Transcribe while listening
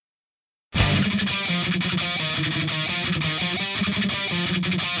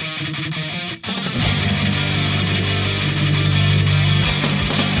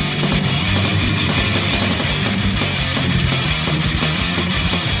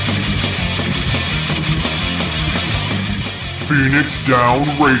Phoenix Down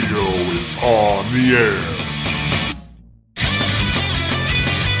Radio is on the air.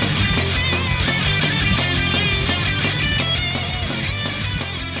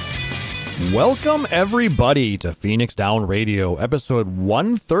 Welcome, everybody, to Phoenix Down Radio, episode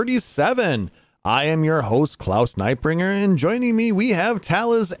 137. I am your host, Klaus Nightbringer, and joining me, we have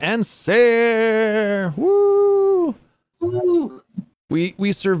Talus and Sarah. Woo! Woo!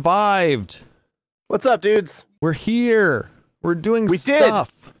 We survived. What's up, dudes? We're here. We're doing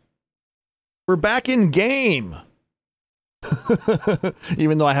stuff. We're back in game.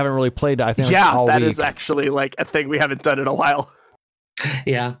 Even though I haven't really played, I think all that week. Is actually like a thing we haven't done in a while.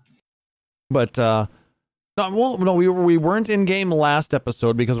 Yeah. But we weren't in game last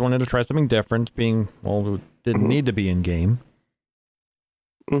episode because we wanted to try something different. We didn't need to be in game.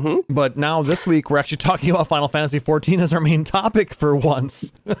 Mm-hmm. But now this week we're actually talking about Final Fantasy XIV as our main topic for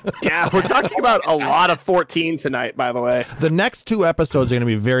once. Yeah, we're talking about a lot of 14 tonight, by the way. The next two episodes are going to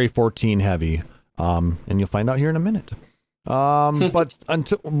be very 14 heavy, and you'll find out here in a minute. But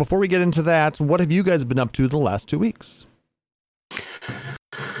before we get into that, what have you guys been up to the last 2 weeks?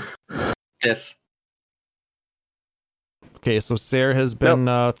 Yes. Okay, so Sarah has been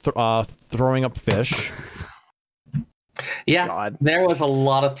throwing up fish. Yeah, God. There was a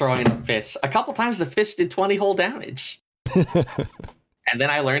lot of throwing of fish. A couple times the fish did 20 whole damage. And then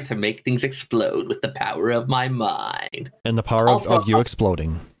I learned to make things explode with the power of my mind. And the power of you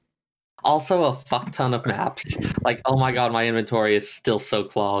exploding. Also a fuck ton of maps. Like, oh my god, my inventory is still so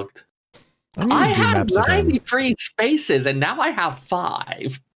clogged. I had 93 spaces and now I have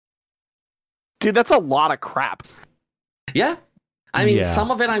 5. Dude, that's a lot of crap. Yeah. I mean,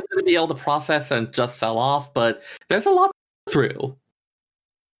 some of it I'm going to be able to process and just sell off, but there's a lot through.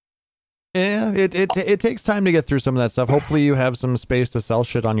 Yeah, it takes time to get through some of that stuff. Hopefully you have some space to sell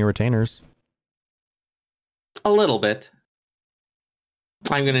shit on your retainers. A little bit.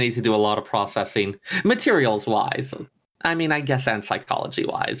 I'm going to need to do a lot of processing, materials-wise. I mean, I guess, and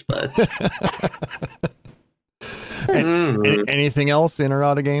psychology-wise, but... Anything else in or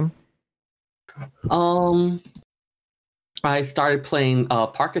out of game? I started playing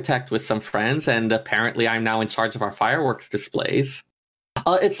Parkitect with some friends, and apparently I'm now in charge of our fireworks displays.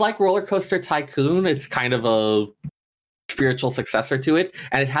 It's like Roller Coaster Tycoon. It's kind of a spiritual successor to it,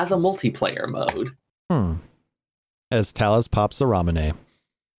 and it has a multiplayer mode. As Talus pops a ramune.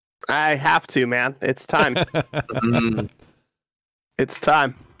 I have to, man. It's time. It's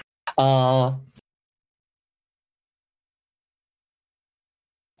time.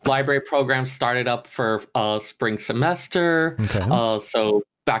 Library program started up for spring semester. Okay. So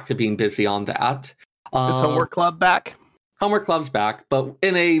back to being busy on that. Is Homework Club back? Homework Club's back, but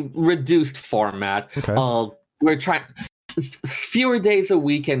in a reduced format. Okay. We're trying fewer days a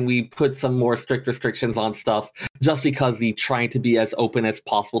week, and we put some more strict restrictions on stuff just because the trying to be as open as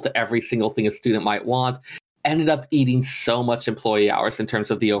possible to every single thing a student might want ended up eating so much employee hours in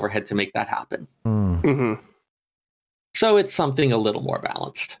terms of the overhead to make that happen. Mm-hmm. So it's something a little more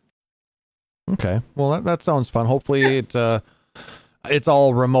balanced. Okay. Well, that sounds fun. Hopefully it's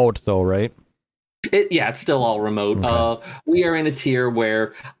all remote though, right? It's still all remote. Okay. We are in a tier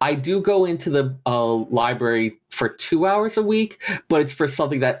where I do go into the library for 2 hours a week, but it's for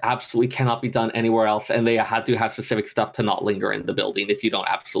something that absolutely cannot be done anywhere else, and they had to have specific stuff to not linger in the building if you don't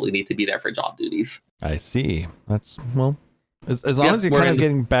absolutely need to be there for job duties. I see. That's, well, as long as you're kind of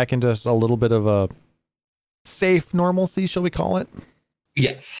getting back into a little bit of a safe normalcy, shall we call it?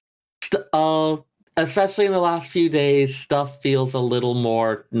 Yes. Especially in the last few days, stuff feels a little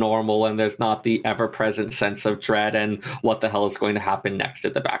more normal, and there's not the ever-present sense of dread and what the hell is going to happen next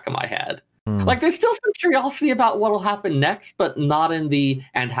at the back of my head. Like, there's still some curiosity about what will happen next, but not in the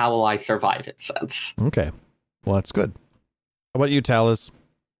 "and how will I survive it" sense. Okay. Well, that's good. How about you, Talus?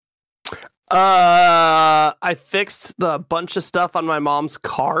 I fixed the bunch of stuff on my mom's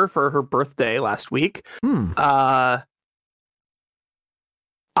car for her birthday last week.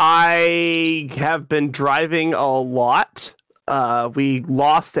 I have been driving a lot. We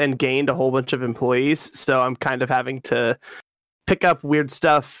lost and gained a whole bunch of employees, so I'm kind of having to pick up weird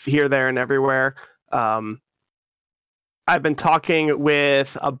stuff here, there, and everywhere. I've been talking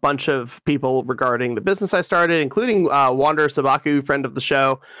with a bunch of people regarding the business I started, including Wanderer Sabaku, friend of the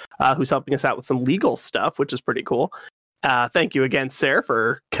show, who's helping us out with some legal stuff, which is pretty cool. Thank you again, Sarah,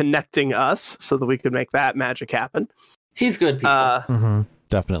 for connecting us so that we could make that magic happen. He's good people.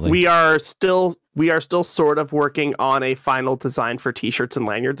 definitely. We are still sort of working on a final design for t-shirts and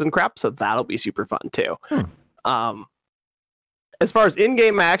lanyards and crap, so that'll be super fun too. As far as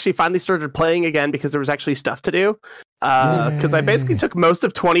in-game, I actually finally started playing again because there was actually stuff to do. Because I basically took most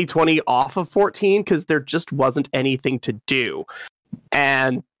of 2020 off of 14 because there just wasn't anything to do.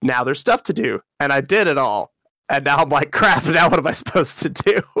 And now there's stuff to do. And I did it all. And now I'm like, crap, now what am I supposed to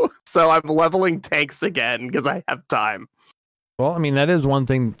do? So I'm leveling tanks again because I have time. Well, I mean, that is one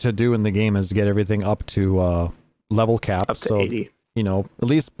thing to do in the game is to get everything up to level cap. Up to 80. You know, at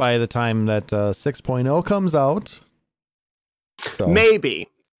least by the time that 6.0 comes out. So. Maybe.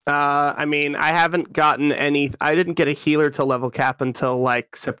 I mean, I haven't gotten I didn't get a healer to level cap until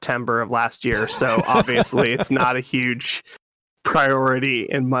like September of last year. So obviously it's not a huge priority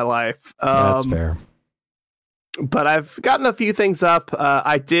in my life. That's fair. But I've gotten a few things up.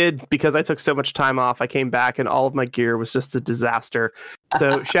 I did, because I took so much time off, I came back and all of my gear was just a disaster.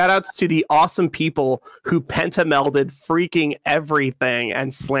 So shout outs to the awesome people who pentamelded freaking everything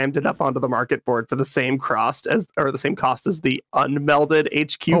and slammed it up onto the market board for the same cost as the unmelded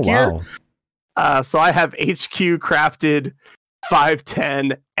HQ gear. Wow. So I have HQ crafted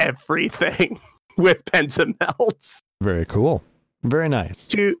 510 everything with pentamelds. Very cool. Very nice.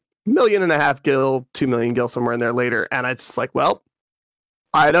 2.5 million gil, 2 million gil, somewhere in there later. And I just like, well,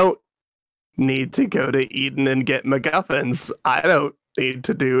 I don't need to go to Eden and get MacGuffins. I don't need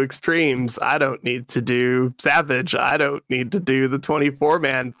to do extremes. I don't need to do Savage. I don't need to do the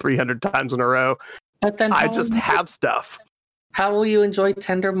 24-man 300 times in a row. But then I just have stuff. How will you enjoy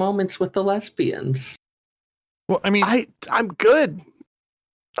tender moments with the lesbians? Well, I mean, I'm good.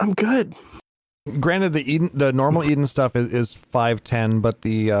 I'm good. Granted, the normal Eden stuff is 510, but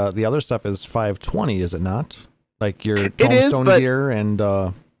the other stuff is 520, is it not? Like your Tombstone gear and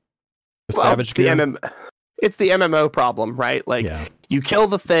the Savage gear. It's the MMO problem, right? Like you kill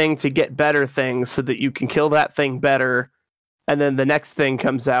the thing to get better things so that you can kill that thing better, and then the next thing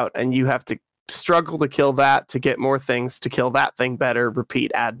comes out and you have to struggle to kill that to get more things to kill that thing better,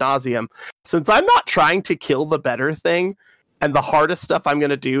 repeat ad nauseum. Since I'm not trying to kill the better thing, and the hardest stuff I'm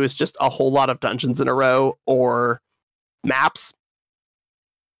going to do is just a whole lot of dungeons in a row or maps,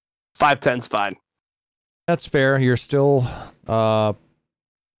 510's fine. That's fair. You're still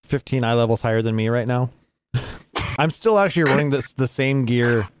 15 eye levels higher than me right now. I'm still actually running the same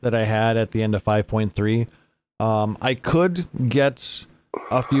gear that I had at the end of 5.3. I could get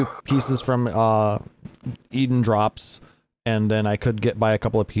a few pieces from Eden drops, and then I could buy a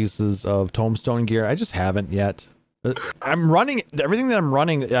couple of pieces of Tombstone gear. I just haven't yet. I'm running everything that I'm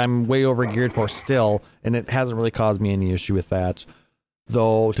running. I'm way over geared for still, and it hasn't really caused me any issue with that.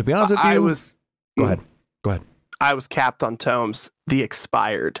 Though, to be honest with you, go ahead. I was capped on tomes, the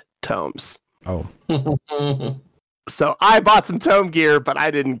expired tomes. Oh, so I bought some tome gear, but I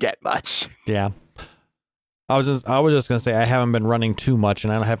didn't get much. Yeah, I was just gonna say I haven't been running too much,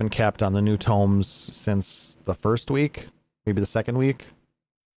 and I haven't capped on the new tomes since the first week, maybe the second week,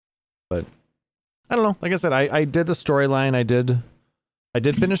 but. I don't know. Like I said, I did the storyline. I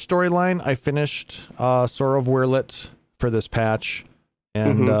did finish storyline. I finished Sorrow of Wirlet for this patch,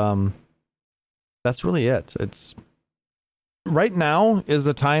 and that's really it. It's right now is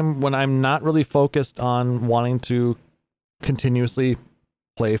a time when I'm not really focused on wanting to continuously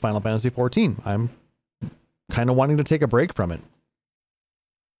play Final Fantasy 14. I'm kind of wanting to take a break from it.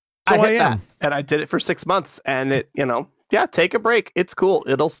 So I hit that, and I did it for 6 months, and it, take a break. It's cool.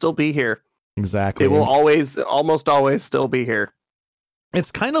 It'll still be here. Exactly. It will almost always still be here.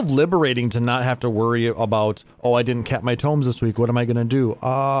 It's kind of liberating to not have to worry about, I didn't cap my tomes this week. What am I going to do?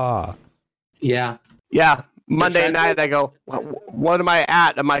 Yeah. Yeah. Monday night, I go, what am I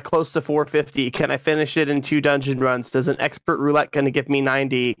at? Am I close to 450? Can I finish it in 2 dungeon runs? Does an expert roulette going to give me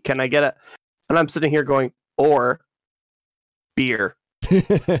 90? Can I get it? And I'm sitting here going, or beer.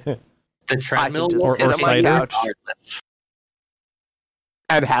 The treadmill or sit on my couch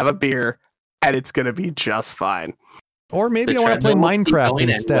and have a beer. And it's going to be just fine. Or maybe I want to play Minecraft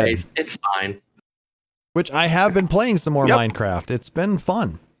instead. Anyways. It's fine. Which I have been playing some more Minecraft. It's been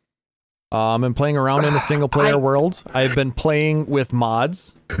fun. I've been playing around in a single-player world. I've been playing with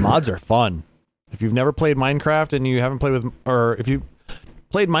mods. Mods are fun. If you've never played Minecraft and you haven't played with... Or if you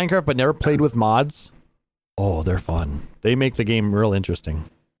played Minecraft but never played with mods, they're fun. They make the game real interesting.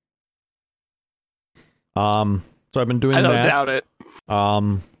 So I've been doing that. I don't doubt it.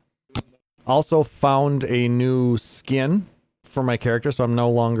 Also found a new skin for my character, so I'm no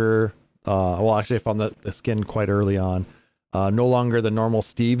longer actually I found the skin quite early on. No longer the normal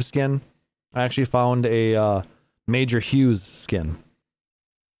Steve skin. I actually found a Major Hughes skin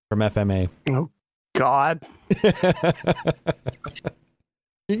from FMA. Oh God.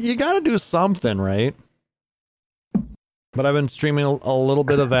 You got to do something, right? But I've been streaming a little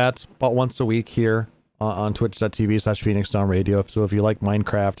bit of that about once a week here on twitch.tv/Phoenix Down Radio. So if you like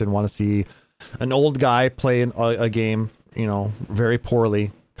Minecraft and want to see an old guy play a game, very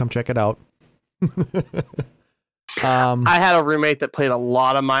poorly, come check it out. I had a roommate that played a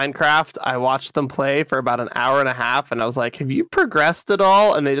lot of Minecraft. I watched them play for about an hour and a half, and I was like, have you progressed at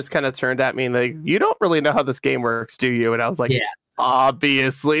all? And they just kind of turned at me and like, you don't really know how this game works, do you? And I was like, yeah,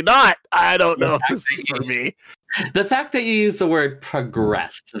 obviously not. I don't know if this is for me. The fact that you use the word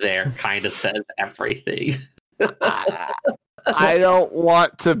progressed there kind of says everything. I don't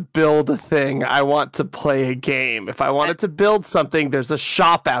want to build a thing. I want to play a game. If I wanted to build something, there's a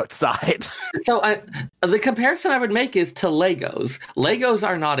shop outside. So the comparison I would make is to Legos. Legos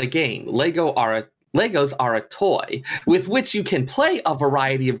are not a game. Legos are a toy with which you can play a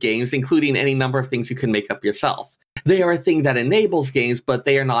variety of games, including any number of things you can make up yourself. They are a thing that enables games, but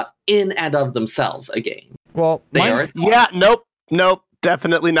they are not in and of themselves a game. Well, Nope.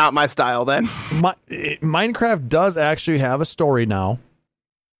 Definitely not my style then. Minecraft does actually have a story now.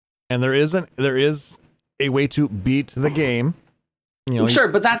 And there is a way to beat the game. Sure,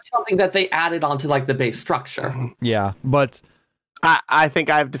 but that's something that they added onto like the base structure. Yeah, but I think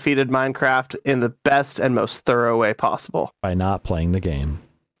I've defeated Minecraft in the best and most thorough way possible. By not playing the game.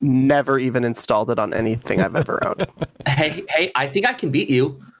 Never even installed it on anything I've ever owned. Hey, I think I can beat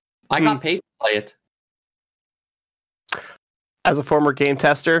you. I got paid to play it. As a former game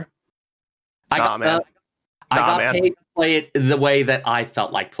tester, I got paid to play it the way that I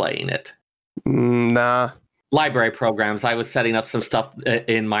felt like playing it. Nah. Library programs. I was setting up some stuff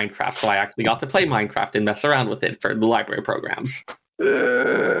in Minecraft, so I actually got to play Minecraft and mess around with it for the library programs.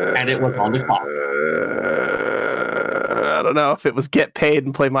 And it was on the clock. I don't know if it was get paid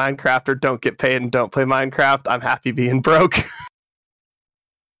and play Minecraft or don't get paid and don't play Minecraft. I'm happy being broke.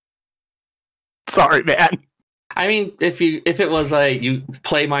 Sorry, man. I mean, if it was you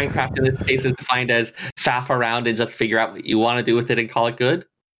play Minecraft in this case is defined as faff around and just figure out what you want to do with it and call it good.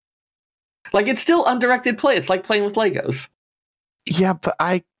 Like, it's still undirected play. It's like playing with Legos. Yeah, but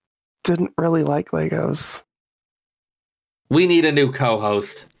I didn't really like Legos. We need a new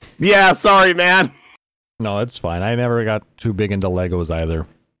co-host. Yeah, sorry, man. No, it's fine. I never got too big into Legos either.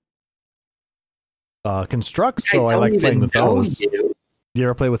 Constructs, though, I like playing with those. Do you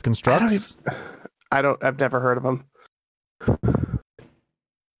ever play with Constructs? I've never heard of them.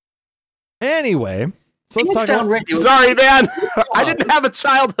 Anyway, so let's talk about... Sorry, man. I didn't have a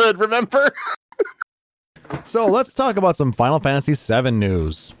childhood, remember? So let's talk about some Final Fantasy VII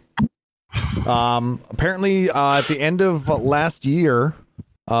news. Apparently, at the end of last year,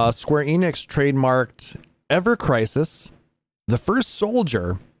 Square Enix trademarked Ever Crisis, The First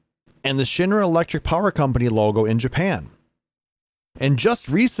Soldier, and the Shinra Electric Power Company logo in Japan. And just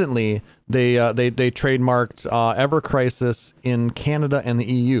recently, they trademarked Ever Crisis in Canada and the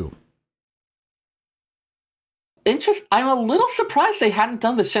EU. I'm a little surprised they hadn't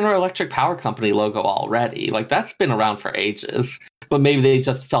done the Shinra Electric Power Company logo already. Like, that's been around for ages. But maybe they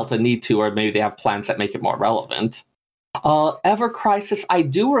just felt a need to, or maybe they have plans that make it more relevant. Ever Crisis, I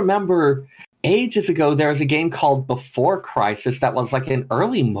do remember ages ago there was a game called Before Crisis that was like an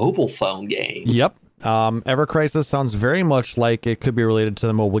early mobile phone game. Yep. Ever Crisis sounds very much like it could be related to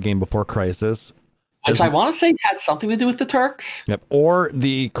the mobile game Before Crisis. Which I want to say had something to do with the Turks. Yep. Or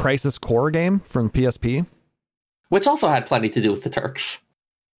the Crisis Core game from PSP. Which also had plenty to do with the Turks.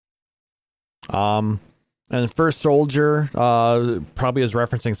 And First Soldier probably is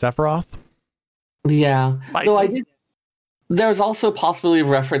referencing Sephiroth. Yeah. Though there's also a possibility of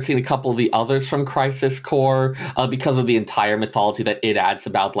referencing a couple of the others from Crisis Core because of the entire mythology that it adds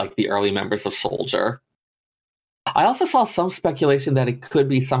about like the early members of Soldier. I also saw some speculation that it could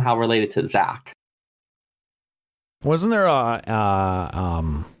be somehow related to Zack. Wasn't there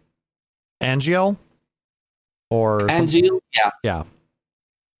Angeal? Or Angeal? Yeah.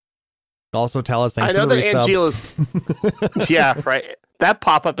 Also, tell us. I know that Angeal is. Yeah, right. That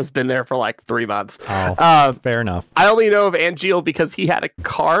pop-up has been there for like 3 months. Oh, fair enough. I only know of Angeal because he had a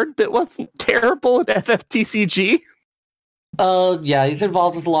card that wasn't terrible in FFTCG. Yeah, he's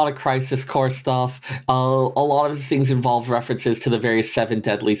involved with a lot of Crisis Core stuff. A lot of his things involve references to the various 7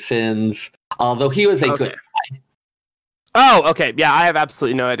 deadly sins. Though he was a good guy. Oh, okay. Yeah, I have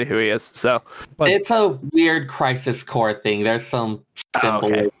absolutely no idea who he is. So, but it's a weird Crisis Core thing. There's some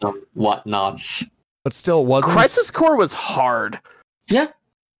symbolism, whatnots. But still, wasn't Crisis Core was hard. Yeah,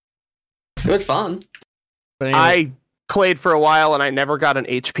 it was fun. But anyway. I played for a while and I never got an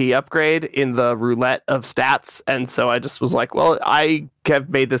HP upgrade in the roulette of stats, and so I just was like, well, I have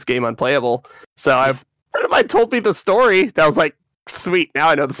made this game unplayable. So a friend of mine told me the story, and I was like, sweet, now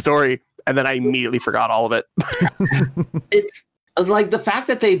I know the story. And then I immediately forgot all of it. It's like the fact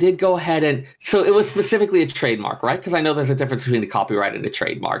that they did go ahead and so it was specifically a trademark, right? Because I know there's a difference between a copyright and a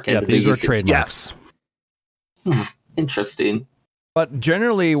trademark. And these were trademarks. Yes. Interesting. But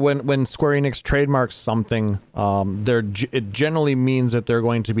generally, when Square Enix trademarks something, it generally means that they're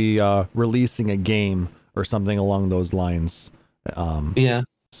going to be releasing a game or something along those lines. Yeah.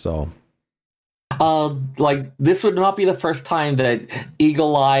 So. Like this would not be the first time that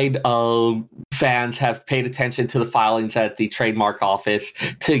eagle-eyed fans have paid attention to the filings at the trademark office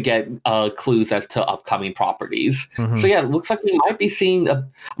to get clues as to upcoming properties. Mm-hmm. So yeah, it looks like we might be seeing.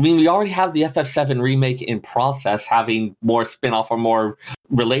 We already have the FF7 remake in process, having more spin-off or more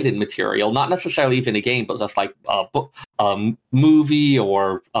related material. Not necessarily even a game, but just like a movie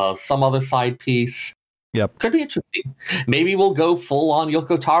or some other side piece. Yep. Could be interesting. Maybe we'll go full on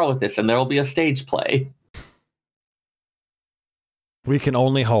Yoko Taro with this and there will be a stage play. We can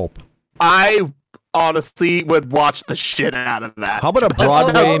only hope. I honestly would watch the shit out of that. How about a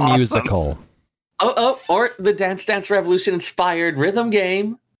Broadway That's awesome. musical? Or the Dance Dance Revolution inspired rhythm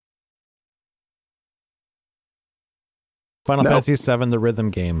game. Final Fantasy VII, the rhythm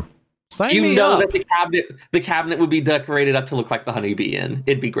game. Sign me know up. that the cabinet would be decorated up to look like the Honeybee Inn.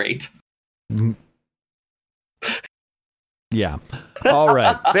 It'd be great. Yeah. All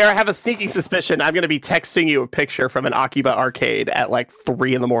right. Sarah, I have a sneaking suspicion I'm going to be texting you a picture from an Akiba arcade at like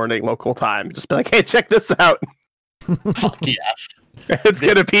 3 a.m. local time. Just be like, hey, check this out. Fuck yes. It's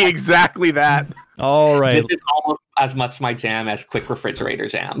going to be exactly that. All right. This is almost as much my jam as quick refrigerator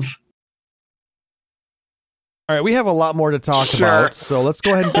jams. All right, we have a lot more to talk about, so let's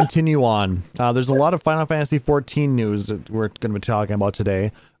go ahead and continue on. There's a lot of Final Fantasy XIV news that we're going to be talking about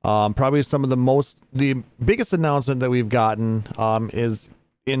today. Probably some of the biggest announcement that we've gotten is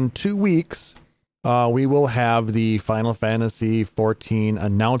in 2 weeks, we will have the Final Fantasy XIV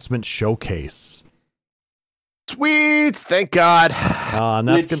announcement showcase. Sweet, thank God. And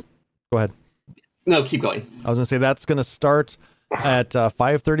that's go ahead. No, keep going. I was going to say that's going to start at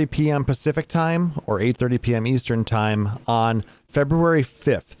 5:30 p.m. Pacific time or 8:30 p.m. Eastern time on February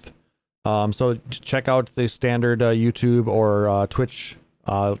 5th. So check out the standard YouTube or Twitch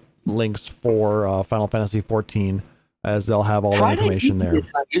links for Final Fantasy XIV, as they'll have all the information there. It's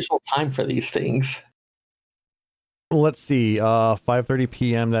an unusual time for these things. Let's see, 5:30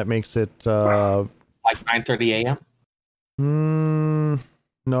 p.m. That makes it like 9:30 a.m.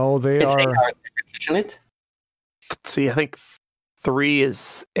 No, it's 8 hours, isn't it? Let's see, I think 3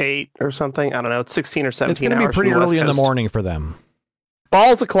 is 8 or something. I don't know. It's 16 or 17 hours. It's going to be pretty early in the morning for them.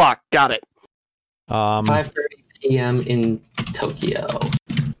 Balls o'clock. Got it. 5:30 p.m. in Tokyo.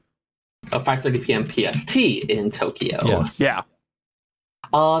 5:30 p.m. PST in Tokyo. Yes. Yeah.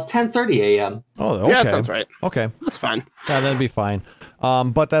 10:30 a.m. Oh, okay. Yeah, that sounds right. Okay. That's fine. Yeah, that'd be fine.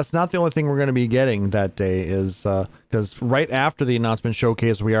 But that's not the only thing we're going to be getting that day, is because right after the announcement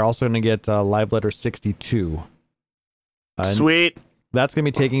showcase, we are also going to get Live Letter 62. Sweet. That's going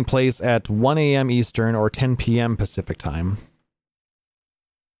to be taking place at 1 a.m. Eastern or 10 p.m. Pacific time.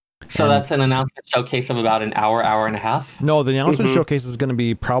 So that's an announcement showcase of about an hour and a half? No, the announcement showcase is going to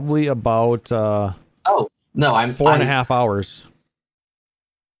be probably about 4.5 hours.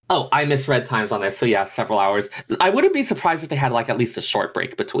 Oh, I misread times on there. So yeah, several hours. I wouldn't be surprised if they had like at least a short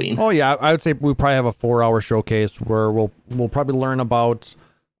break between. Oh yeah, I would say we probably have a 4-hour showcase where we'll probably learn about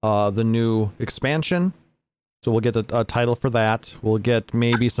the new expansion. So we'll get a title for that. We'll get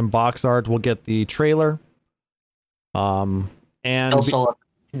maybe some box art. We'll get the trailer. And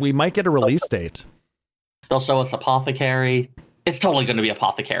we might get a release date. They'll show us Apothecary. It's totally going to be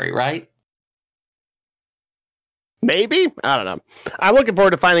Apothecary, right? Maybe? I don't know. I'm looking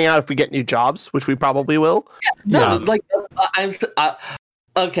forward to finding out if we get new jobs, which we probably will.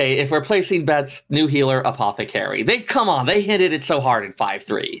 Okay, if we're placing bets, new healer, Apothecary. They hinted it so hard in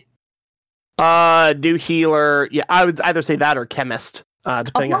 5.3. New healer. Yeah, I would either say that or chemist,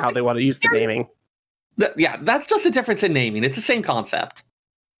 depending on how they want to use the naming. Yeah, that's just a difference in naming. It's the same concept.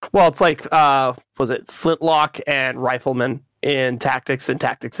 Well, it's like, was it Flintlock and Rifleman in Tactics and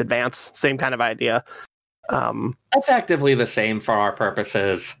Tactics Advance? Same kind of idea. Effectively the same for our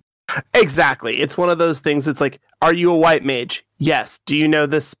purposes. Exactly. It's one of those things. It's like, are you a white mage? Yes. Do you know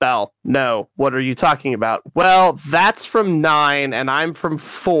this spell? No. What are you talking about? Well, that's from 9 and I'm from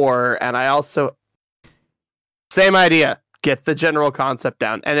 4 and I also... Same idea. Get the general concept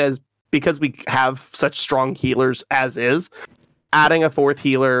down. And because we have such strong healers as is, adding a 4th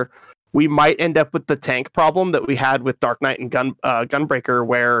healer, we might end up with the tank problem that we had with Dark Knight and Gunbreaker,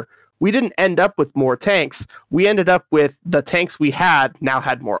 where we didn't end up with more tanks. We ended up with the tanks we had now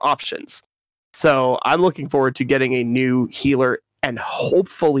had more options. So I'm looking forward to getting a new healer and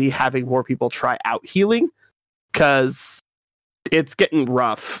hopefully having more people try out healing, because it's getting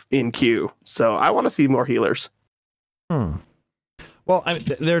rough in queue. So I want to see more healers. Well,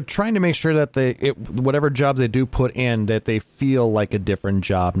 they're trying to make sure that whatever job they do put in, that they feel like a different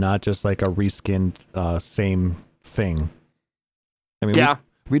job, not just like a reskinned same thing. I mean, yeah,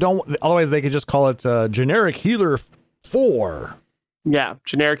 we don't. Otherwise, they could just call it generic healer 4. Yeah,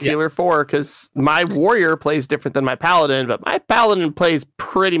 generic healer 4, because my warrior plays different than my paladin, but my paladin plays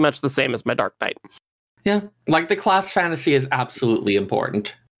pretty much the same as my dark knight. Yeah, like the class fantasy is absolutely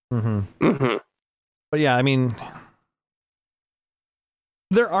important. But yeah, I mean,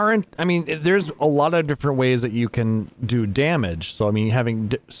 there's a lot of different ways that you can do damage. So, I mean,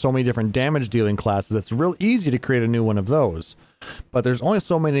 having so many different damage dealing classes, it's real easy to create a new one of those. But there's only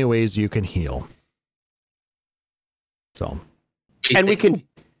so many ways you can heal. So, and we can,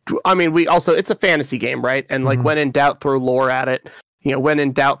 I mean, we also, it's a fantasy game, right? And like when in doubt, throw lore at it. You know, when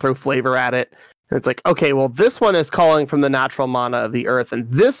in doubt, throw flavor at it. And it's like, okay, well, this one is calling from the natural mana of the earth, and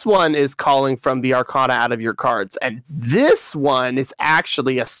this one is calling from the arcana out of your cards, and this one is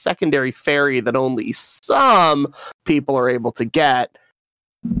actually a secondary fairy that only some people are able to get.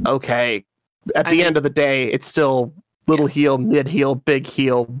 Okay, at the end of the day, it's still little heal, mid heal, big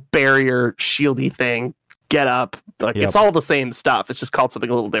heal, barrier, shieldy thing, get up. Like it's all the same stuff. It's just called something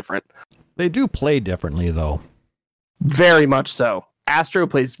a little different. They do play differently, though. Very much so. Astro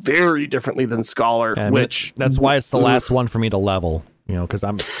plays very differently than Scholar, and which that's why it's the last one for me to level, you know, because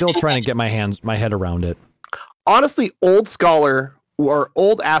I'm still trying to get my head around it. Honestly, old Scholar or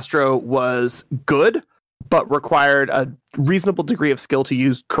old Astro was good, but required a reasonable degree of skill to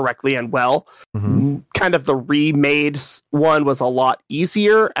use correctly and well. Kind of the remade one was a lot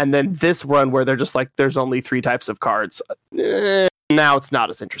easier, and then this one where they're just like, there's only 3 types of cards. Now it's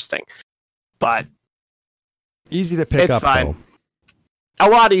not as interesting, but easy to pick up. Fine. Though. A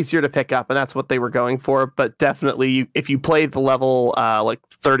lot easier to pick up, and that's what they were going for. But definitely, if you play the level like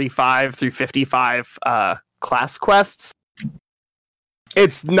 35 through 55 class quests,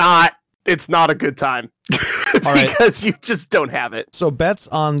 it's not a good time because you just don't have it. So bets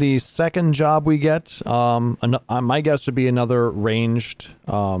on the second job we get. My guess would be another ranged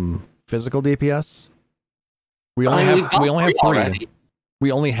physical DPS. We only have 3. Already.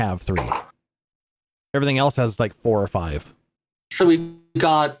 We only have 3. Everything else has like 4 or 5. So we've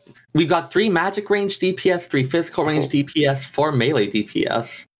got 3 magic range DPS, 3 physical range DPS, 4 melee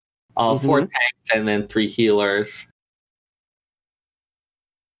DPS, 4 tanks, and then 3 healers.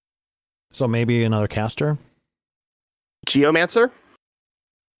 So maybe another caster? Geomancer?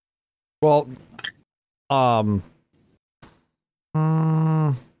 Well,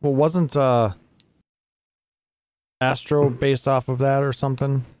 wasn't Astro based off of that or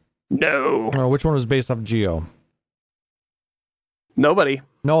something? No. Or which one was based off Geo? Nobody.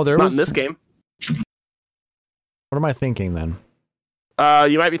 No, there Not was in this game. What am I thinking then?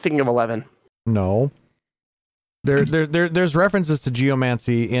 You might be thinking of 11. No. There's references to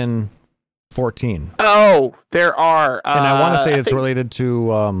geomancy in 14. Oh, there are. And I want to say it's related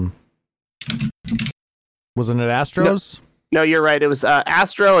to wasn't it Astros? No, you're right. It was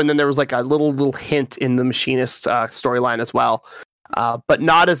Astro, and then there was like a little hint in the Machinist storyline as well. But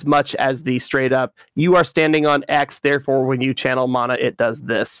not as much as the straight up, you are standing on X, therefore when you channel mana, it does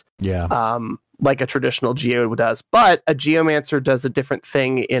this. Yeah. Like a traditional Geo does. But a Geomancer does a different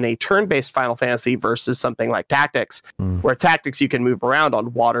thing in a turn-based Final Fantasy versus something like Tactics, where Tactics you can move around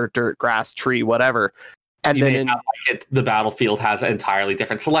on water, dirt, grass, tree, whatever. And then the battlefield has entirely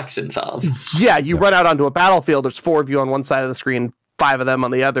different selections of. Yeah, you run out onto a battlefield, there's 4 of you on one side of the screen, 5 of them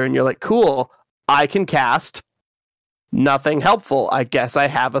on the other, and you're like, cool, I can cast. Nothing helpful. I guess I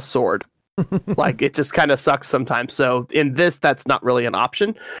have a sword. Like, it just kind of sucks sometimes. So in this, that's not really an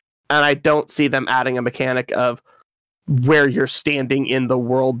option. And I don't see them adding a mechanic of where you're standing in the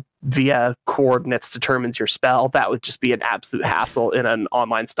world via coordinates determines your spell. That would just be an absolute hassle in an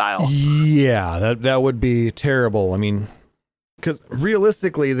online style. Yeah, that would be terrible. I mean, because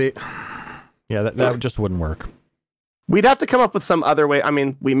realistically, that just wouldn't work. We'd have to come up with some other way. I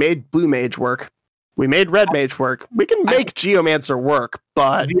mean, we made Blue Mage work. We made Red Mage work. We can make Geomancer work,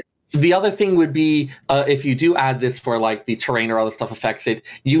 but the other thing would be if you do add this for like the terrain or other stuff affects it,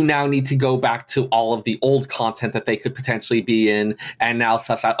 you now need to go back to all of the old content that they could potentially be in and now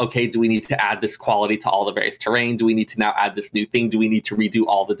suss out, okay, do we need to add this quality to all the various terrain? Do we need to now add this new thing? Do we need to redo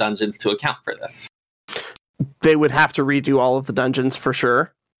all the dungeons to account for this? They would have to redo all of the dungeons for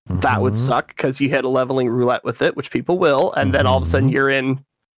sure. That would suck because you hit a leveling roulette with it, which people will, and then all of a sudden you're in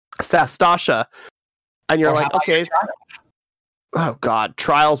Sastasha. And you're like, okay, oh god,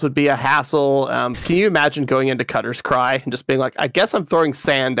 trials would be a hassle. Can you imagine going into Cutter's Cry and just being like, I guess I'm throwing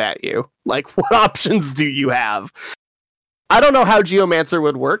sand at you? Like, what options do you have? I don't know how Geomancer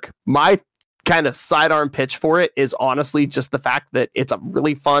would work. My kind of sidearm pitch for it is honestly just the fact that it's a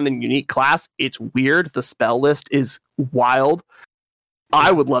really fun and unique class. It's weird. The spell list is wild.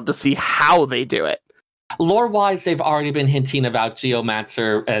 I would love to see how they do it. Lore-wise, they've already been hinting about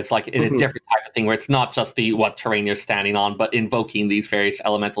Geomancer as like in a different type of thing where it's not just the what terrain you're standing on, but invoking these various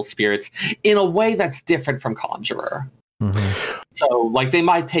elemental spirits in a way that's different from Conjurer. So like they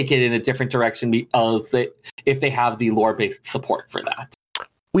might take it in a different direction if they have the lore-based support for that.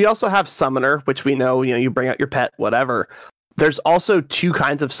 We also have Summoner, which we know, you bring out your pet, whatever. There's also two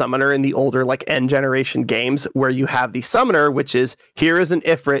kinds of Summoner in the older, like, end generation games, where you have the Summoner, which is, here is an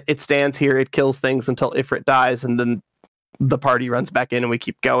Ifrit, it stands here, it kills things until Ifrit dies, and then the party runs back in and we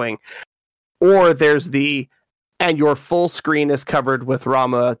keep going. Or there's and your full screen is covered with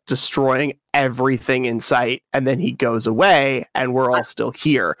Rama destroying everything in sight, and then he goes away, and we're all still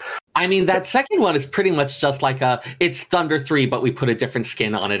here. I mean, that second one is pretty much just like it's Thunder 3, but we put a different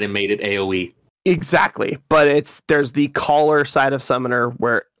skin on it and made it AoE. Exactly, but there's the caller side of Summoner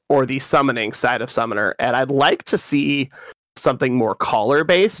or the summoning side of Summoner, and I'd like to see something more caller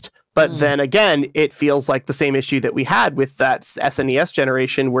based. But then again, it feels like the same issue that we had with that SNES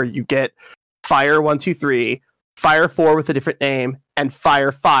generation, where you get Fire 1, 2, 3, Fire 4 with a different name, and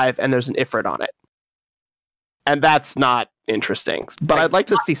Fire 5, and there's an Ifrit on it, and that's not interesting. But I'd like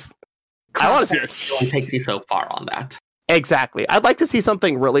to see. I want to see. It only takes you so far on that. Exactly. I'd like to see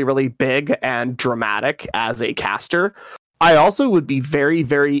something really, really big and dramatic as a caster. I also would be very,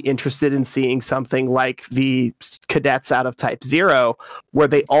 very interested in seeing something like the cadets out of Type 0, where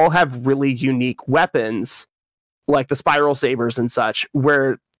they all have really unique weapons, like the spiral sabers and such,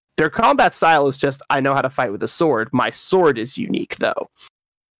 where their combat style is just, I know how to fight with a sword. My sword is unique, though.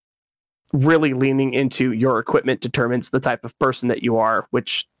 Really leaning into your equipment determines the type of person that you are,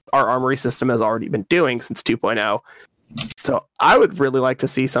 which our armory system has already been doing since 2.0. So I would really like to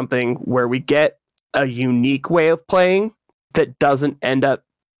see something where we get a unique way of playing that doesn't end up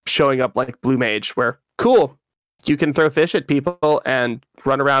showing up like Blue Mage, where, cool, you can throw fish at people and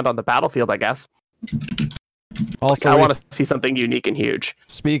run around on the battlefield, I guess. Also, I want to see something unique and huge.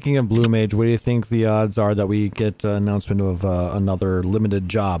 Speaking of Blue Mage, what do you think the odds are that we get an announcement of another limited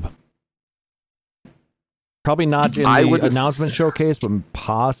job? Probably not in the announcement showcase, but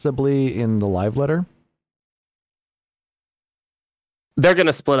possibly in the live letter. They're going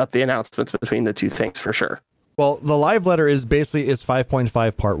to split up the announcements between the two things for sure. Well, the live letter is basically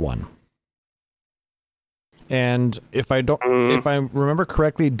 5.5 part 1. And if I remember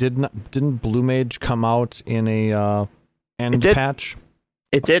correctly, didn't Blue Mage come out in a end patch?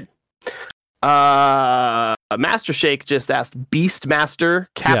 It did. Master Shake just asked Beastmaster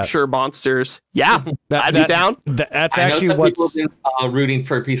capture monsters. Yeah, I'd be down. That's I actually know some what's people have been rooting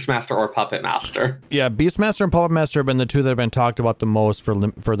for Beastmaster or Puppet Master. Yeah, Beastmaster and Puppet Master have been the two that have been talked about the most for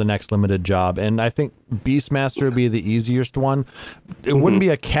the next limited job, and I think Beastmaster would be the easiest one. It wouldn't be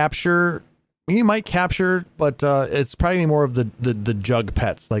a capture. You might capture, but it's probably more of the jug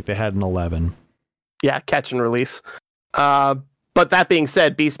pets like they had in 11. Yeah, catch and release. But that being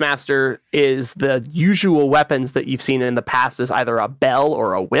said, Beastmaster is the usual weapons that you've seen in the past as either a bell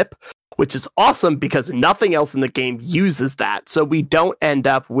or a whip, which is awesome because nothing else in the game uses that. So we don't end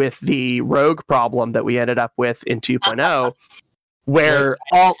up with the rogue problem that we ended up with in 2.0, where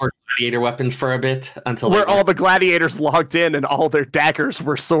all gladiator weapons for a bit until all the gladiators logged in and all their daggers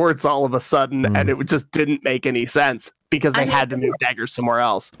were swords all of a sudden, and it just didn't make any sense because they had to move daggers somewhere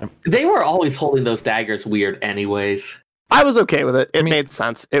else. They were always holding those daggers weird anyways. I was okay with it. It made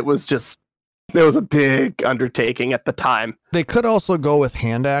sense. It was a big undertaking at the time. They could also go with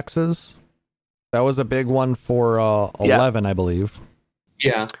hand axes. That was a big one for 11, I believe.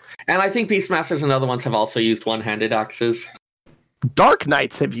 Yeah. And I think Beastmasters and other ones have also used one-handed axes. Dark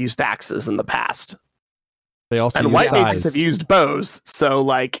Knights have used axes in the past. They also and White Mages have used bows. So,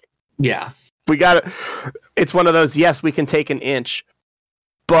 like, yeah, we got it. It's one of those, yes, we can take an inch,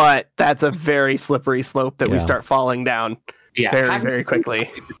 but that's a very slippery slope that we start falling down very, very quickly.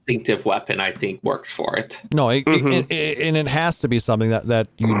 A distinctive weapon, I think, works for it. No, and it has to be something that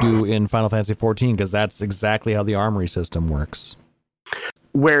you do in Final Fantasy 14 because that's exactly how the armory system works.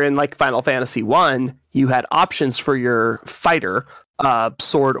 Where in like Final Fantasy 1, you had options for your fighter,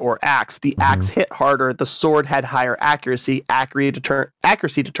 sword or axe. The axe hit harder. The sword had higher accuracy.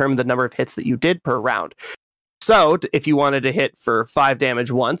 Accuracy determined the number of hits that you did per round. So if you wanted to hit for 5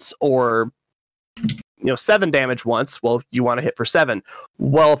 damage once or 7 damage once, well, you want to hit for 7.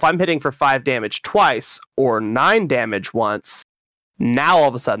 Well, if I'm hitting for 5 damage twice or 9 damage once, Now all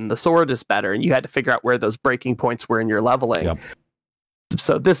of a sudden the sword is better, and you had to figure out where those breaking points were in your leveling. Yep.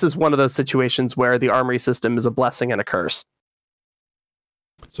 So this is one of those situations where the armory system is a blessing and a curse.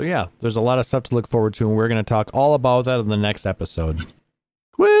 So yeah, there's a lot of stuff to look forward to, and we're going to talk all about that in the next episode.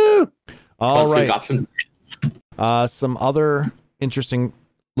 Woo! All Once we right. got Some other interesting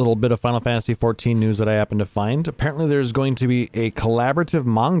little bit of Final Fantasy 14 news that I happened to find. Apparently there's going to be a collaborative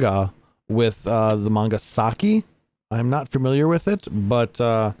manga with the manga Saki. I'm not familiar with it, but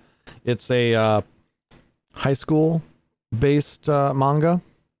it's a high school based manga.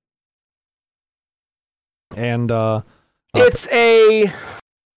 And It's a...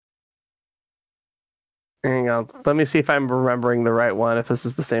 Hang on. Let me see if I'm remembering the right one, if this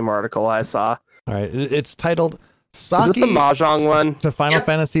is the same article I saw. all right, it's titled Is Saki this the Mahjong one? to Final Yep.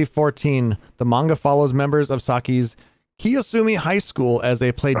 Fantasy 14. The manga follows members of Saki's Kiyosumi High School as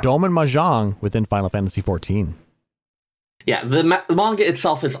they play Domen Mahjong within Final Fantasy 14. Yeah, the manga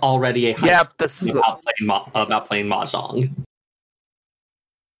itself is already a high Yep, this is the... about playing mahjong.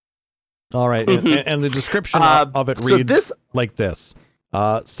 All right, and the description of it so reads this- like this.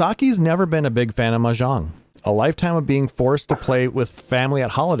 Saki's never been a big fan of Mahjong. A lifetime of being forced to play with family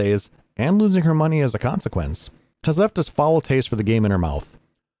at holidays and losing her money as a consequence has left a foul taste for the game in her mouth.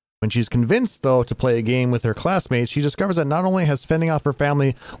 When she's convinced, though, to play a game with her classmates, she discovers that not only has fending off her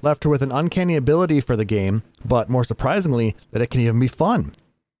family left her with an uncanny ability for the game, but more surprisingly, that it can even be fun.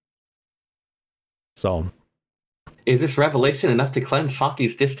 So, Is this revelation enough to cleanse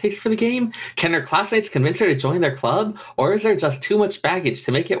Saki's distaste for the game? Can her classmates convince her to join their club? Or is there just too much baggage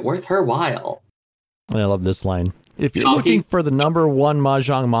to make it worth her while? I love this line. If you're Saki- looking for the number one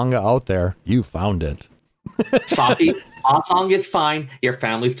Mahjong manga out there, you found it. Saki, mahjong is fine. Your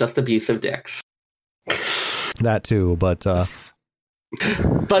family's just abusive dicks. That too, but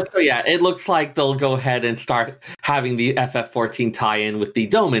But so yeah, it looks like they'll go ahead and start having the FF14 tie-in with the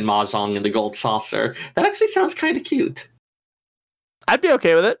Domen Mahjong and the Gold Saucer. That actually sounds kind of cute. I'd be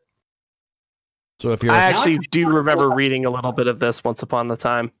okay with it. so if you're I a actually can- do remember reading a little bit of this once upon the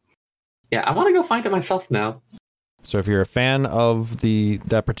time. Yeah, I want to go find it myself now. So if you're a fan of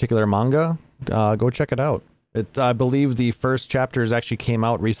that particular manga, go check it out. I believe the first chapters actually came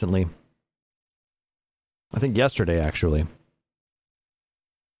out recently. I think yesterday, actually.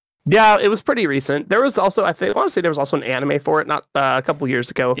 Yeah, it was pretty recent. There was also, I want to say there was also an anime for it, not a couple years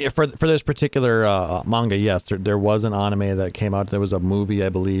ago. Yeah, for this particular manga, yes, there was an anime that came out. There was a movie, I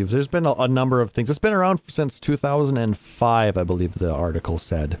believe. There's been a number of things. It's been around since 2005, I believe the article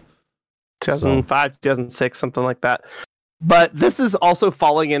said. 2005, 2006, something like that. But this is also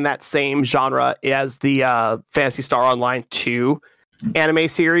falling in that same genre as the Phantasy Star Online 2 anime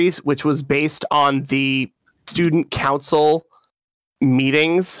series, which was based on the student council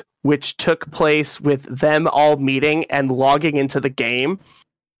meetings, which took place with them all meeting and logging into the game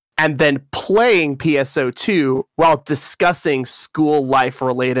and then playing PSO2 while discussing school life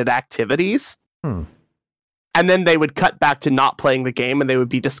related activities. Hmm. And then they would cut back to not playing the game and they would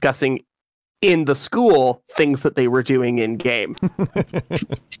be discussing in the school things that they were doing in game.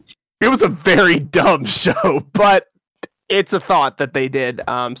 It was a very dumb show, but it's a thought that they did.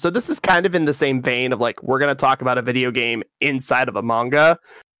 So this is kind of in the same vein of like, we're going to talk about a video game inside of a manga,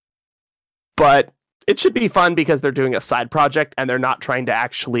 but it should be fun because they're doing a side project and they're not trying to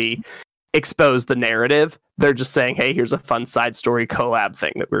actually expose the narrative. They're just saying, hey, here's a fun side story collab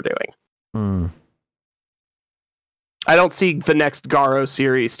thing that we're doing. Hmm. I don't see the next Garo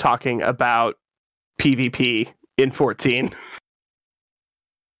series talking about PvP in 14.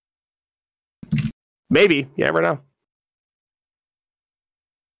 Maybe. You never know.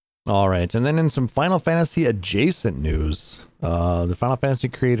 All right, and then in some Final Fantasy adjacent news, the Final Fantasy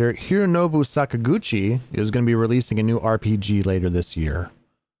creator Hironobu Sakaguchi is going to be releasing a new RPG later this year.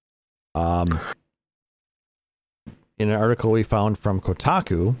 In an article we found from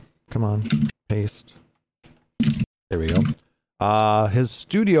Kotaku, come on, paste. There we go. His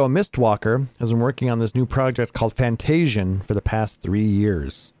studio, Mistwalker, has been working on this new project called Fantasian for the past 3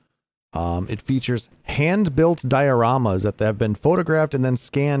 years. It features hand-built dioramas that have been photographed and then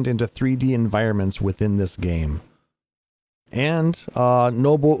scanned into 3D environments within this game. And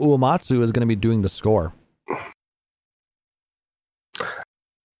Nobuo Uematsu is going to be doing the score.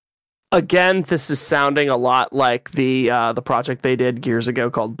 Again, this is sounding a lot like the project they did years ago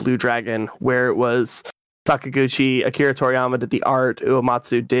called Blue Dragon, where it was Sakaguchi, Akira Toriyama did the art,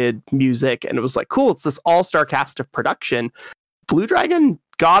 Uematsu did music, and it was like, cool, it's this all-star cast of production. Blue Dragon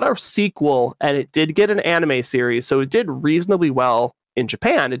got a sequel, and it did get an anime series, so it did reasonably well in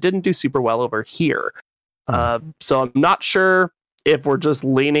Japan. It didn't do super well over here. So I'm not sure if we're just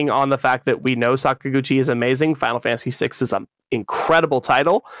leaning on the fact that we know Sakaguchi is amazing. Final Fantasy VI is incredible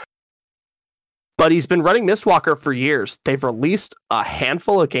title. But he's been running Mistwalker for years. They've released a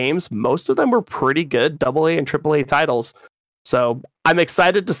handful of games. Most of them were pretty good AA and AAA titles. So I'm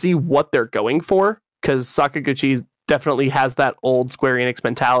excited to see what they're going for, because Sakaguchi definitely has that old Square Enix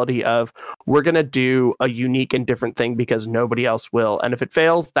mentality of, we're going to do a unique and different thing because nobody else will. And if it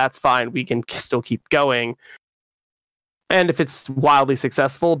fails, that's fine. We can still keep going. And if it's wildly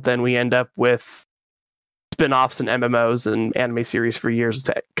successful, then we end up with spin-offs and MMOs and anime series for years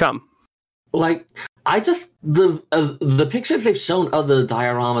to come. Like, I just, the pictures they've shown of the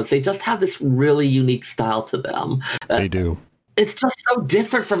dioramas, they just have this really unique style to them. They do. It's just so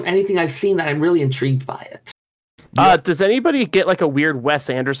different from anything I've seen that I'm really intrigued by it. Does anybody get like a weird Wes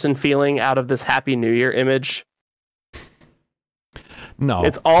Anderson feeling out of this Happy New Year image? No.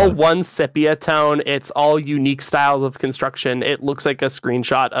 It's all one sepia tone. It's all unique styles of construction. It looks like a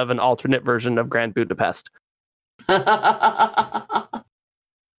screenshot of an alternate version of Grand Budapest. To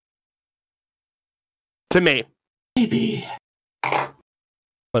me. Maybe.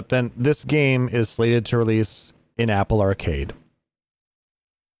 But then this game is slated to release in Apple Arcade.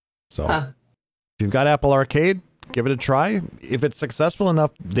 So if you've got Apple Arcade, give it a try. If it's successful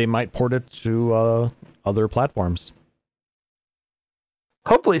enough, they might port it to other platforms.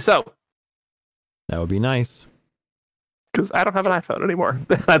 Hopefully so. That would be nice. Because I don't have an iPhone anymore.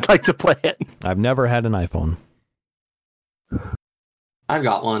 I'd like to play it. I've never had an iPhone. I've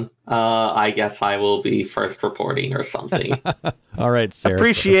got one. I guess I will be first reporting or something. All right, Sarah.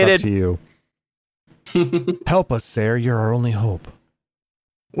 Appreciated. It's up to you. Help us, Sarah. You're our only hope.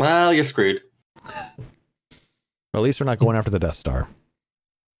 Well, you're screwed. Or at least we're not going after the Death Star.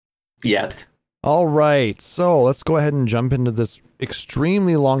 Yet. All right. So let's go ahead and jump into this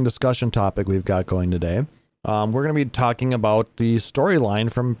extremely long discussion topic we've got going today. We're going to be talking about the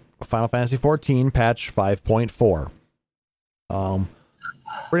storyline from Final Fantasy XIV patch 5.4.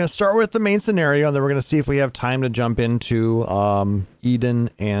 We're going to start with the main scenario, and then we're going to see if we have time to jump into Eden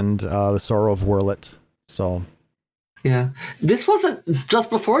and the Sorrow of Werlet. So, yeah, this wasn't just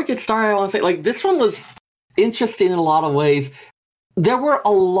before it gets started. I want to say, like, this one was interesting in a lot of ways. There were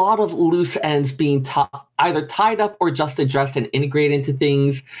a lot of loose ends being either tied up or just addressed and integrated into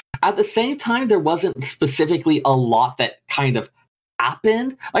things. At the same time, there wasn't specifically a lot that kind of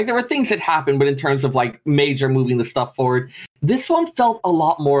happened. Like, there were things that happened, but in terms of like major moving the stuff forward, this one felt a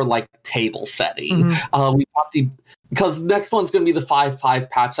lot more like table setting. We got because next one's going to be the 5.5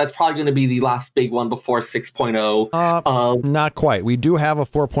 patch. That's probably going to be the last big one before 6.0. Not quite. We do have a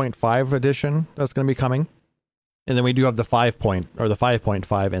 4.5 edition that's going to be coming. And then we do have the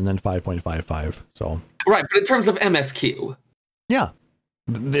 5.5 and then 5.55. So right, but in terms of MSQ, yeah,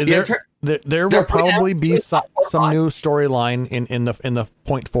 there will probably be some new storyline in the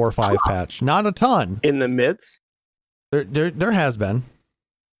 0.45 patch. Not a ton in the midst. There has been.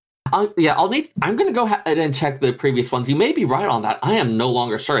 Yeah, I'm going to go ahead and check the previous ones. You may be right on that. I am no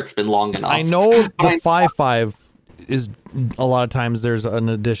longer sure. It's been long enough. I know the 5.5 is a lot of times there's an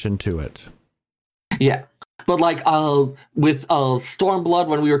addition to it. Yeah. But like with Stormblood,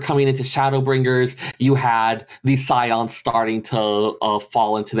 when we were coming into Shadowbringers, you had the Scions starting to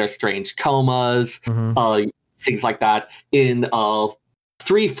fall into their strange comas, things like that. In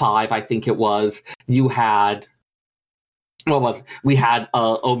 3.5, I think it was, you had we had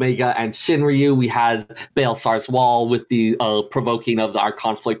Omega and Shinryu. We had Baelsar's Wall with the provoking of our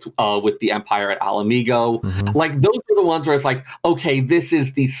conflict with the Empire at Alamigo. Like, those are the ones where it's like, okay, this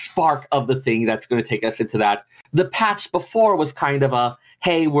is the spark of the thing that's going to take us into that. The patch before was kind of a,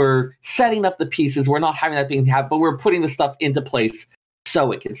 hey, we're setting up the pieces. We're not having that being happen, but we're putting the stuff into place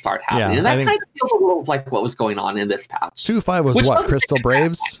so it can start happening. And that kind of feels a little like what was going on in this patch. 2.5 was what? Crystal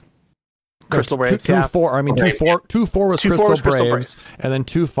Braves? Crystal Braves, 2.4. I mean, 2.4 was Crystal Braves, and then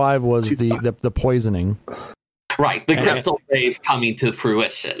 2.5 was the poisoning. Right, the Crystal Braves coming to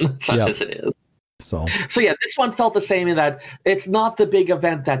fruition, such as it is. So yeah, this one felt the same in that it's not the big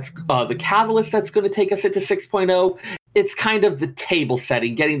event that's the catalyst that's going to take us into 6.0. It's kind of the table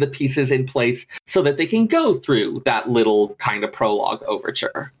setting, getting the pieces in place so that they can go through that little kind of prologue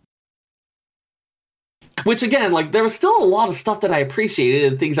overture. Which, again, like, there was still a lot of stuff that I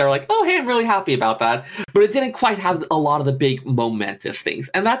appreciated and things that were like, oh, hey, I'm really happy about that. But it didn't quite have a lot of the big momentous things.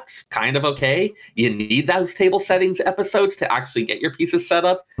 And that's kind of okay. You need those table settings episodes to actually get your pieces set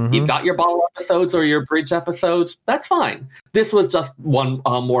up. You've got your bottle episodes or your bridge episodes. That's fine. This was just one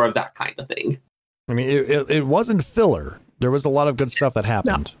more of that kind of thing. I mean, it wasn't filler. There was a lot of good stuff that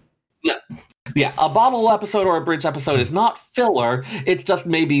happened. No. Yeah, a bottle episode or a bridge episode is not filler. It's just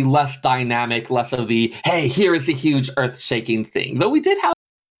maybe less dynamic, less of the, hey, here is the huge earth-shaking thing. Though we did have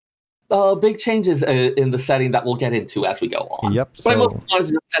big changes in the setting that we'll get into as we go on. Yep. But I mostly wanted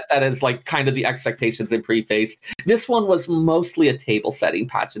to set that as like kind of the expectations in preface. This one was mostly a table setting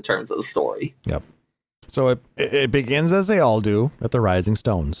patch in terms of the story. Yep. So it begins as they all do at the Rising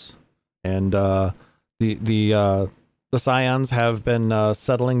Stones, and the Ascians have been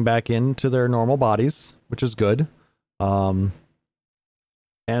settling back into their normal bodies, which is good. And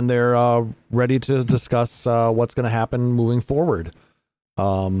they're ready to discuss what's going to happen moving forward.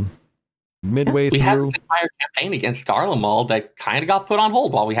 Midway we through, had an entire campaign against Garlemald that kind of got put on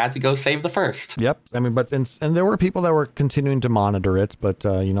hold while we had to go save the first. Yep. I mean, and there were people that were continuing to monitor it, but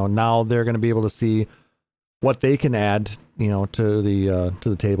now they're going to be able to see what they can add, to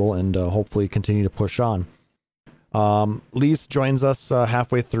the table, and hopefully continue to push on. Lise joins us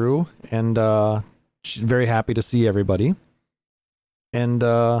halfway through, and she's very happy to see everybody. And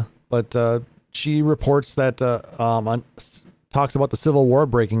but she reports that talks about the civil war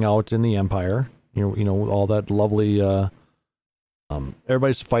breaking out in the Empire. All that lovely.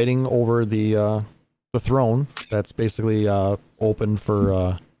 Everybody's fighting over the throne. That's basically open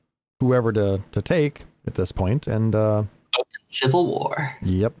for whoever to take at this point. And civil war.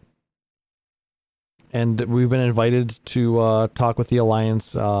 Yep. And we've been invited to talk with the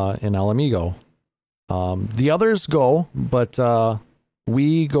Alliance in Alamigo. The others go, but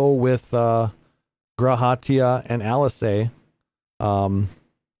we go with Grahatia and Alice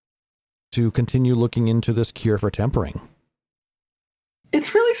to continue looking into this cure for tempering.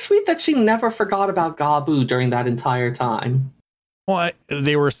 It's really sweet that she never forgot about Gabu during that entire time. Well,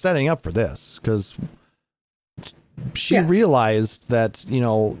 they were setting up for this because she realized that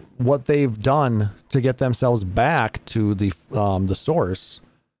what they've done to get themselves back to the source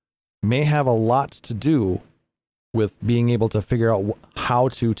may have a lot to do with being able to figure out how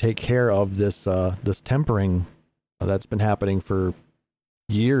to take care of this tempering that's been happening for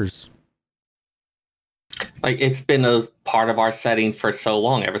years. Like, it's been a part of our setting for so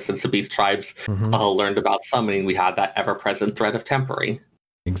long, ever since the Beast Tribes learned about summoning. We had that ever-present threat of tempering.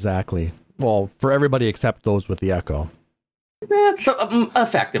 Exactly. Well, for everybody except those with the Echo. So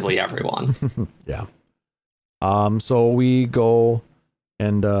effectively everyone. Yeah. So we go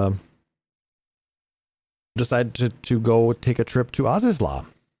and decide to go take a trip to Azizla.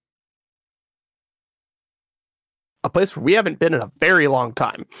 A place where we haven't been in a very long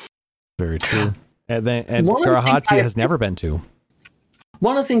time. Very true. And Garahati has never been to.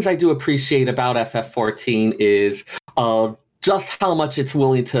 One of the things I do appreciate about FF14 is just how much it's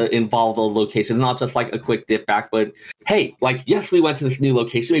willing to involve the locations, not just like a quick dip back, but hey, like, yes, we went to this new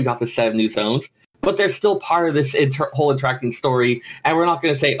location, we've got this set of new zones, but they're still part of this whole interacting story, and we're not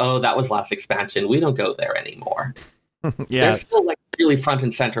going to say, oh, that was last expansion, we don't go there anymore. Yeah. They're still like really front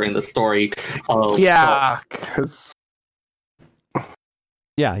and center in the story. Because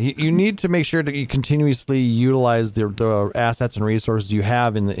yeah, you need to make sure that you continuously utilize the assets and resources you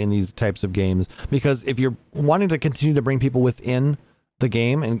have in these types of games, because if you're wanting to continue to bring people within the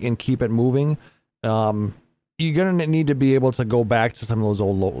game and keep it moving, you're going to need to be able to go back to some of those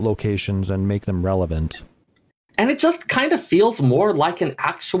old locations and make them relevant. And it just kind of feels more like an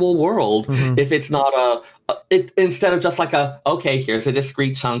actual world if it's not instead of just like okay, here's a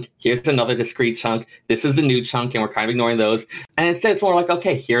discrete chunk, here's another discrete chunk, this is the new chunk, and we're kind of ignoring those. And instead it's more like,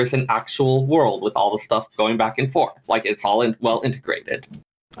 okay, here's an actual world with all the stuff going back and forth. Like, it's all well integrated.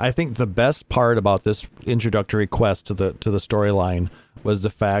 I think the best part about this introductory quest to the storyline was the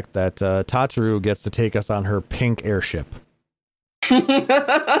fact that Tataru gets to take us on her pink airship.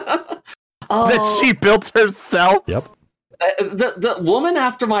 That she built herself. Yep. The woman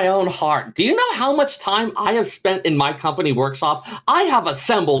after my own heart. Do you know how much time I have spent in my company workshop? I have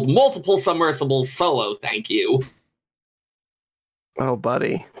assembled multiple submersibles solo, thank you. Oh,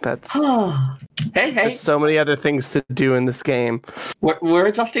 buddy. That's... Hey. There's so many other things to do in this game. We're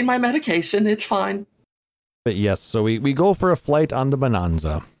adjusting my medication. It's fine. But yes, so we go for a flight on the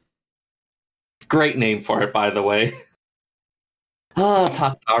Bonanza. Great name for it, by the way.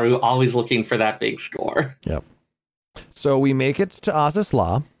 Tataru, always looking for that big score. Yep. So we make it to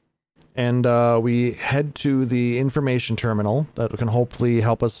Azizla, and we head to the information terminal that can hopefully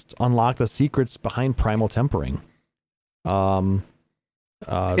help us unlock the secrets behind primal tempering. It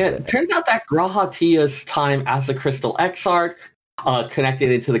turns out that Grahatia's time as a Crystal Exarch,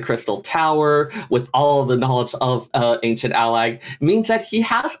 connected into the Crystal Tower with all the knowledge of ancient Allag, means that he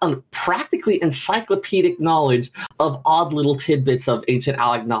has a practically encyclopedic knowledge of odd little tidbits of ancient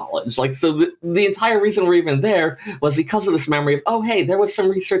Allag knowledge. Like, so the entire reason we're even there was because of this memory of, oh, hey, there was some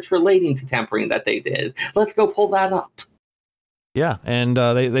research relating to tempering that they did. Let's go pull that up. Yeah, and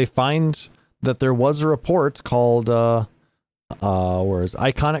they find that there was a report called where's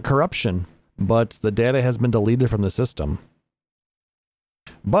iconic corruption, but the data has been deleted from the system.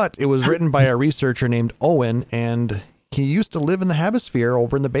 But it was written by a researcher named Owen, and he used to live in the Habisphere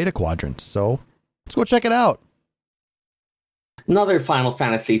over in the Beta Quadrant. So let's go check it out. Another Final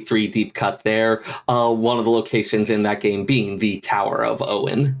Fantasy III deep cut there. One of the locations in that game being the Tower of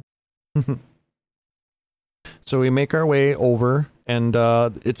Owen. So we make our way over, and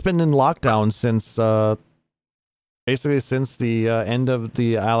it's been in lockdown since basically since the end of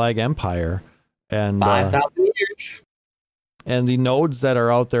the Allag Empire, and 5,000 years. And the nodes that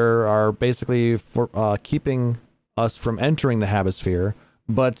are out there are basically for keeping us from entering the Habisphere.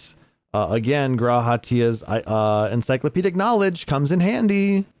 But again, Grahatia's encyclopedic knowledge comes in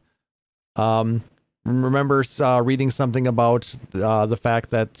handy. Remember reading something about the fact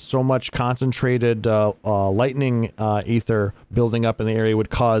that so much concentrated lightning ether building up in the area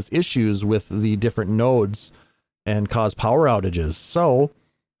would cause issues with the different nodes and cause power outages. So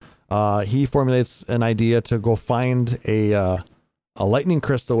he formulates an idea to go find a lightning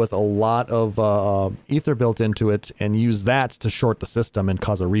crystal with a lot of ether built into it and use that to short the system and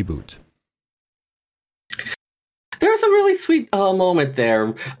cause a reboot. There's a really sweet moment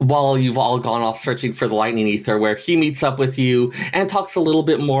there while you've all gone off searching for the lightning ether where he meets up with you and talks a little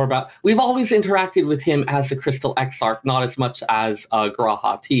bit more about... We've always interacted with him as the Crystal Exarch, not as much as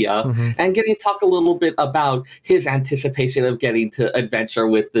Grahatia, and getting to talk a little bit about his anticipation of getting to adventure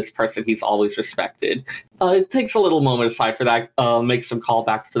with this person he's always respected. It takes a little moment aside for that, makes some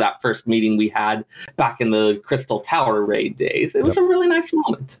callbacks to that first meeting we had back in the Crystal Tower raid days. It was a really nice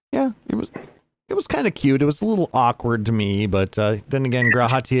moment. Yeah, it was kind of cute. It was a little awkward to me, but then again,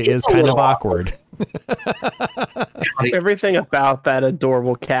 Grahatia is kind of awkward. Everything about that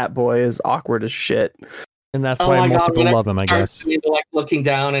adorable cat boy is awkward as shit. And that's why most people love him, I guess. Like looking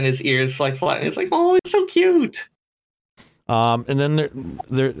down and his ears like flat. It's like, oh, he's so cute. And then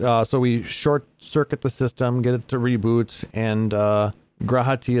so we short circuit the system, get it to reboot, and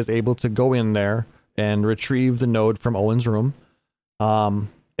Grahatia is able to go in there and retrieve the node from Owen's room.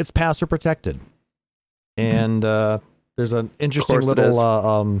 It's password protected. And there's an interesting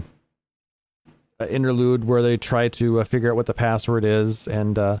little interlude where they try to figure out what the password is,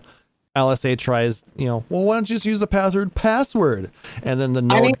 and LSA tries, well, why don't you just use the password? And then the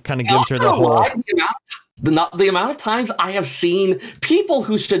node kind of gives her the whole... The amount of times I have seen people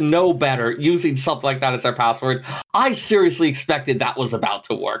who should know better using something like that as their password, I seriously expected that was about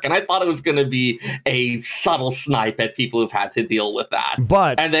to work. And I thought it was going to be a subtle snipe at people who've had to deal with that.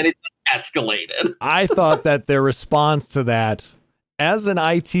 And then it escalated. I thought that their response to that, as an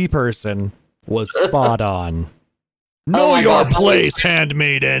IT person, was spot on. Know your place,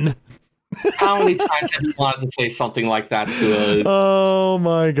 handmaiden. How many times have you wanted to say something like that to a... Oh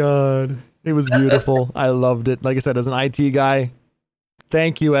my god. It was beautiful. I loved it. Like I said, as an IT guy,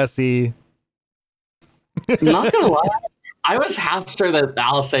 thank you, SE. Not gonna lie, I was half sure that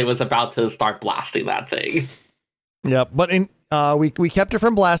Alisei was about to start blasting that thing. Yeah, but we kept her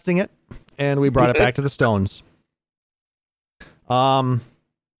from blasting it, and we brought it back to the stones. What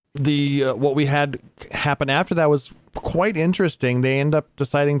we had happen after that was quite interesting. They end up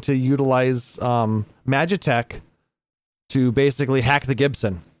deciding to utilize Magitech to basically hack the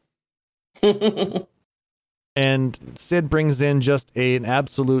Gibson. And Sid brings in just an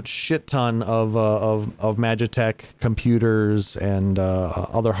absolute shit ton of Magitech computers and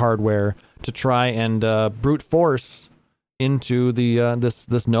other hardware to try and brute force into the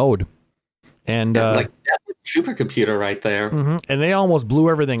this node. And like supercomputer right there. And they almost blew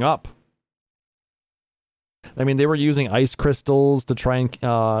everything up. I mean, they were using ice crystals to try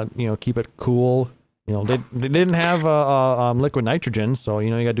and keep it cool. They didn't have liquid nitrogen, so you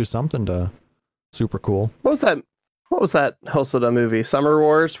got to do something to super cool. What was that Hosoda movie, Summer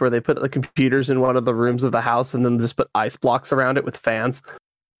Wars, where they put the computers in one of the rooms of the house and then just put ice blocks around it with fans?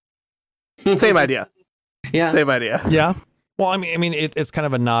 Same idea. Yeah. Same idea. Yeah. Well, I mean, it's kind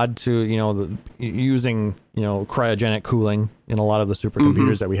of a nod to using cryogenic cooling in a lot of the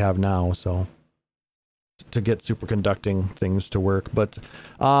supercomputers that we have now, so to get superconducting things to work. But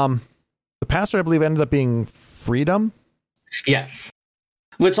the password, I believe, ended up being freedom. Yes.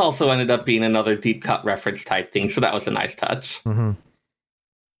 Which also ended up being another deep cut reference type thing. So that was a nice touch.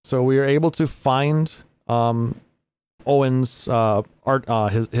 So we were able to find Owen's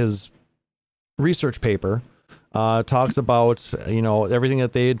his research paper. Talks about, everything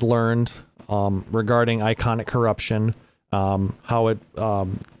that they'd learned regarding iconic corruption, how it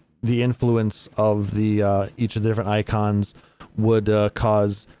the influence of the each of the different icons would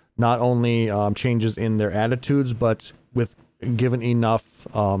cause not only changes in their attitudes, but with given enough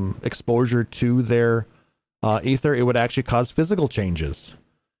exposure to their ether, it would actually cause physical changes.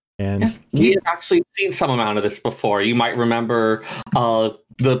 And we have actually seen some amount of this before. You might remember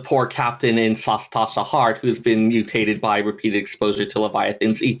the poor captain in Sastasha Heart who's been mutated by repeated exposure to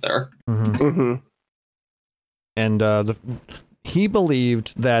Leviathan's ether. And he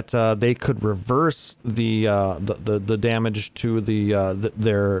believed that they could reverse the damage to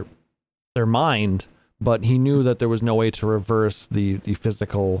their mind, but he knew that there was no way to reverse the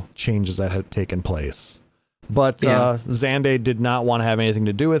physical changes that had taken place. But Xande did not want to have anything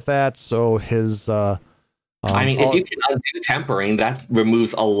to do with that, so his... if you can undo tempering, that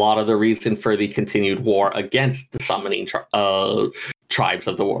removes a lot of the reason for the continued war against the summoning tribes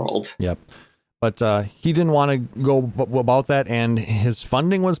of the world. Yep. But he didn't want to go about that, and his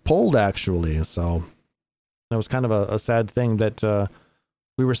funding was pulled, actually. So that was kind of a sad thing that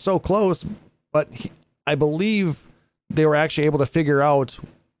we were so close, but I believe they were actually able to figure out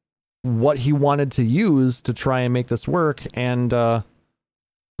what he wanted to use to try and make this work, and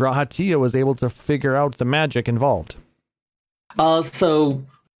Grahatia was able to figure out the magic involved. So,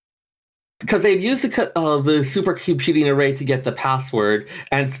 because they'd used the supercomputing array to get the password,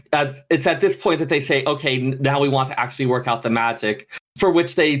 and it's at this point that they say, okay, now we want to actually work out the magic, for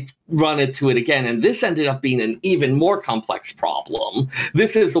which they run into it again, and this ended up being an even more complex problem.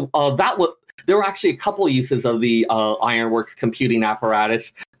 This is there were actually a couple uses of the Ironworks computing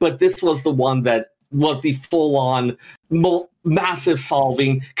apparatus, but this was the one that was the full-on massive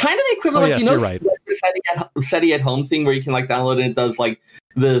solving, kind of the equivalent, the SETI at home thing where you can like download it and it does like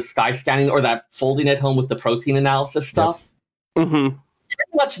the sky scanning, or that folding at home with the protein analysis stuff. Yep. Pretty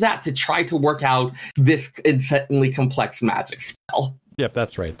much that, to try to work out this insanely complex magic spell. Yep,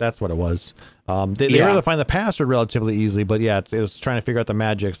 that's right. That's what it was. They were able to find the password relatively easily, but it was trying to figure out the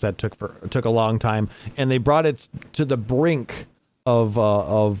magics that took a long time, and they brought it to the brink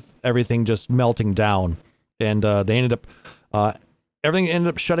of everything just melting down, and they ended up everything ended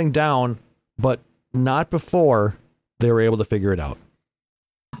up shutting down, but not before they were able to figure it out.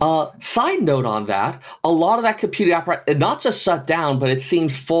 Side note on that, a lot of that computer apparatus, it not just shut down, but it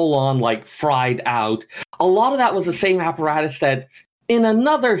seems full on like fried out. A lot of that was the same apparatus that in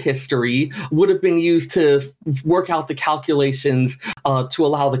another history would have been used to work out the calculations to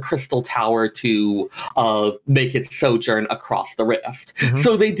allow the crystal tower to make its sojourn across the rift.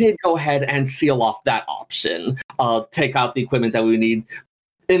 So they did go ahead and seal off that option, take out the equipment that we need.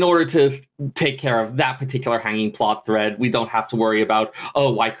 In order to take care of that particular hanging plot thread, we don't have to worry about,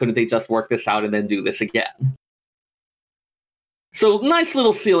 why couldn't they just work this out and then do this again? So nice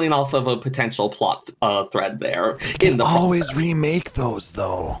little sealing off of a potential plot thread there. You can always remake those,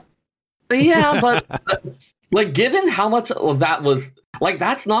 though. Yeah, but like, given how much of that was, like,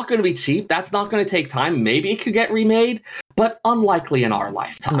 that's not going to be cheap. That's not going to take time. Maybe it could get remade, but unlikely in our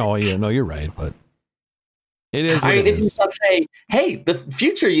lifetime. No, you're right, but it is. If you just say, "Hey, the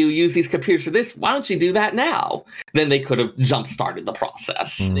future you use these computers for this, why don't you do that now?" Then they could have jump-started the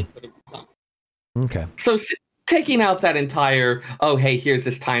process. Okay. So taking out that entire, hey, here's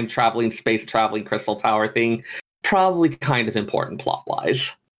this time-traveling, space-traveling crystal tower thing, probably kind of important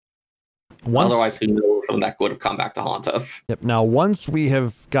plot-wise. Otherwise, who knows when that would have come back to haunt us. Yep. Now, once we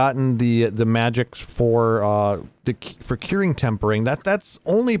have gotten the magic for curing tempering, that's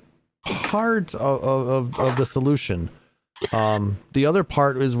only part of the solution. The other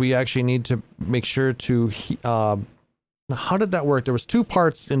part is we actually need to make sure to how did that work? There was two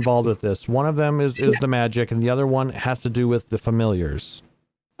parts involved with this. One of them is the magic, and the other one has to do with the familiars.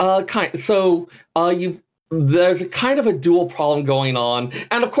 There's a kind of a dual problem going on,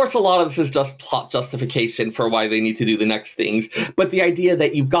 and of course a lot of this is just plot justification for why they need to do the next things, but the idea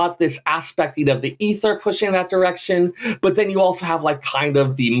that you've got this aspecting of the ether pushing in that direction, but then you also have like kind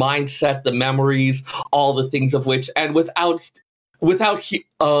of the mindset, the memories, all the things of which, and without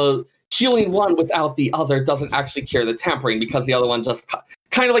healing one without the other doesn't actually cure the tempering, because the other one just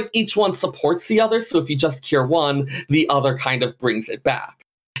kind of like each one supports the other, so if you just cure one, the other kind of brings it back.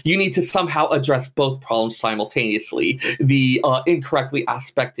 You need to somehow address both problems simultaneously, the incorrectly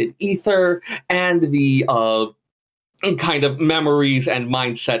aspected ether and the kind of memories and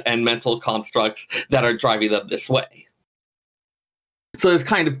mindset and mental constructs that are driving them this way. So there's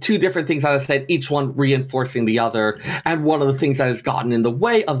kind of two different things, as I said, each one reinforcing the other. And one of the things that has gotten in the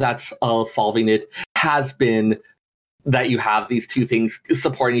way of that solving it has been that you have these two things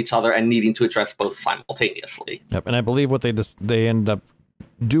supporting each other and needing to address both simultaneously. Yep, and I believe what they end up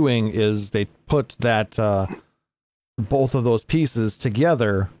doing is they put that both of those pieces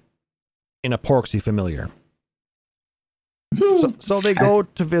together in a Porksy familiar. So they go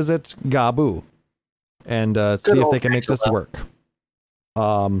to visit Gabu and see if they can make this work.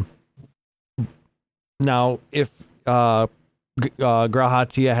 Now, if Grahatia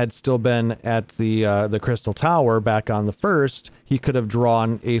had still been at the Crystal Tower back on the first, he could have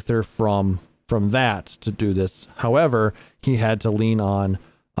drawn Aether from that to do this. However, he had to lean on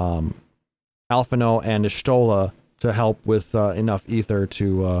Alphino and Ishtola to help with enough Aether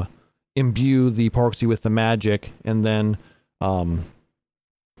to imbue the Porksy with the magic, and then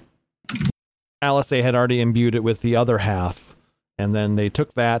Alice had already imbued it with the other half, and then they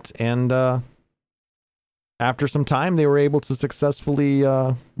took that, and after some time, they were able to successfully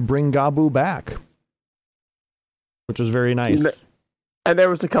bring Gabu back, which was very nice. And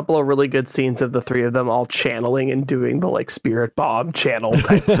there was a couple of really good scenes of the three of them all channeling and doing the like spirit bomb channel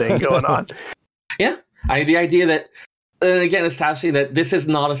type thing going on. Yeah, the idea that, again, establishing that this is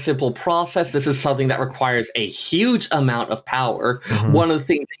not a simple process. This is something that requires a huge amount of power. Mm-hmm. One of the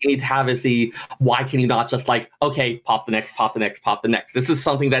things that you need to have is why can you not just like, okay, pop the next, pop the next, pop the next. This is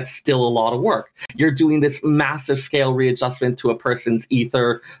something that's still a lot of work. You're doing this massive scale readjustment to a person's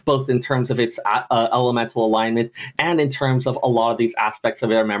ether, both in terms of its elemental alignment and in terms of a lot of these aspects of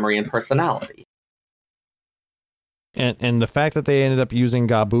their memory and personality. And the fact that they ended up using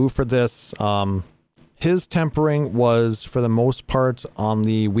Gabu for this, his tempering was, for the most part, on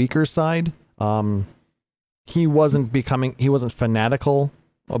the weaker side. He wasn't fanatical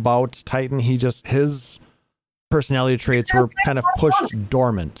about Titan. His personality traits were kind of pushed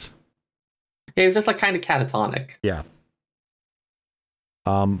dormant. He was just like kind of catatonic. Yeah.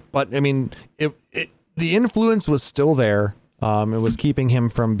 But I mean, the influence was still there. It was keeping him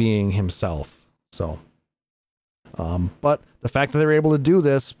from being himself. So. But the fact that they were able to do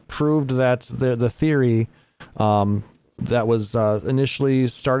this proved that the theory that was initially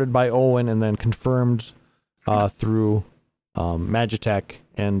started by Owen and then confirmed through Magitech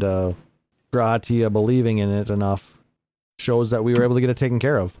and Grahatia believing in it enough shows that we were able to get it taken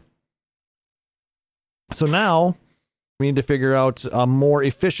care of. So now we need to figure out a more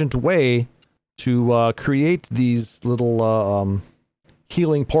efficient way to create these little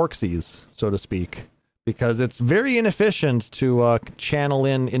healing porksies, so to speak. Because it's very inefficient to channel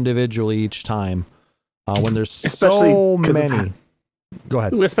in individually each time when there's so many. Go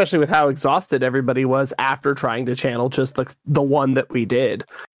ahead. Especially with how exhausted everybody was after trying to channel just the one that we did.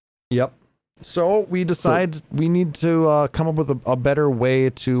 Yep. So we decide we need to come up with a better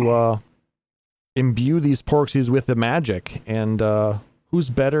way to imbue these porksies with the magic. And who's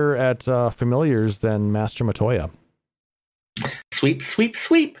better at familiars than Master Matoya? Sweep, sweep,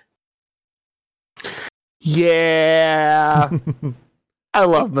 sweep. Yeah. I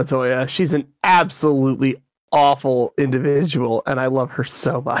love Matoya. She's an absolutely awful individual, and I love her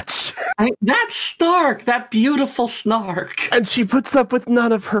so much. I mean, that snark, that beautiful snark. And she puts up with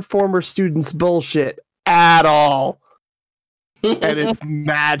none of her former students' bullshit at all. And it's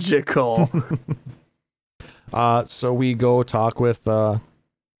magical. So we go talk with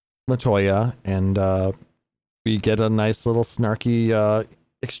Matoya, and we get a nice little snarky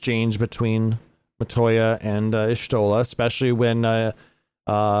exchange between Matoya and Ishtola, especially when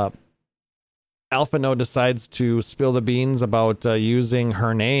Alphino decides to spill the beans about using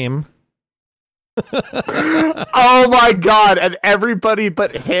her name. Oh my god, and everybody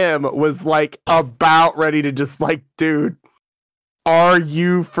but him was like about ready to just like, dude, are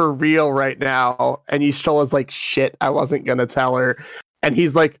you for real right now? And Ishtola's like, shit, I wasn't gonna tell her. And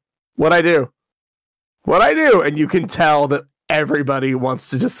he's like, what'd I do? And you can tell that everybody wants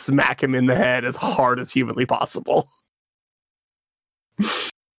to just smack him in the head as hard as humanly possible.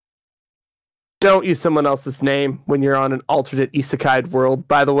 Don't use someone else's name when you're on an alternate isekai world,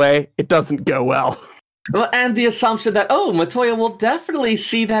 by the way. It doesn't go well. Well, and the assumption that, Matoya will definitely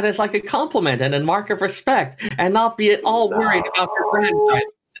see that as like a compliment and a mark of respect and not be at all worried about her grandchild.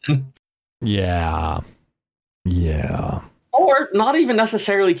 Yeah. Or not even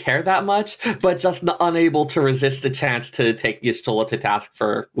necessarily care that much, but just unable to resist the chance to take Y'shtola to task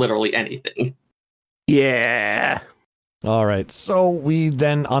for literally anything. Yeah. All right. So we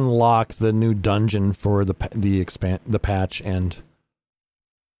then unlock the new dungeon for the patch, and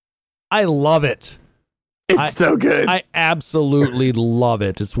I love it. It's so good. I absolutely love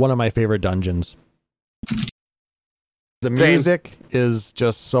it. It's one of my favorite dungeons. The music is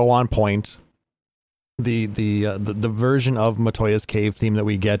just so on point. The version of Matoya's cave theme that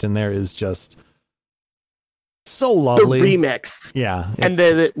we get in there is just so lovely. The remix. Yeah. And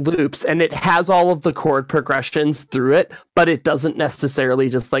then it loops and it has all of the chord progressions through it, but it doesn't necessarily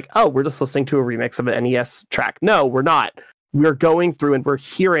just like, oh, we're just listening to a remix of an NES track. No, we're not. We're going through and we're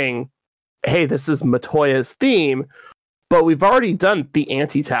hearing, hey, this is Matoya's theme, but we've already done the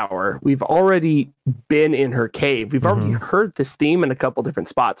Anti-Tower. We've already been in her cave. We've already heard this theme in a couple different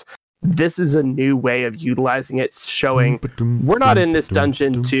spots. this is a new way of utilizing it, showing we're not in this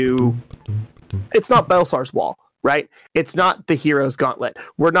dungeon to... It's not Belsar's Wall, right? It's not the Hero's Gauntlet.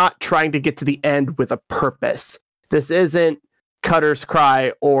 We're not trying to get to the end with a purpose. This isn't Cutter's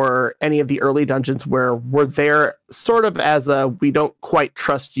Cry or any of the early dungeons where we're there sort of as a we don't quite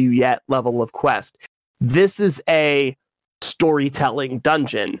trust you yet level of quest. This is a storytelling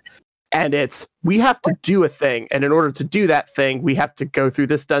dungeon. And it's, we have to do a thing. And in order to do that thing, we have to go through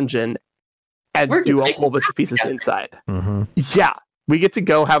this dungeon and do a whole bunch of pieces inside. Mm-hmm. Yeah. We get to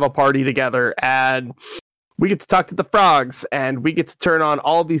go have a party together and we get to talk to the frogs and we get to turn on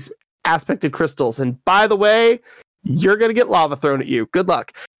all these aspected crystals. And by the way, you're going to get lava thrown at you. Good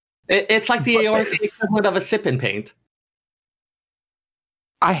luck. It's like the AORC equivalent of a sip and paint.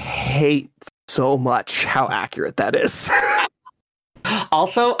 I hate so much how accurate that is.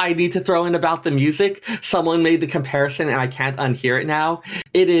 Also, I need to throw in about the music. Someone made the comparison, and I can't unhear it now.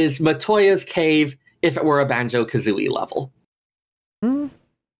 It is Matoya's Cave if it were a Banjo-Kazooie level. You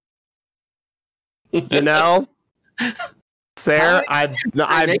know, Sarah, I'm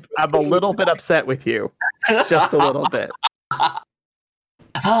a little bit upset with you. Just a little bit.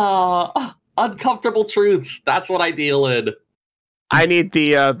 Uncomfortable truths. That's what I deal in. I need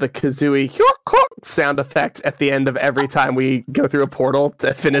the Kazooie sound effect at the end of every time we go through a portal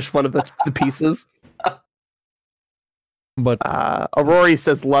to finish one of the pieces. But Aurori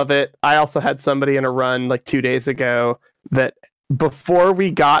says, love it. I also had somebody in a run like 2 days ago that before we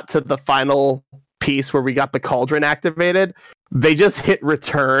got to the final piece where we got the cauldron activated, they just hit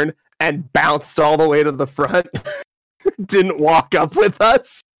return and bounced all the way to the front. Didn't walk up with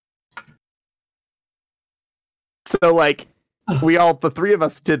us. So like, the three of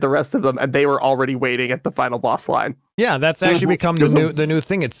us did the rest of them, and they were already waiting at the final boss line. yeah, that's actually become the new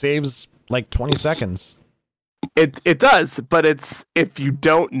thing. It saves like 20 seconds. It does, but it's if you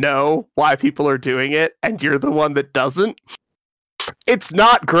don't know why people are doing it and you're the one that doesn't, it's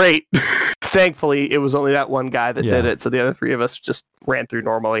not great. Thankfully, it was only that one guy that did it, so the other three of us just ran through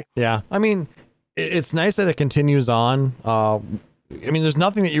normally. Yeah, I mean, it's nice that it continues on. I mean, there's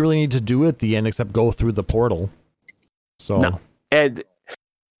nothing that you really need to do at the end except go through the portal. So no. And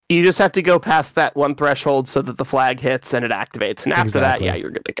you just have to go past that one threshold so that the flag hits and it activates. And after that, yeah, you're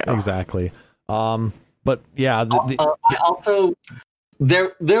good to go. Exactly. But yeah, I also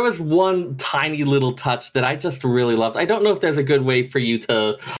there was one tiny little touch that I just really loved. I don't know if there's a good way for you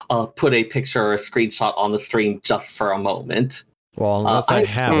to put a picture or a screenshot on the stream just for a moment. Well, unless I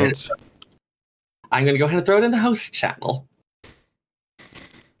have it. I'm going to go ahead and throw it in the host channel.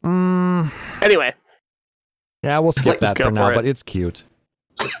 Anyway. Yeah, we'll skip that for now, but it's cute.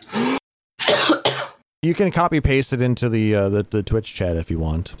 You can copy paste it into the Twitch chat if you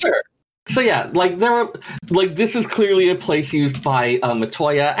want. Sure. So yeah, this is clearly a place used by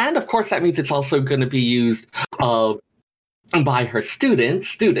Matoya, and of course that means it's also going to be used by her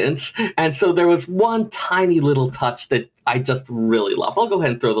students. And so there was one tiny little touch that I just really loved. I'll go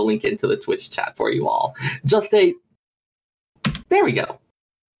ahead and throw the link into the Twitch chat for you all. There we go.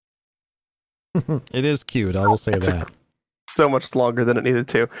 It is cute. I will say that. So much longer than it needed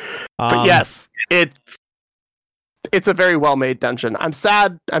to. But yes, it's a very well-made dungeon. I'm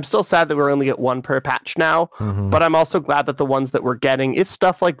still sad that we're only at one per patch now, but I'm also glad that the ones that we're getting is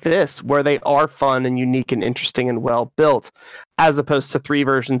stuff like this, where they are fun and unique and interesting and well-built, as opposed to 3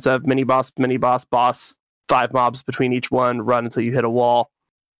 versions of mini-boss, 5 mobs between each one, run until you hit a wall.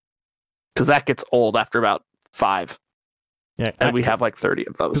 Because that gets old after about 5. Yeah, and we have like 30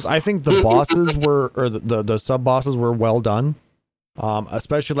 of those. I think the bosses were, or the sub bosses were well done.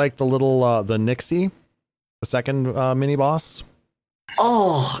 Especially like the little the Nixie, the second mini boss.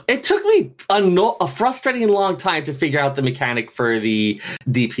 Oh, it took me a frustrating long time to figure out the mechanic for the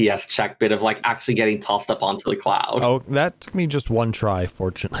DPS check bit of like actually getting tossed up onto the cloud. Oh, that took me just one try,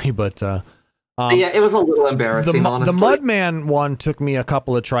 fortunately, but yeah, it was a little embarrassing. The Mudman one took me a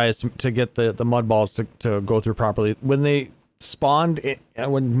couple of tries to get the mud balls to go through properly. When they spawned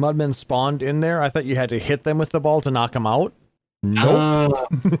when Mudmen spawned in there, I thought you had to hit them with the ball to knock them out. Nope.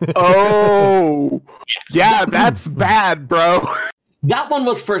 Oh, yeah, that's bad, bro. That one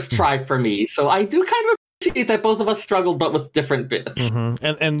was first try for me, so I do kind of appreciate that both of us struggled, but with different bits.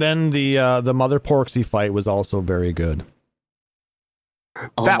 And then the Mother Porksy fight was also very good.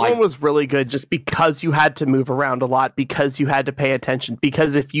 That one was really good just because you had to move around a lot, because you had to pay attention,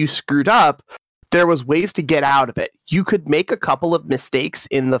 because if you screwed up, there was ways to get out of it. You could make a couple of mistakes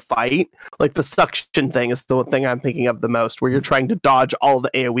in the fight. Like the suction thing is the thing I'm thinking of the most, where you're trying to dodge all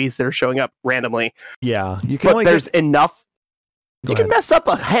the AoEs that are showing up randomly. Yeah, you can. But there's enough. You can mess up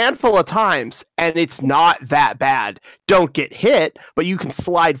a handful of times, and it's not that bad. Don't get hit, but you can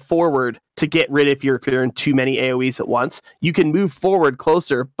slide forward to get rid if you're in too many AoEs at once. You can move forward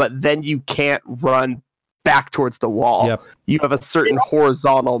closer, but then you can't run back towards the wall. Yep. You have a certain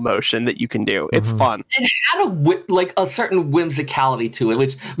horizontal motion that you can do. It's fun. It had a certain whimsicality to it,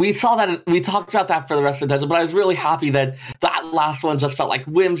 which we saw that we talked about that for the rest of the dungeon. But I was really happy that that last one just felt like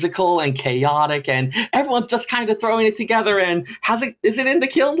whimsical and chaotic, and everyone's just kind of throwing it together. And is it in the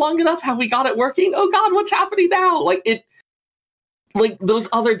kiln long enough? Have we got it working? Oh God, what's happening now? Like those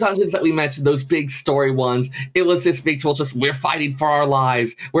other dungeons that we mentioned, those big story ones, it was this big tool. Just we're fighting for our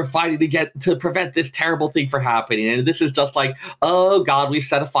lives. We're fighting to prevent this terrible thing from happening. And this is just like, oh God, we've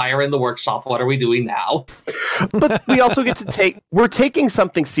set a fire in the workshop. What are we doing now? But we also get to we're taking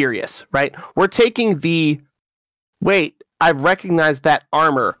something serious, right? We're taking wait, I've recognized that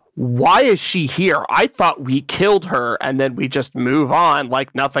armor. Why is she here? I thought we killed her and then we just move on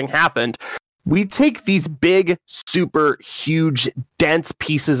like nothing happened. We take these big, super huge, dense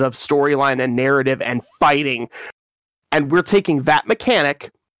pieces of storyline and narrative and fighting, and we're taking that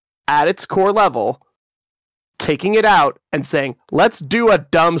mechanic at its core level, taking it out and saying, let's do a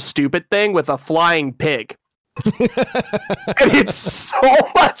dumb, stupid thing with a flying pig. And it's so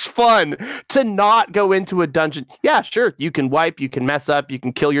much fun to not go into a dungeon. Yeah, sure, you can wipe, you can mess up, you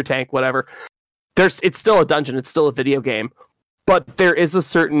can kill your tank, whatever. It's still a dungeon, it's still a video game, but there is a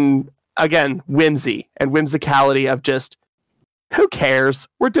certain, again, whimsy and whimsicality of just, who cares?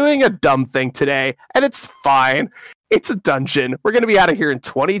 We're doing a dumb thing today, and it's fine. It's a dungeon. We're going to be out of here in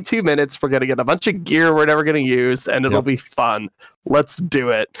 22 minutes. We're going to get a bunch of gear we're never going to use, and it'll be fun. Let's do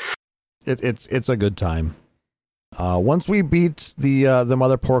it. It's a good time. Once we beat the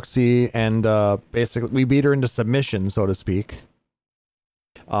Mother Porksy, and basically we beat her into submission, so to speak,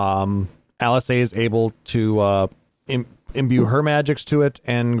 Alisei is able to imbue her magics to it,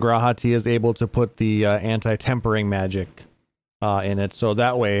 and Grahati is able to put the anti-tempering magic in it. So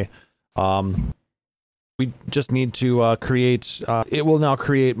that way, we just need to create. It will now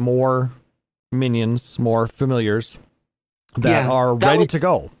create more minions, more familiars that are ready to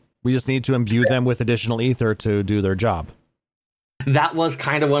go. We just need to imbue them with additional ether to do their job. That was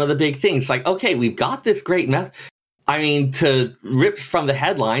kind of one of the big things. Like, okay, we've got this great method. I mean, to rip from the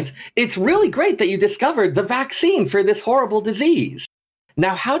headlines, it's really great that you discovered the vaccine for this horrible disease.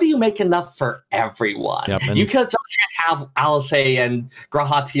 Now, how do you make enough for everyone? Yep, you could just have Alisei and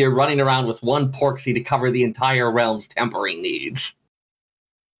Grahati running around with one Porksy to cover the entire realm's tempering needs.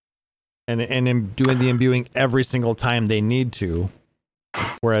 And doing the imbuing every single time they need to.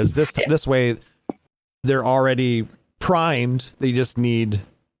 Whereas this way, they're already primed. They just need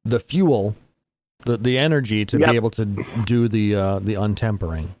the fuel, the energy to be able to do the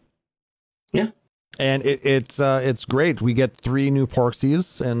untempering. Yeah, and it's great. We get 3 new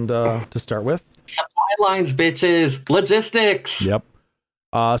Porksies, and to start with, supply lines, bitches, logistics. Yep.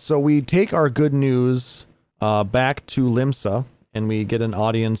 So we take our good news back to Limsa, and we get an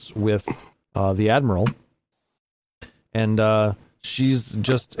audience with the Admiral, and she's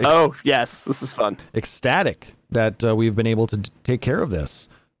just oh yes, this is fun, ecstatic that we've been able to take care of this.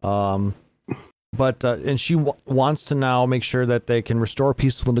 But and she wants to now make sure that they can restore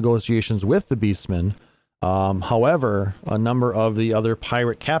peaceful negotiations with the Beastmen. However, a number of the other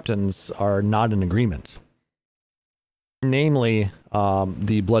pirate captains are not in agreement. Namely,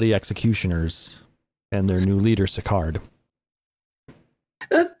 the Bloody Executioners and their new leader, Sicard.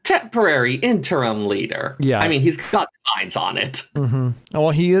 A temporary interim leader. Yeah, I mean, he's got designs on it. Mm-hmm.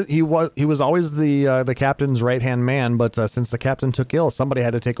 Well, he was always the captain's right hand man, but since the captain took ill, somebody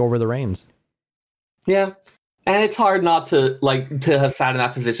had to take over the reins. Yeah, and it's hard not to have sat in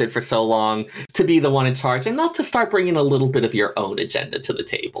that position for so long, to be the one in charge and not to start bringing a little bit of your own agenda to the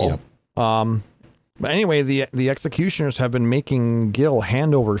table. Yep. But anyway, the Executioners have been making Gil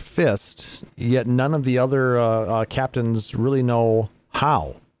hand over fist, yet none of the other captains really know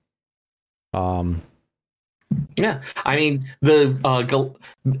how. Yeah, I mean,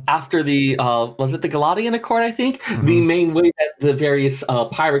 after the was it the Galadian Accord? I think the main way that the various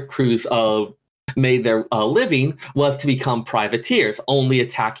pirate crews made their living was to become privateers, only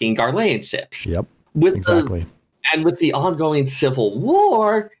attacking Garlean ships. Yep, exactly. And with the ongoing civil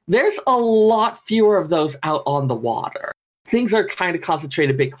war, there's a lot fewer of those out on the water. Things are kind of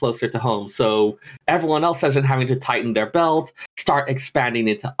concentrated a bit closer to home, so everyone else has been having to tighten their belt, start expanding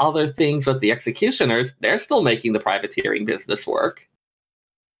into other things. With the Executioners, they're still making the privateering business work.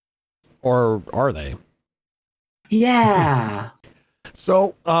 Or are they? Yeah.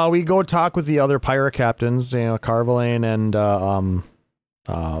 So we go talk with the other pirate captains, Carvalane and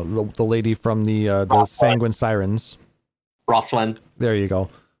the lady from the Sanguine Sirens. Roswen. There you go.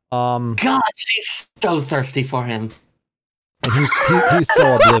 God, she's so thirsty for him. And he's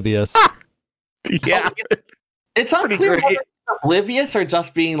so oblivious. Yeah. It's unclear whether he's oblivious or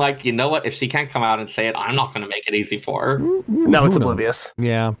just being like, you know what, if she can't come out and say it, I'm not going to make it easy for her. No, it's oblivious.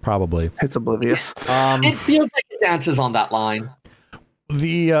 Yeah, probably. It's oblivious. It feels like it dances on that line.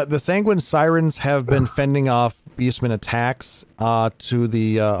 The Sanguine Sirens have been fending off Beastmen attacks to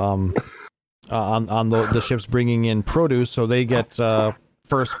the on the ships bringing in produce, so they get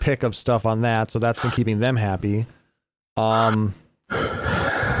first pick of stuff on that. So that's been keeping them happy. The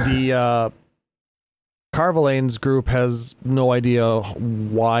Carvelane's group has no idea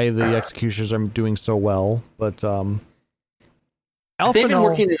why the executioners are doing so well, but they've been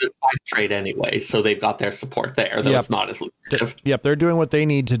working in the spice trade anyway, so they've got their support there, though it's not as lucrative. Yep, they're doing what they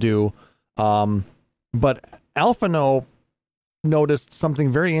need to do. But Alphino noticed something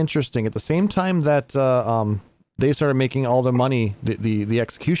very interesting. At the same time that they started making all the money, the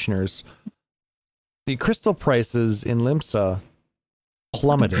executioners, the crystal prices in Limsa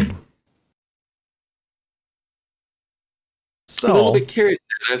plummeted. So, I'm a little bit curious.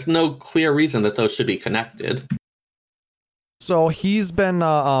 There's no clear reason that those should be connected. So he's been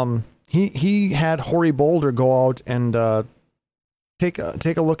he had Hoary Boulder go out and take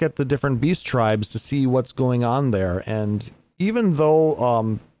a look at the different beast tribes to see what's going on there. And even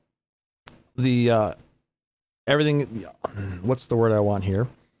though the everything, what's the word I want here?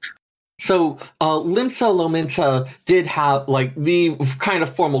 So Limsa Lominsa did have, like, the kind of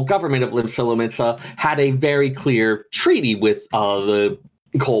formal government of Limsa Lominsa had a very clear treaty with the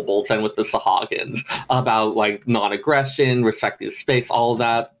kobolds and with the Sahagins about, like, non-aggression, respecting space, all of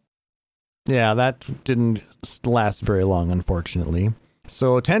that. Yeah, that didn't last very long, unfortunately.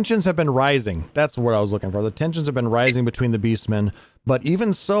 So tensions have been rising. That's what I was looking for. The tensions have been rising between the Beastmen, but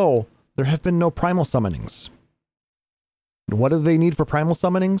even so, there have been no primal summonings. What do they need for primal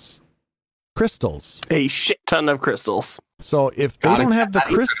summonings? Crystals. A shit ton of crystals. So if they don't have the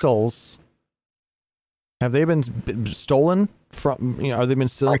crystals, have they been stolen from, are they been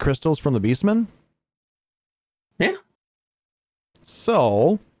stealing crystals from the Beastmen? Yeah.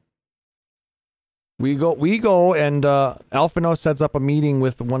 So we go and Alphino sets up a meeting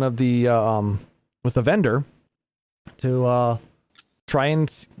with one of the with the vendor to try and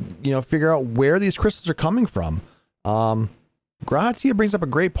figure out where these crystals are coming from. Grahatia brings up a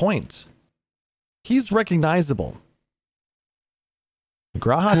great point. He's recognizable.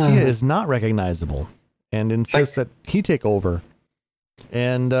 Grahatia is not recognizable and insists that he take over.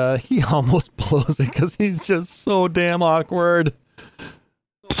 And he almost blows it because he's just so damn awkward.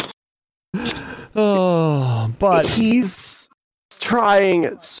 Oh, but he's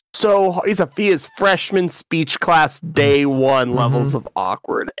trying so hard. He is freshman speech class day one levels of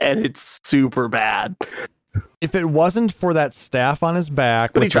awkward, and it's super bad. If it wasn't for that staff on his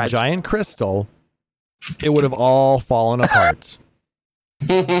back with a giant crystal, it would have all fallen apart.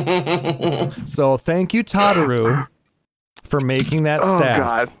 So thank you, Tataru, for making that staff. Oh,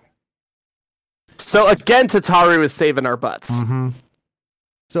 God. So again, Tataru is saving our butts. Mm-hmm.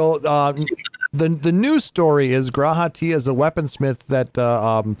 So the news story is Grahatia is a weaponsmith that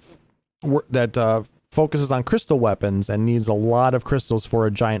focuses on crystal weapons and needs a lot of crystals for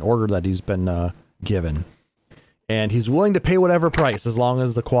a giant order that he's been given. And he's willing to pay whatever price as long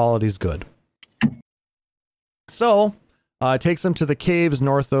as the quality's good. So, it takes him to the caves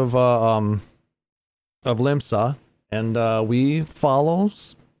north of Limsa, and we follow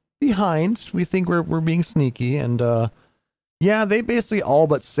behind. We think we're being sneaky, and yeah, they basically all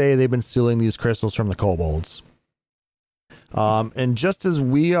but say they've been stealing these crystals from the kobolds. And just as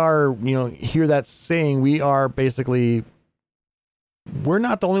we are, hear that saying, we are basically, we're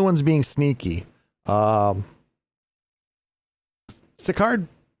not the only ones being sneaky. Sicard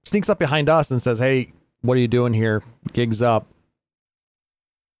sneaks up behind us and says, "Hey, what are you doing here? Gig's up."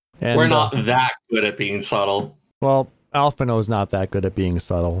 And we're not that good at being subtle. Well, Alphino's not that good at being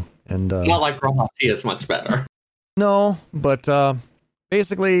subtle, and not like Grahatia is much better. No, but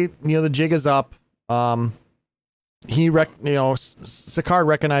basically, the jig is up. Sicard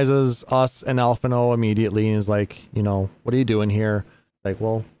recognizes us and Alphino immediately and is like, what are you doing here? Like,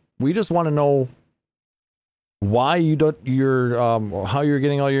 well, we just want to know why how you're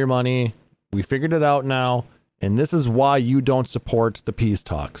getting all your money. We figured it out now, and this is why you don't support the peace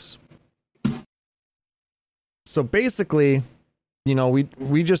talks. So basically,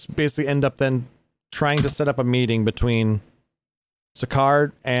 we just basically end up then trying to set up a meeting between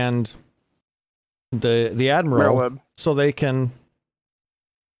Sicard and the Admiral so they can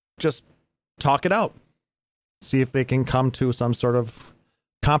just talk it out. See if they can come to some sort of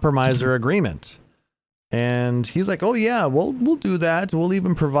compromise or agreement. And he's like, oh yeah, we'll do that. We'll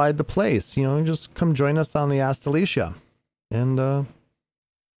even provide the place, just come join us on the Astalicia. And, the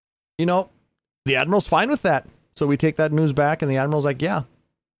Admiral's fine with that. So we take that news back and the Admiral's like, yeah,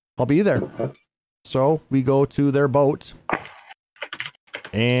 I'll be there. So we go to their boat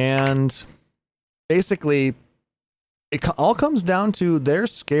and basically it all comes down to they're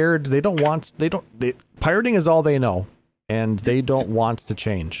scared. Pirating is all they know and they don't want to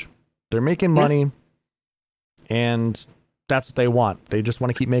change. They're making money. And that's what they want. They just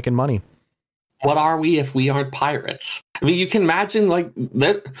want to keep making money. What are we if we aren't pirates? I mean, you can imagine,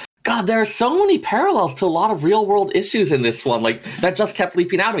 God, there are so many parallels to a lot of real world issues in this one. That just kept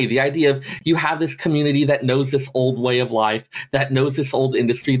leaping out at me. The idea of you have this community that knows this old way of life, that knows this old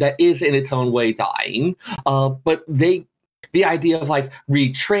industry that is in its own way dying. But the idea of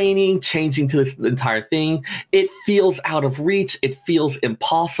retraining, changing to this entire thing, it feels out of reach. It feels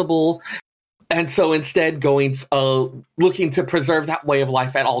impossible. And so instead looking to preserve that way of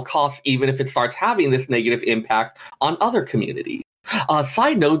life at all costs, even if it starts having this negative impact on other communities.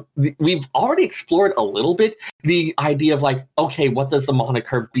 Side note, we've already explored a little bit the idea of okay, what does the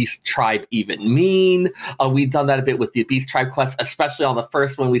moniker Beast Tribe even mean? We've done that a bit with the Beast Tribe quest, especially on the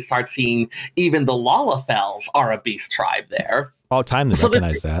first one. We start seeing even the Lalafels are a Beast Tribe there. About time to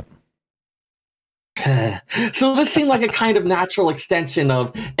recognize that. So this seemed like a kind of natural extension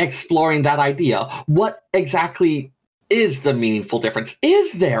of exploring that idea. What exactly is the meaningful difference?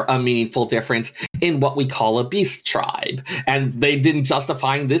 Is there a meaningful difference in what we call a beast tribe? And they didn't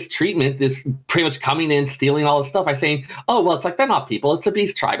justifying this treatment, this pretty much coming in, stealing all this stuff by saying, oh, well, it's they're not people, it's a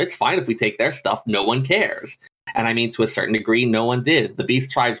beast tribe. It's fine if we take their stuff. No one cares. And I mean, to a certain degree, no one did. The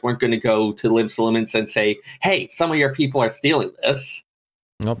beast tribes weren't going to go to Lim Salimans and say, hey, some of your people are stealing this.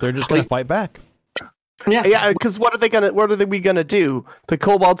 Nope, they're just going to fight back. Yeah, because what are we gonna do? The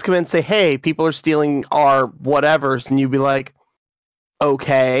kobolds come in and say, hey, people are stealing our whatevers, and you'd be like,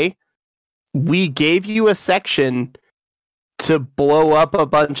 okay, we gave you a section to blow up a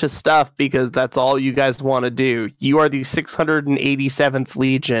bunch of stuff because that's all you guys want to do. You are the 687th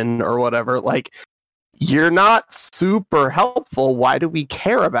Legion or whatever. You're not super helpful. Why do we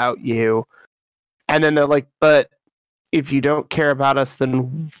care about you? And then they're like, but if you don't care about us,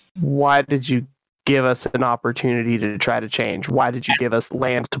 then why did you give us an opportunity to try to change? Why did you give us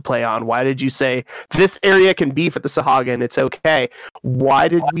land to play on? Why did you say this area can be for the Sahagin? It's okay. Why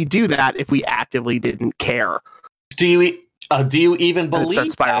did we do that if we actively didn't care? Do you even believe it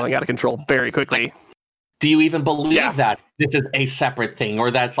starts spiraling out of control very quickly? Do you even believe that this is a separate thing,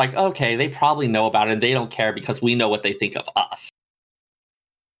 or that's okay, they probably know about it and they don't care because we know what they think of us?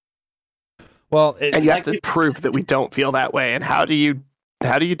 Well, and you have to prove that we don't feel that way. And how do you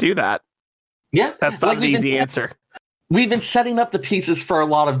do that? Yeah, that's not an easy answer. We've been setting up the pieces for a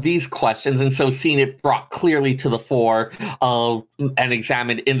lot of these questions, and so seeing it brought clearly to the fore and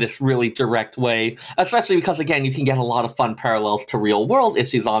examined in this really direct way, especially because, again, you can get a lot of fun parallels to real-world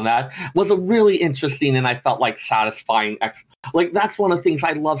issues on that, was a really interesting and I felt satisfying. That's one of the things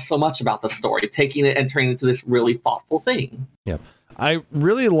I love so much about the story, taking it and turning it into this really thoughtful thing. Yeah, I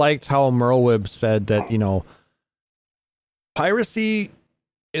really liked how Merlwib said that, piracy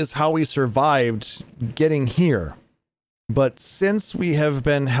is how we survived getting here. But since we have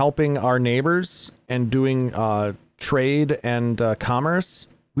been helping our neighbors and doing trade and commerce,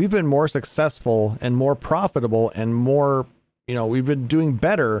 we've been more successful and more profitable and more, we've been doing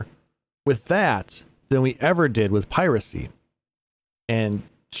better with that than we ever did with piracy. And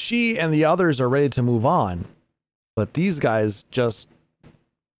she and the others are ready to move on. But these guys just,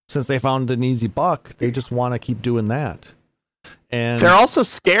 since they found an easy buck, they just want to keep doing that. And they're also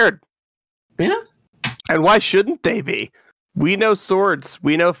scared. Yeah. And why shouldn't they be? We know swords.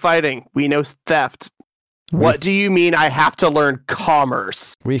 We know fighting. We know theft. What do you mean I have to learn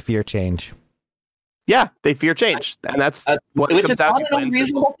commerce? We fear change. Yeah, they fear change. And that's what which comes is out not an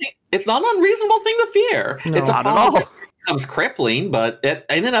unreasonable thing. It's not an unreasonable thing to fear. No. It's not at all. It becomes crippling, but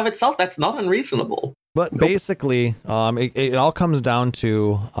in and of itself, that's not unreasonable. But basically, it all comes down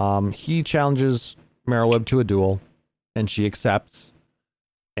to he challenges Merlwib to a duel, and she accepts.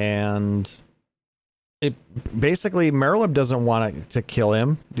 And it basically, Merlwib doesn't want to kill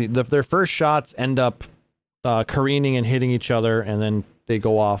him. Their first shots end up careening and hitting each other, and then they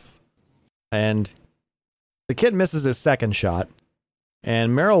go off. And the kid misses his second shot,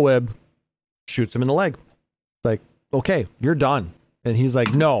 and Merlwib shoots him in the leg. It's like, okay, you're done. And he's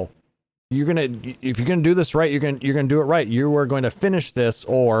like, no, if you're gonna do this right, you're gonna do it right. You are going to finish this,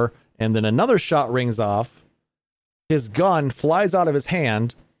 and then another shot rings off. His gun flies out of his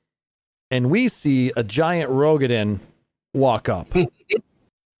hand, and we see a giant Rogadin walk up.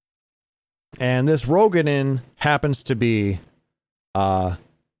 And this Roganin happens to be the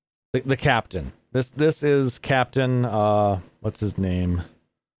captain. This is Captain what's his name?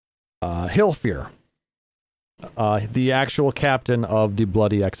 Hilfir. The actual captain of the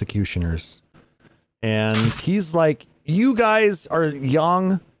Bloody Executioners. And he's like, you guys are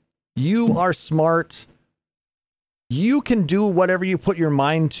young, you are smart, you can do whatever you put your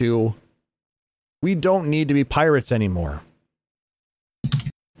mind to. We don't need to be pirates anymore.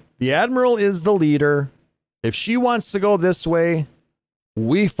 The Admiral is the leader. If she wants to go this way,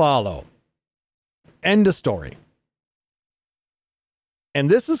 we follow. End of story. And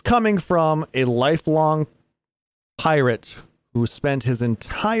this is coming from a lifelong pirate who spent his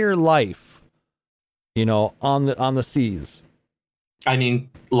entire life, on the seas. I mean,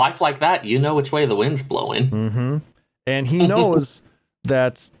 life like that, you know which way the wind's blowing. Mm-hmm. And he knows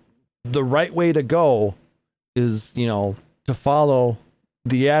that the right way to go is, to follow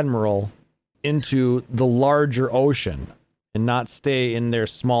the Admiral into the larger ocean and not stay in their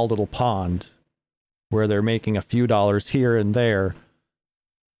small little pond where they're making a few dollars here and there.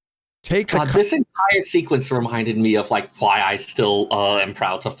 This entire sequence reminded me of why I still am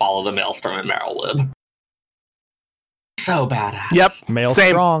proud to follow the Maelstrom and Merylwib. So badass. Yep.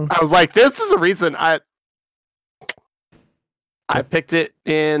 Strong. I was like, this is a reason I picked it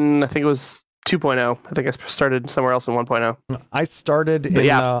in, I think it was 2.0. I think I started somewhere else in 1.0. I started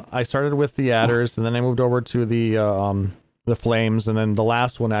I started with the Adders, and then I moved over to the Flames, and then the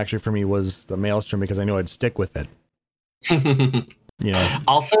last one actually for me was the Maelstrom because I knew I'd stick with it.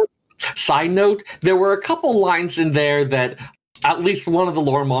 Also, side note, there were a couple lines in there that at least one of the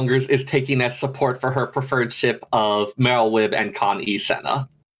lore mongers is taking as support for her preferred ship of Merylwib and Con E Senna.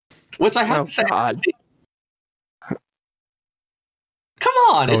 Which I have to say, God. Come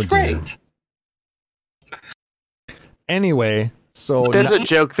on, it's great. Anyway, so there's a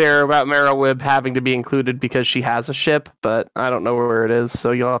joke there about Merylwib having to be included because she has a ship, but I don't know where it is,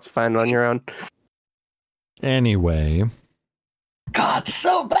 so you'll have to find it on your own. Anyway. God,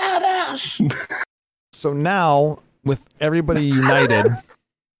 so badass. So now, with everybody united,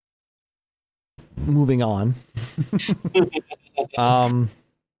 moving on.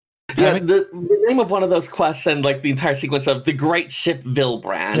 The name of one of those quests and the entire sequence of the Great Ship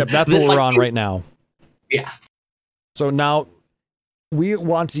Vilbrand. Yep, that's what we're on right now. Yeah. So now we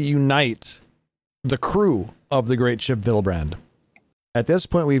want to unite the crew of the Great Ship Vilbrand. At this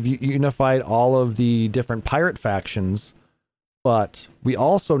point, we've unified all of the different pirate factions, but we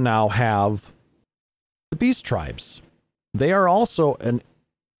also now have the Beast Tribes. They are also an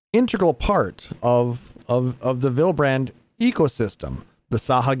integral part of the Vilbrand ecosystem, the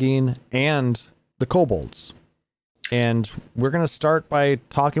Sahagin and the Kobolds. And we're going to start by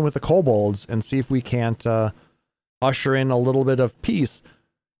talking with the Kobolds and see if we can't usher in a little bit of peace.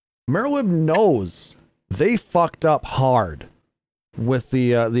 Merylwib knows they fucked up hard with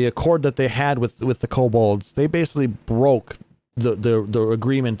the accord that they had with the Kobolds. They basically broke the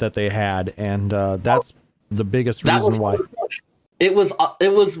agreement that they had, and that's the biggest reason why. It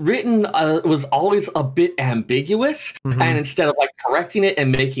was written. It was always a bit ambiguous, and instead of correcting it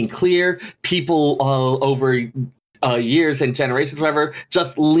and making clear, people over years and generations, whatever,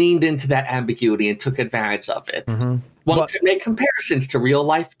 just leaned into that ambiguity and took advantage of it. One could make comparisons to real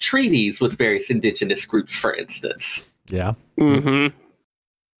life treaties with various indigenous groups, for instance. Yeah. Mm-hmm.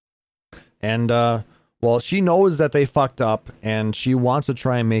 And well, she knows that they fucked up, and she wants to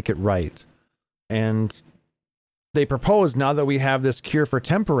try and make it right. And they propose, now that we have this cure for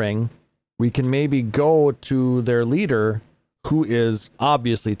tempering, we can maybe go to their leader, who is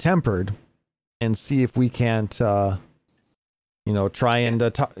obviously tempered, and see if we can't, try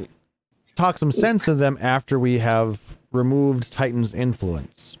and talk some sense into them after we have removed Titan's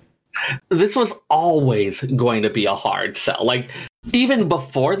influence. This was always going to be a hard sell. Even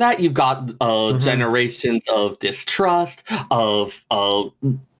before that, you've got generations of distrust, of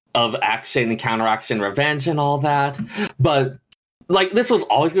action and counteraction, revenge, and all that. But this was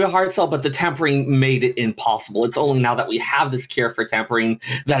always going to be a hard sell, but the tempering made it impossible. It's only now that we have this cure for tempering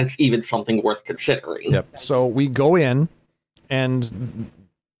that it's even something worth considering. Yep. So we go in and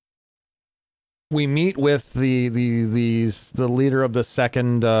we meet with the leader of the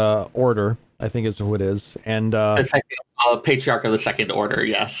Second Order, I think is who it is, and the second, Patriarch of the Second Order.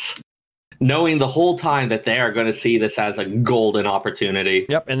 Yes. Knowing the whole time that they are going to see this as a golden opportunity.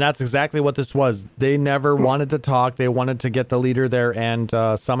 Yep, and that's exactly what this was. They never wanted to talk. They wanted to get the leader there and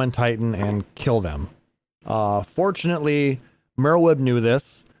summon Titan and kill them. Fortunately, Merylwib knew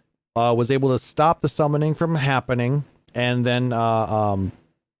this, was able to stop the summoning from happening, and then I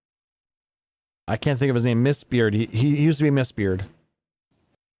can't think of his name, Mistbeard. He used to be Mistbeard.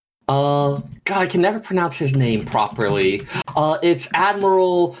 God, I can never pronounce his name properly. It's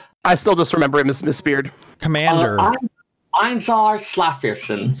Admiral. I still just remember him as Miss Beard. Commander Einzar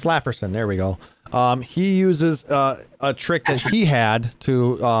Slafferson. Slafferson. There we go. He uses a trick that he had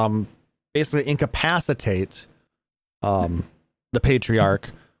to basically incapacitate the Patriarch,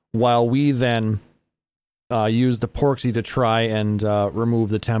 while we then use the Porksy to try and remove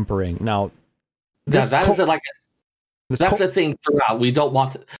the tempering. Now, That's the thing throughout. We don't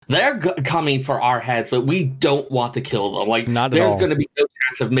want to. They're coming for our heads, but we don't want to kill them. Like, there's going to be no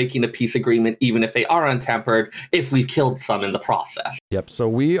chance of making a peace agreement, even if they are untempered, if we've killed some in the process. Yep. So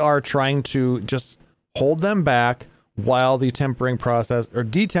we are trying to just hold them back while the tempering process or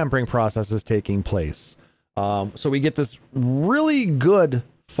detempering process is taking place. So we get this really good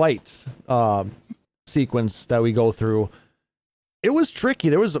fights sequence that we go through. It was tricky.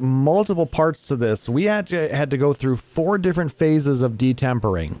 There was multiple parts to this. We had to go through 4 different phases of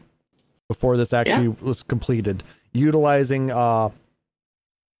detempering before this actually was completed, utilizing all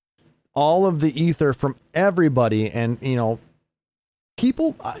of the ether from everybody. And, you know,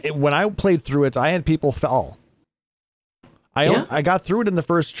 people, when I played through it, I had people fall. I got through it in the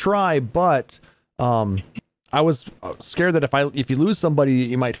first try, but I was scared that if you lose somebody,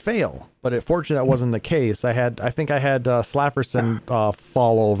 you might fail. But fortunately, that wasn't the case. I think I had Slafferson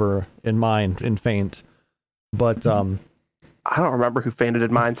fall over in faint. But I don't remember who fainted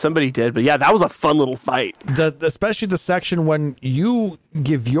in mine. Somebody did, but yeah, that was a fun little fight. Especially the section when you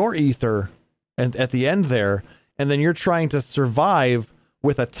give your ether and at the end there, and then you're trying to survive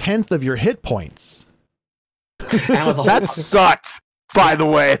with 1/10 of your hit points. That sucked. By the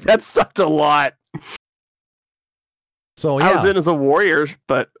way, that sucked a lot. So yeah. I was in as a warrior,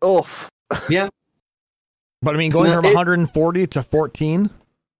 but oof. Yeah. But I mean, going from 140 to 14.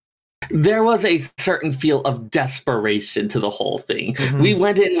 There was a certain feel of desperation to the whole thing. Mm-hmm. We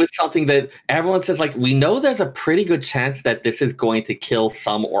went in with something that everyone says, like, we know there's a pretty good chance that this is going to kill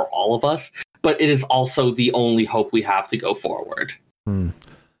some or all of us, but it is also the only hope we have to go forward.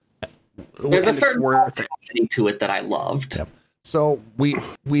 There's a certain intensity to it that I loved. Yep. So we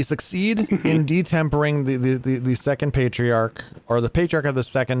succeed in detempering the second Patriarch, or the Patriarch of the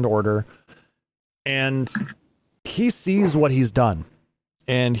Second Order, and he sees what he's done,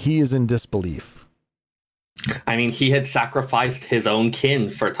 and he is in disbelief. I mean, he had sacrificed his own kin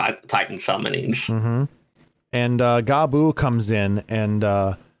for Titan summonings. Mm-hmm. And Gabu comes in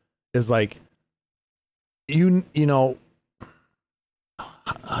and is like, you know,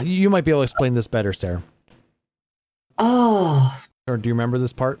 you might be able to explain this better, Sarah. Oh. Or do you remember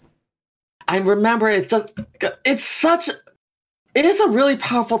this part? I remember. It is a really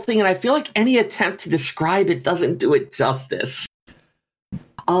powerful thing, and I feel like any attempt to describe it doesn't do it justice.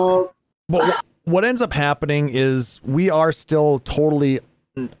 But what ends up happening is we are still totally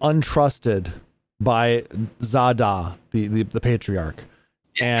untrusted by Zada, the Patriarch.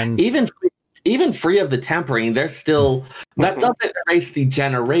 And even free of the tempering, there's still, that doesn't erase the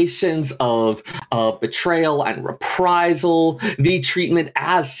generations of betrayal and reprisal, the treatment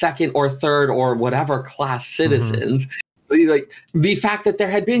as second or third or whatever class citizens. Like the fact that there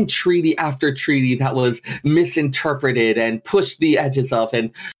had been treaty after treaty that was misinterpreted and pushed the edges of,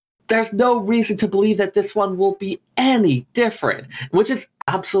 and there's no reason to believe that this one will be any different, which is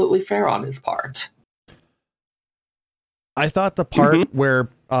absolutely fair on his part. I thought the part where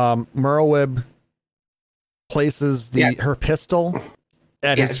Merlwyb places her pistol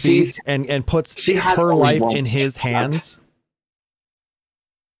at his feet and puts her life in his hands.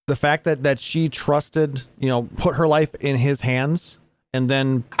 The fact that she trusted, put her life in his hands, and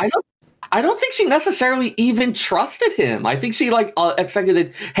then I don't think she necessarily even trusted him. I think she expected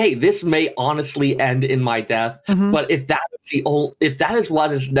that, hey, this may honestly end in my death, but if that is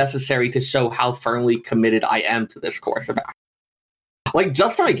what is necessary to show how firmly committed I am to this course of action, like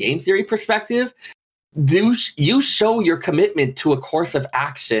just from a game theory perspective, you show your commitment to a course of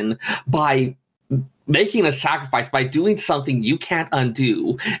action by making a sacrifice, by doing something you can't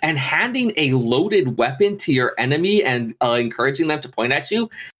undo, and handing a loaded weapon to your enemy and encouraging them to point at you.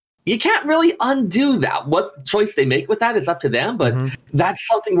 You can't really undo that. What choice they make with that is up to them, but that's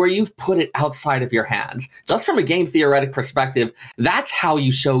something where you've put it outside of your hands. Just from a game theoretic perspective, that's how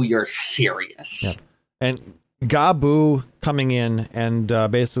you show you're serious. Yeah. And Gabu coming in and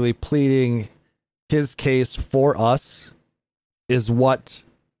basically pleading his case for us is what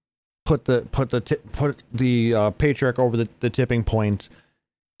put the Patriarch over the tipping point.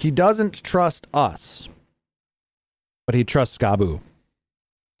 He doesn't trust us, but he trusts Gabu.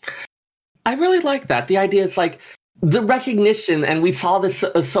 I really like that. The idea is like the recognition, and we saw this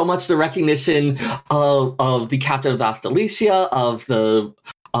so much, the recognition of the captain of the Astalicia, of the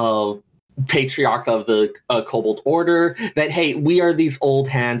patriarch of the Kobold Order, that, hey, we are these old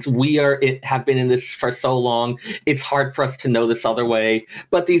hands. Have been in this for so long. It's hard for us to know this other way.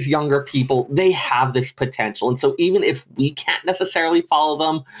 But these younger people, they have this potential. And so even if we can't necessarily follow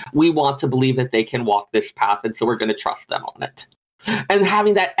them, we want to believe that they can walk this path. And so we're going to trust them on it. And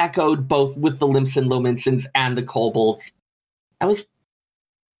having that echoed both with the Limson Lominsons and the Kobolds,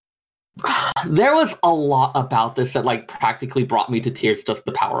 there was a lot about this that like practically brought me to tears, just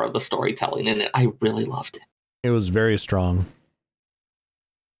the power of the storytelling in it. I really loved it. It was very strong.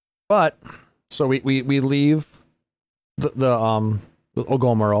 But so we leave the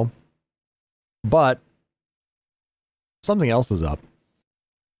Ogomoro, but something else is up.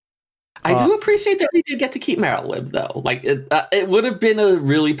 I do appreciate that we did get to keep Meryl though. Like it would have been a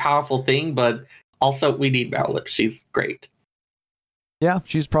really powerful thing, but also we need Meryl. She's great. Yeah,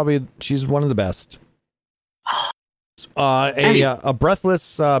 she's one of the best. A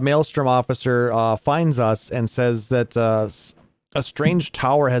breathless Maelstrom officer finds us and says that a strange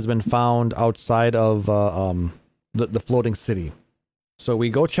tower has been found outside of the floating city. So we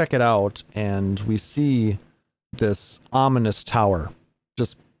go check it out, and we see this ominous tower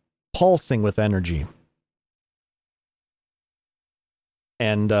just pulsing with energy.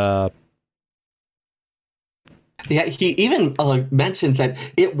 And yeah, he even mentions that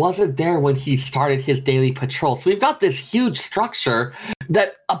it wasn't there when he started his daily patrol. So we've got this huge structure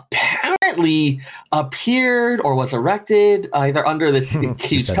that apparently appeared or was erected either under this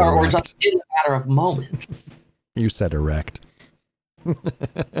huge tower or just in a matter of moments. You said erect.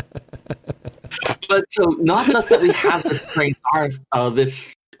 But so not just that we have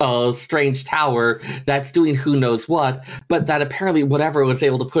this strange tower that's doing who knows what, but that apparently whatever was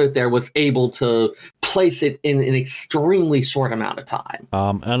able to put it there was able to place it in an extremely short amount of time.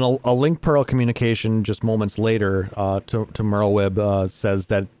 And a link pearl communication just moments later to Merlwyb says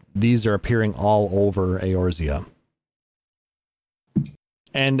that these are appearing all over Eorzea.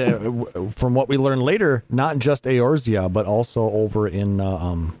 And from what we learn later, not just Eorzea, but also over in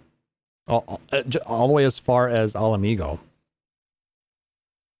all the way as far as Alamigo.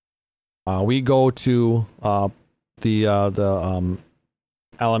 We go to the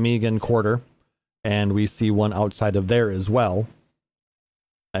Alamigan quarter, and we see one outside of there as well.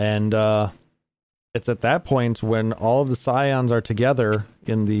 And it's at that point when all of the Scions are together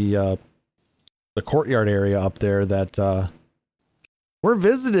in the courtyard area up there that we're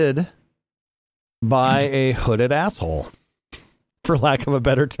visited by a hooded asshole, for lack of a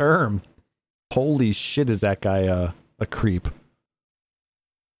better term. Holy shit, is that guy a creep.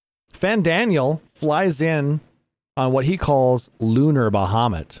 Fandaniel flies in on what he calls Lunar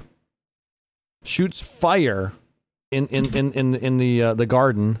Bahamut, shoots fire in the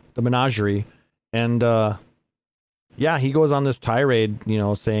garden, the menagerie, and he goes on this tirade,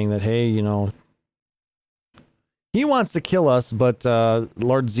 saying that, hey, he wants to kill us, but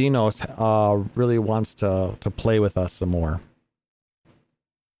Lord Xenos really wants to play with us some more.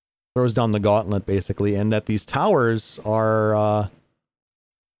 Throws down the gauntlet, basically, and that these towers are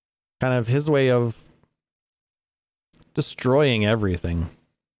kind of his way of destroying everything.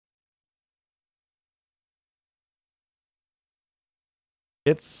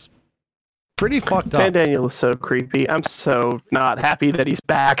 It's pretty fucked up. Fandaniel is so creepy. I'm so not happy that he's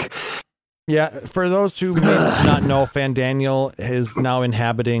back. Yeah, for those who may not know, Fandaniel is now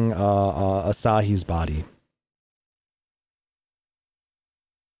inhabiting Asahi's body.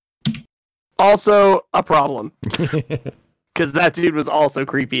 Also a problem. Because that dude was also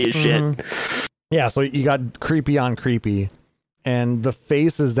creepy as shit. Yeah, so you got creepy on creepy. And the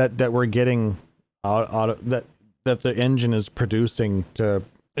faces that we're getting out of that the engine is producing to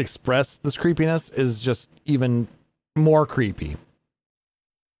express this creepiness is just even more creepy.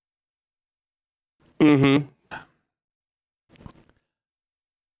 Mm-hmm.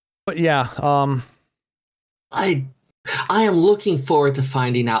 But yeah, I am looking forward to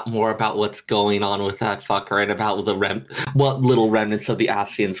finding out more about what's going on with that fucker and about what little remnants of the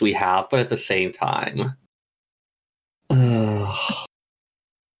Ascians we have, but at the same time.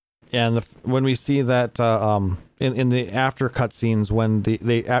 And when we see that in the after cutscenes, when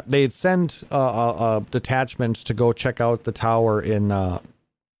they'd send a detachment to go check out the tower in the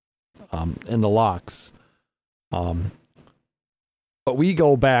locks, but we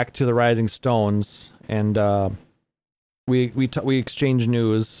go back to the Rising Stones and we exchange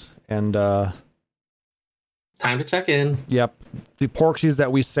news and time to check in. Yep, the Porxies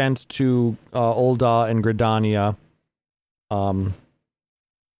that we sent to Ul'dah and Gridania.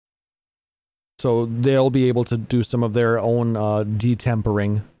 So they'll be able to do some of their own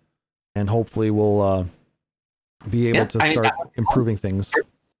detempering, and hopefully we'll be able to start improving things.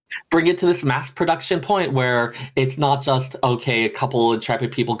 bring it to this mass production point where it's not just, okay, a couple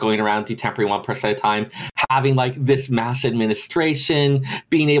intrepid people going around detempering one person at a time, having like this mass administration,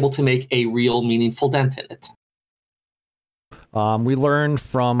 being able to make a real meaningful dent in it. We learned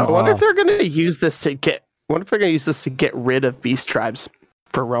from. I wonder if they're going to use this to get. I wonder if they're going to use this to get rid of beast tribes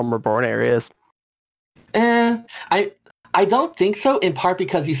for Realm Reborn areas. I don't think so, in part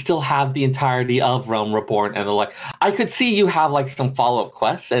because you still have the entirety of Realm Reborn, and like I could see you have like some follow-up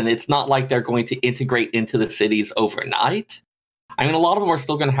quests, and it's not like they're going to integrate into the cities overnight. I mean, a lot of them are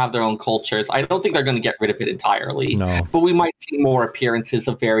still going to have their own cultures. I don't think they're going to get rid of it entirely. No. But we might see more appearances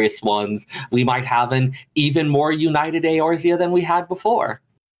of various ones. We might have an even more united Eorzea than we had before.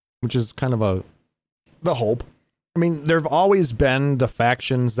 Which is kind of the hope. I mean, there have always been the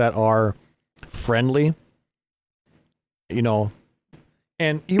factions that are friendly, you know,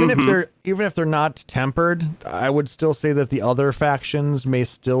 and even if they're not tempered, I would still say that the other factions may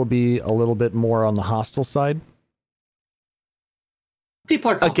still be a little bit more on the hostile side.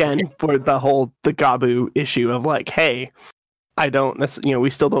 People are Again, for the Gabu issue of like, hey, we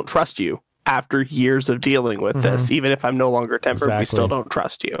still don't trust you after years of dealing with this. Even if I'm no longer tempered, we still don't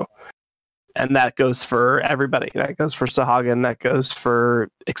trust you. And that goes for everybody. That goes for Sahagin. That goes for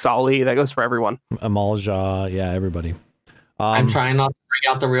Ixali. That goes for everyone. Amalja, yeah, everybody. I'm trying not to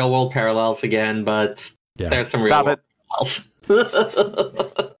bring out the real world parallels again, but there's some real world parallels.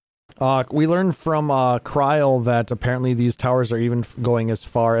 We learned from Kryl that apparently these towers are even going as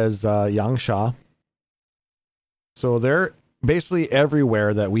far as Yangsha. So they're basically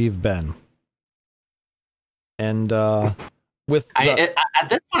everywhere that we've been. And at this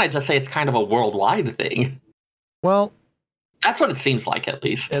point, I just say it's kind of a worldwide thing. Well, that's what it seems like, at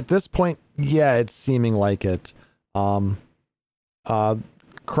least. At this point, yeah, it's seeming like it. Kryla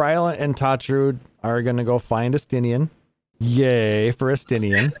and Tatrud are gonna go find Astinian. Yay for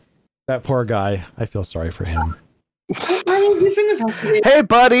Astinian. That poor guy. I feel sorry for him. Hey,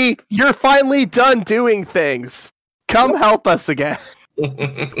 buddy, you're finally done doing things. Come help us again.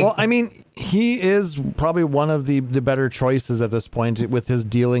 Well, I mean, he is probably one of the better choices at this point with his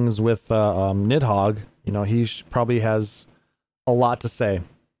dealings with Nidhogg. You know, he probably has a lot to say.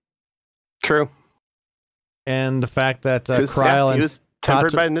 True. And the fact that Kryl he was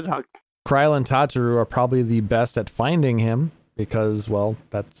tempered by Nidhogg. Kryl and Tataru are probably the best at finding him because, well,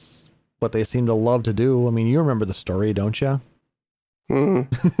 that's what they seem to love to do. I mean, you remember the story, don't you? Mm.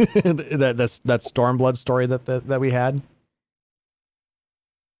 that Stormblood story that we had.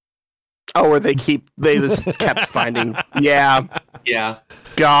 Oh, where they just kept finding. Yeah.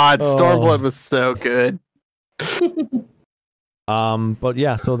 God, Oh. Stormblood was so good. But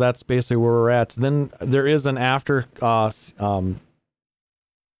yeah, so that's basically where we're at. Then there is an after a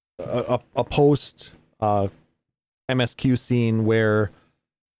post MSQ scene where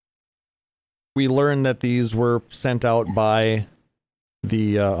we learn that these were sent out by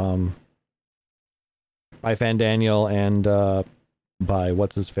the by Fandaniel and by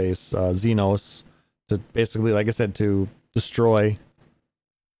what's his face Xenos to basically, like I said, to destroy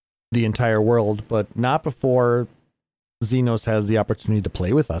the entire world, but not before Xenos has the opportunity to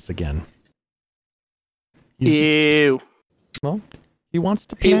play with us again. Ew. Well, he wants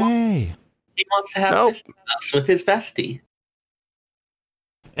to play. He wants to have business with his bestie.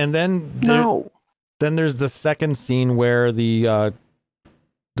 And then then there's the second scene where the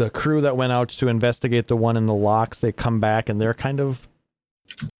crew that went out to investigate the one in the locks, they come back and they're kind of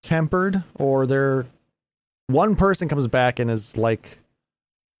tempered, or one person comes back and is like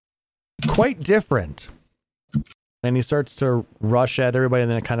quite different. And he starts to rush at everybody,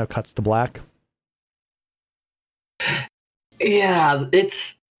 and then it kind of cuts to black. Yeah,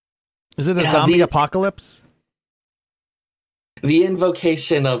 is it a zombie apocalypse? The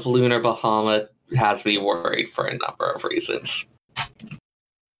invocation of Lunar Bahamut has me worried for a number of reasons.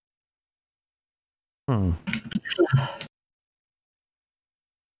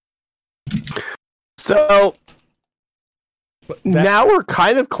 So now we're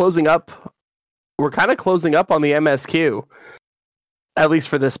kind of closing up. We're kind of closing up on the MSQ, at least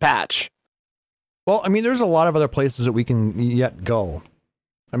for this patch. Well, I mean, there's a lot of other places that we can yet go.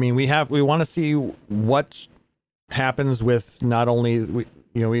 I mean, we want to see what happens with not only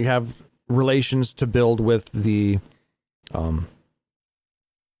we have relations to build with the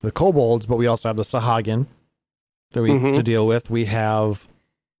kobolds, but we also have the Sahagin that we to deal with. We have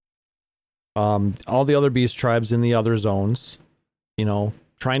all the other beast tribes in the other zones,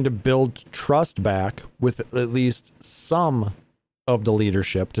 trying to build trust back with at least some of the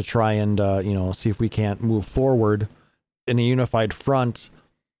leadership to try and see if we can't move forward in a unified front,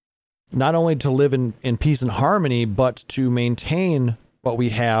 not only to live in peace and harmony, but to maintain what we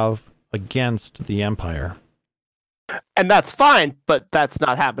have against the Empire. And that's fine, but that's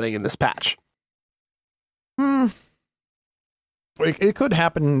not happening in this patch. It could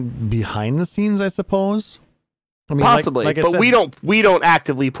happen behind the scenes, I suppose. I mean, Possibly, like I but said, we don't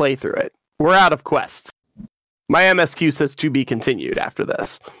actively play through it. We're out of quests. My MSQ says to be continued after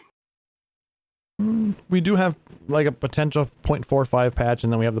this. we do have like a potential 0.45 patch,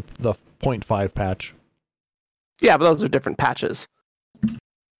 and then we have the 0.5 patch. Yeah, but those are different patches.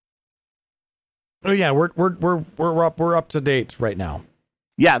 Oh yeah, we're up to date right now.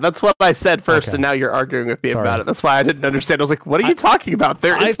 Yeah, that's what I said first, Okay. and now you're arguing with me Sorry. about it. That's why I didn't understand. I was like, what are you talking about?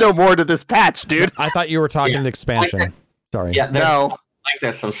 There is no more to this patch, dude. I thought you were talking Yeah. expansion. Sorry. Yeah, No,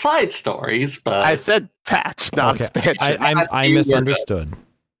 there's some side stories, but I said patch, not Okay. expansion. I misunderstood.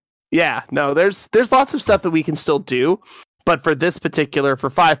 Yeah, no, there's lots of stuff that we can still do, but for this particular, for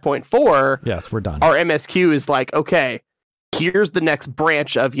 5.4, Yes, we're done. our MSQ is like, okay, here's the next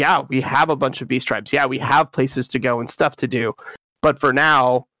branch of, yeah, we have a bunch of beast tribes. Yeah, we have places to go and stuff to do. But for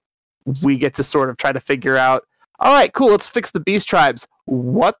now, we get to sort of try to figure out, all right, cool, let's fix the beast tribes.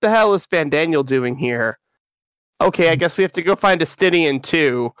 What the hell is Van Daniel doing here? Okay, I guess we have to go find Astinian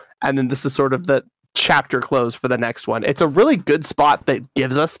too. And then this is sort of the chapter close for the next one. It's a really good spot that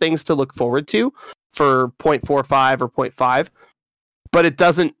gives us things to look forward to for 0.45 or 0.5, but it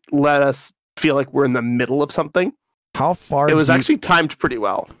doesn't let us feel like we're in the middle of something. How far? It was actually timed pretty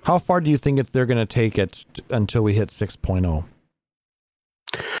well. How far do you think they're going to take it until we hit 6.0?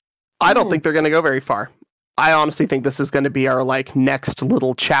 I don't think they're going to go very far. I honestly think this is going to be our like next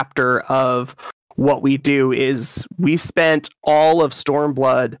little chapter of what we do. Is we spent all of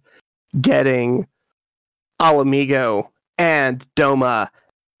Stormblood getting Alamigo and Doma,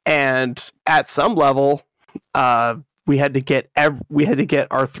 and at some level, we had to get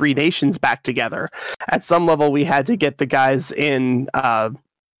our three nations back together. At some level, we had to get the guys in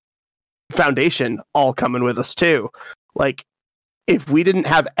Foundation all coming with us too. Like, if we didn't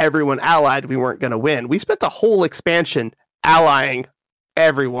have everyone allied, we weren't going to win. We spent a whole expansion allying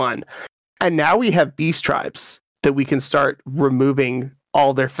everyone, and now we have beast tribes that we can start removing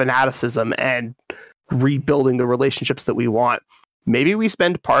all their fanaticism and rebuilding the relationships that we want. Maybe we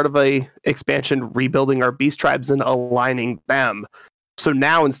spend part of a expansion rebuilding our beast tribes and aligning them. So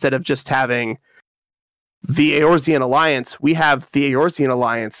now, instead of just having the Eorzean Alliance, we have the Eorzean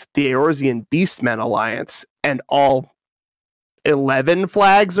Alliance, the Eorzean Beastmen Alliance, and all 11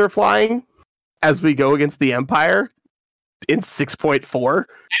 flags are flying as we go against the Empire in 6.4,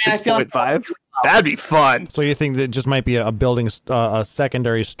 6.5. That'd be fun. So you think that just might be a building a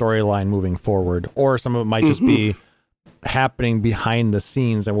secondary storyline moving forward, or some of it might just be happening behind the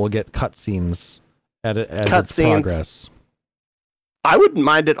scenes, and we'll get cutscenes as its progress. I wouldn't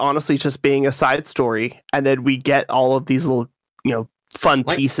mind it honestly just being a side story, and then we get all of these little, fun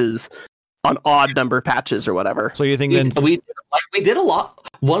pieces on odd number patches or whatever. So you think we did a lot.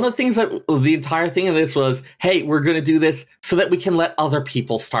 One of the things that the entire thing of this was, hey, we're going to do this so that we can let other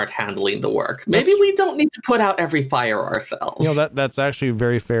people start handling the work. Maybe we don't need to put out every fire ourselves. That's actually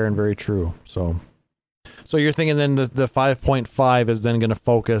very fair and very true. So you're thinking then the 5.5 is then going to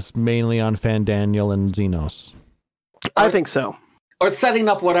focus mainly on Fandaniel and Xenos. I think so. Or setting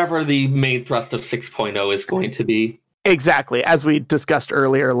up whatever the main thrust of 6.0 is going to be. Exactly. As we discussed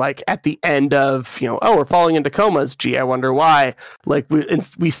earlier, like at the end of, we're falling into comas. Gee, I wonder why. Like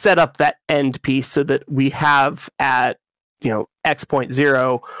we set up that end piece so that we have at,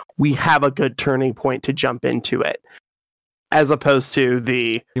 X.0, we have a good turning point to jump into it. As opposed to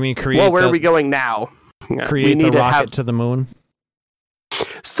the, you mean where are we going now? Create the rocket to the moon?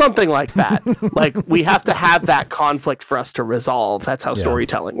 Something like that. Like we have to have that conflict for us to resolve. That's how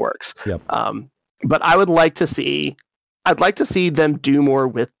storytelling works. Yep. But I'd like to see them do more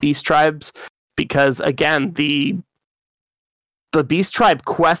with beast tribes, because again, the beast tribe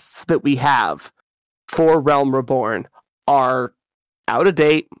quests that we have for Realm Reborn are out of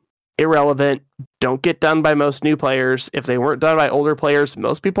date, irrelevant, don't get done by most new players. If they weren't done by older players,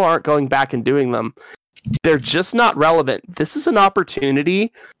 most people aren't going back and doing them. They're just not relevant. This is an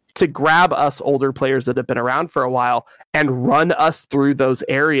opportunity to grab us older players that have been around for a while and run us through those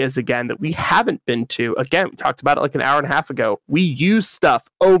areas again that we haven't been to. Again, we talked about it like an hour and a half ago. We use stuff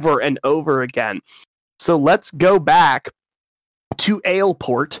over and over again. So let's go back to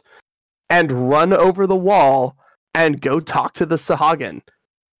Aleport and run over the wall and go talk to the Sahagin.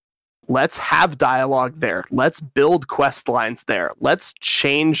 Let's have dialogue there. Let's build quest lines there. Let's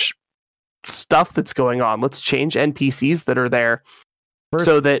change stuff that's going on. Let's change NPCs that are there.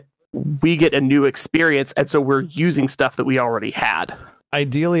 So that we get a new experience, and so we're using stuff that we already had.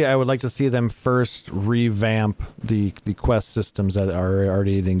 ideally, I would like to see them first revamp the quest systems that are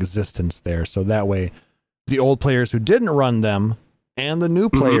already in existence there. So that way, the old players who didn't run them and the new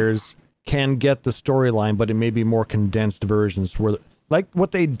players can get the storyline, but it may be more condensed versions where, like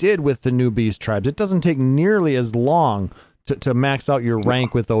what they did with the new beast tribes, it doesn't take nearly as long to max out your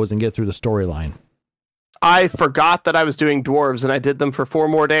rank with those and get through the storyline. I forgot that I was doing dwarves, and I did them for 4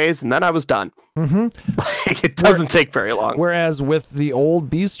 more days, and then I was done. It doesn't take very long. Whereas with the old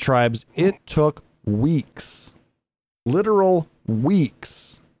beast tribes, it took weeks, literal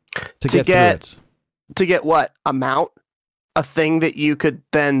weeks, to get through it. To get what? A mount? A thing that you could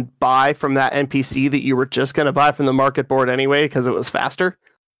then buy from that NPC that you were just going to buy from the market board anyway because it was faster?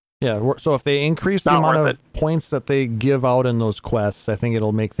 Yeah, so if they increase the amount of points that they give out in those quests, I think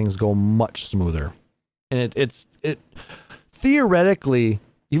it'll make things go much smoother. And it theoretically,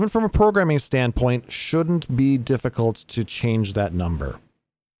 even from a programming standpoint, shouldn't be difficult to change that number.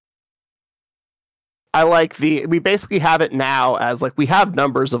 I like we basically have it now as like we have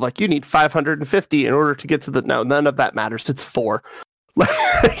numbers of like you need 550 in order to get to no, none of that matters. It's 4.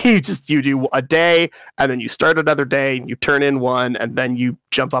 you do a day and then you start another day and you turn in 1 and then you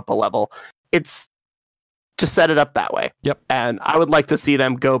jump up a level. It's just set it up that way. Yep. And I would like to see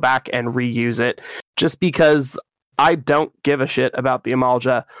them go back and reuse it just because I don't give a shit about the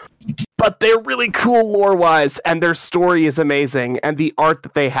Amalja, but they're really cool lore-wise, and their story is amazing, and the art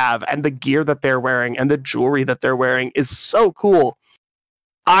that they have, and the gear that they're wearing, and the jewelry that they're wearing is so cool.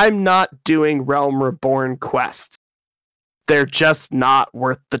 I'm not doing Realm Reborn quests. They're just not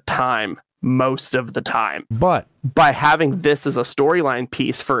worth the time most of the time. But by having this as a storyline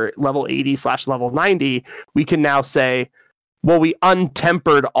piece for level 80/level 90, we can now say, well, we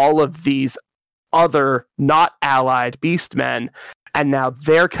untempered all of these other not allied beastmen, and now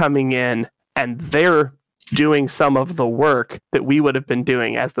they're coming in and they're doing some of the work that we would have been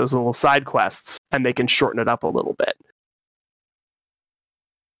doing as those little side quests, and they can shorten it up a little bit.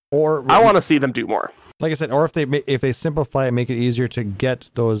 Or I want to see them do more. Like I said, or if they simplify it, make it easier to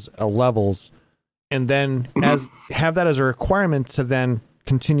get those levels, and then have that as a requirement to then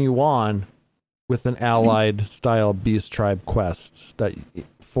continue on with an allied style beast tribe quests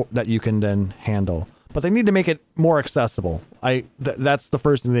that you can then handle. But they need to make it more accessible. That's the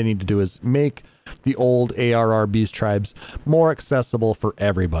first thing they need to do, is make the old ARR beast tribes more accessible for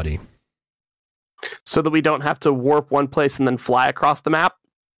everybody, so that we don't have to warp one place and then fly across the map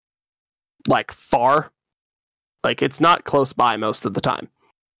like far. Like it's not close by most of the time.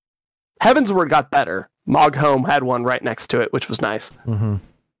 Heavensward got better. Moghome had one right next to it, which was nice.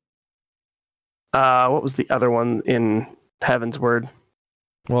 What was the other one in Heavensward?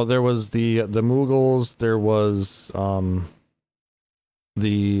 Well, there was the Mughals. There was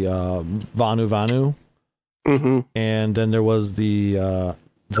the Vanu, and then there was the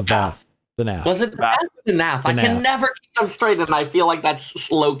Vath. The Nath. Was it the Vath or the Nath? I can never keep them straight, and I feel like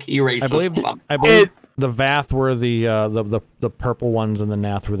that's low key racist. I believe the Vath were the purple ones, and the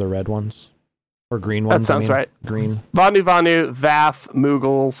Nath were the red ones. Or green ones. That sounds right. Green. Vanu, Vath,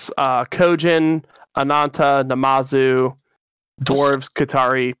 Mughals, Kojin, Ananta, Namazu, Dwarves,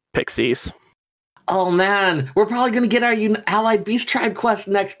 Qatari, Pixies. Oh man, we're probably going to get our Allied Beast Tribe quest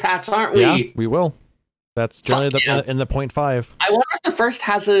next patch, aren't we? Yeah, we will. That's generally in the 0.5. I wonder if the first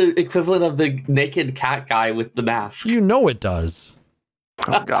has an equivalent of the naked cat guy with the mask. You know it does.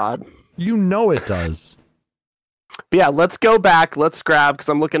 Oh god. You know it does. But yeah, let's go back. Let's grab, because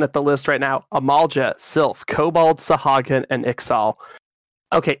I'm looking at the list right now. Amalja, Sylph, Kobold, Sahagin, and Ixal.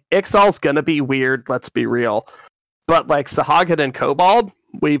 Okay, Ixal's gonna be weird, let's be real. But like Sahagin and Kobold,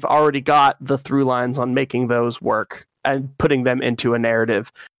 we've already got the through lines on making those work and putting them into a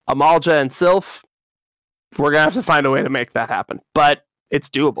narrative. Amalja and Sylph, we're gonna have to find a way to make that happen. But it's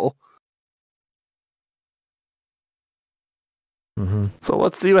doable. So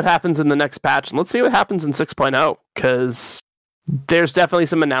let's see what happens in the next patch, and let's see what happens in 6.0, because there's definitely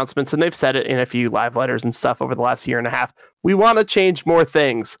some announcements, and they've said it in a few live letters and stuff over the last year and a half. We want to change more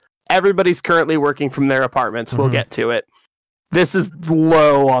things. Everybody's currently working from their apartments. We'll get to it. This is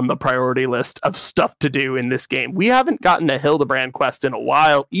low on the priority list of stuff to do in this game. We haven't gotten a Hildebrand quest in a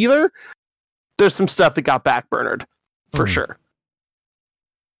while either. There's some stuff that got backburnered, for sure.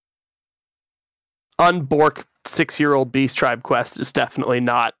 Unbork 6-year-old Beast Tribe quest is definitely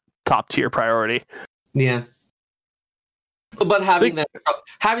not top tier priority. Yeah. But having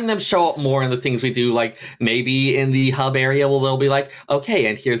them show up more in the things we do, like maybe in the hub area, they'll be like, okay,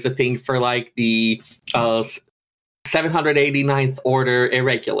 and here's the thing for like the 789th Order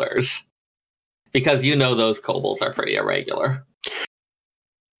Irregulars. Because those kobolds are pretty irregular.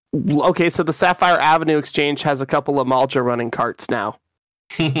 Okay, so the Sapphire Avenue Exchange has a couple of Malja running carts now.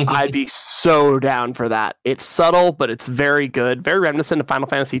 I'd be so down for that. It's subtle, but it's very good. Very reminiscent of Final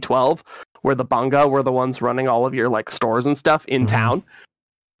Fantasy 12, where the Bunga were the ones running all of your like stores and stuff in town.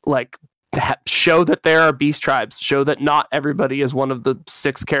 Like, show that there are beast tribes. Show that not everybody is one of the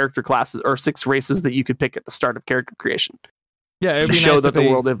 6 character classes or 6 races that you could pick at the start of character creation. Yeah, it would be show nice that the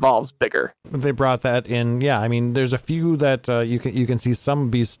world evolves bigger. If they brought that in, yeah. I mean, there's a few that you can see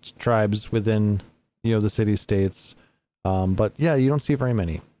some beast tribes within the city states, but yeah, you don't see very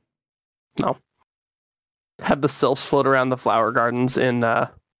many. No. Have the sylphs float around the flower gardens in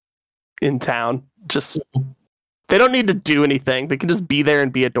town. Just they don't need to do anything. They can just be there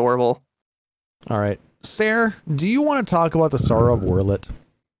and be adorable. All right, Sarah, do you want to talk about the Sorrow of Werlet?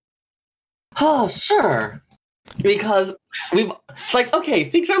 Oh, sure. Because it's like, okay,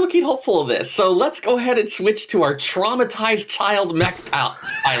 things are looking hopeful of this. So let's go ahead and switch to our traumatized child mech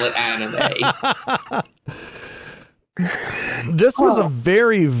pilot anime. This was a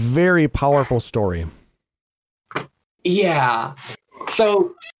very, very powerful story. Yeah.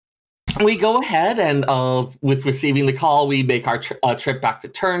 So we go ahead and with receiving the call, we make our trip back to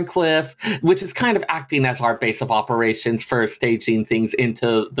Turncliffe, which is kind of acting as our base of operations for staging things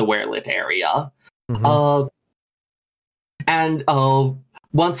into the Werlet area. Mm-hmm. And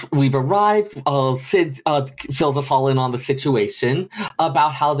once we've arrived, Sid fills us all in on the situation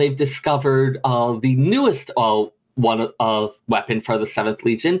about how they've discovered the newest weapon for the 7th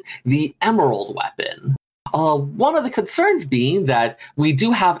Legion, the Emerald weapon. One of the concerns being that we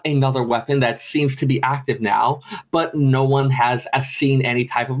do have another weapon that seems to be active now, but no one has seen any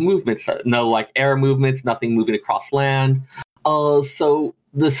type of movements. No, like air movements, nothing moving across land. So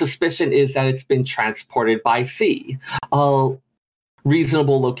the suspicion is that it's been transported by sea.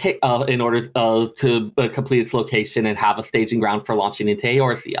 Reasonable in order to complete its location and have a staging ground for launching into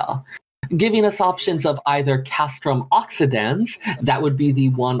Eorzea. Giving us options of either Castrum Occidens, that would be the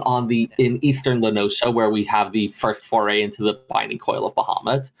one in eastern Lenosha, where we have the first foray into the binding coil of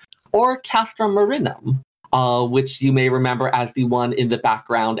Bahamut, or Castrum Marinum, which you may remember as the one in the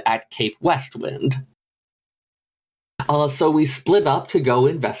background at Cape Westwind. So we split up to go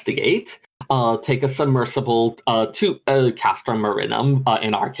investigate, take a submersible to Castrum Marinum.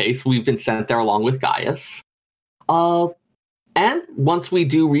 In our case, we've been sent there along with Gaius. And once we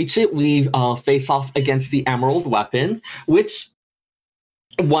do reach it, we face off against the Emerald weapon, which,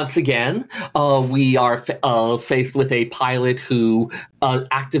 once again, we are faced with a pilot who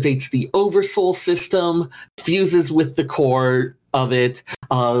activates the Oversoul system, fuses with the core of it,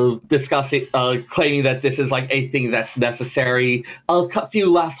 discussing, claiming that this is like a thing that's necessary. A few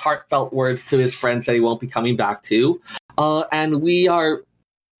last heartfelt words to his friends that he won't be coming back to. And we are...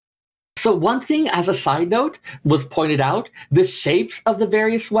 So one thing, as a side note, was pointed out, the shapes of the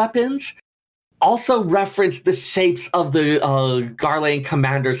various weapons also reference the shapes of the Garlean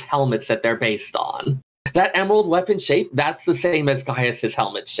commanders' helmets that they're based on. That emerald weapon shape, that's the same as Gaius'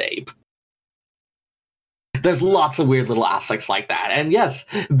 helmet shape. There's lots of weird little aspects like that. And yes,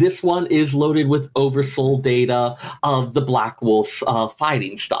 this one is loaded with Oversoul data of the Black Wolf's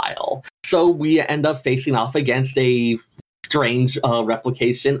fighting style. So we end up facing off against a strange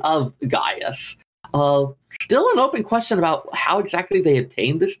replication of Gaius. Still an open question about how exactly they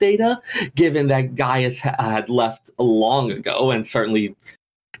obtained this data, given that Gaius had left long ago, and certainly,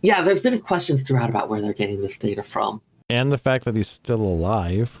 yeah, there's been questions throughout about where they're getting this data from. And the fact that he's still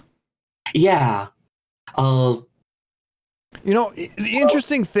alive. Yeah. The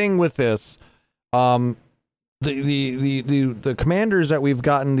interesting thing with this, the commanders that we've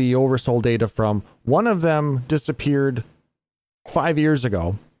gotten the Oversoul data from, one of them disappeared 5 years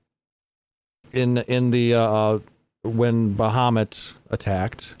ago in the when Bahamut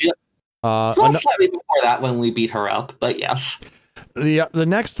attacked. Yep. Slightly before that when we beat her up, but yes. The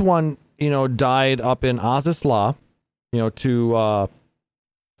next one, died up in Azisla, to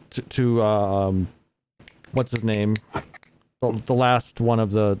what's his name? The last one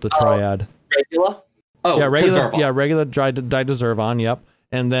of the triad. Regula? Oh, yeah, Regula. Zervon. Yeah, Regula died to Zervon. Yep.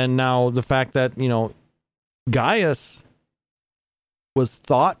 And then now the fact that Gaius was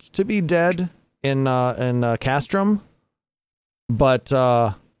thought to be dead in Castrum, but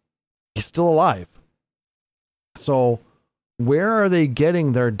he's still alive. So where are they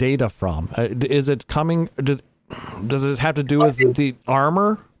getting their data from? Is it coming? Does it have to do with the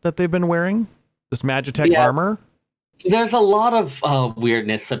armor that they've been wearing? This Magitech armor? There's a lot of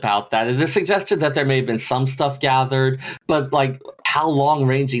weirdness about that. There's suggested that there may have been some stuff gathered, but like, how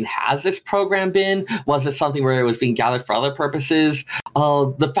long-ranging has this program been? Was it something where it was being gathered for other purposes?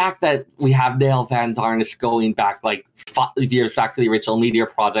 The fact that we have Dale Van Darnus going back like 5 years back to the original Meteor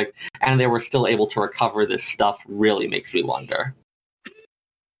project, and they were still able to recover this stuff, really makes me wonder.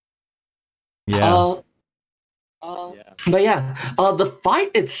 Yeah. But yeah, the fight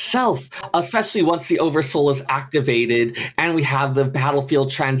itself, especially once the Oversoul is activated and we have the battlefield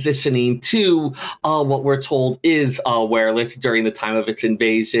transitioning to what we're told is Werelith during the time of its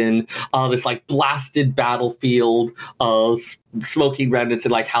invasion, this like blasted battlefield, smoking remnants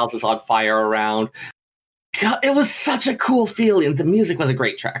and like houses on fire around. God, it was such a cool feeling. The music was a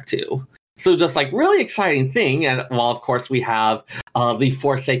great track too. So just like really exciting thing. And well, of course, we have the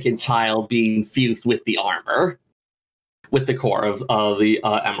Forsaken Child being fused with the armor, with the core of the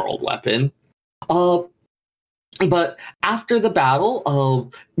Emerald weapon. But after the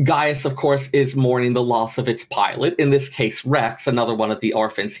battle, Gaius, of course, is mourning the loss of its pilot, in this case, Rex, another one of the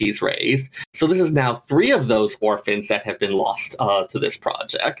orphans he's raised. So this is now 3 of those orphans that have been lost to this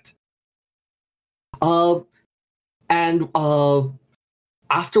project. And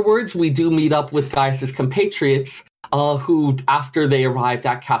afterwards, we do meet up with Gaius's compatriots, who, after they arrived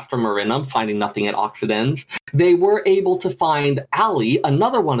at Castra Marinum, finding nothing at Occidens, they were able to find Ali,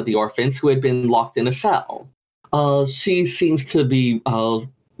 another one of the orphans who had been locked in a cell. She seems to be,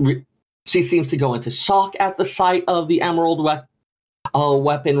 she seems to go into shock at the sight of the Emerald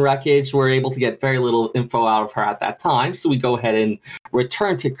weapon wreckage. We're able to get very little info out of her at that time, so we go ahead and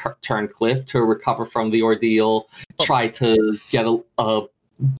return to Turncliffe to recover from the ordeal, try to get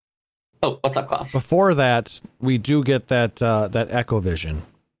Oh, what's up, Klaus? Before that, we do get that Echo Vision,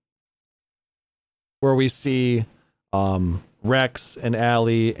 where we see Rex and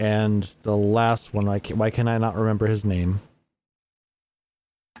Allie and the last one. Why can I not remember his name?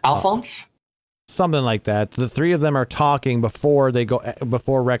 Alphonse? Something like that. The 3 of them are talking before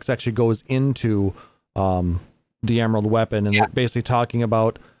Rex actually goes into the Emerald weapon, and they're basically talking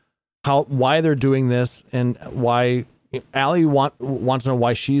about why they're doing this and why. Allie wants to know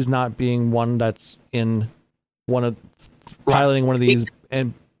why she's not being one that's in piloting one of these,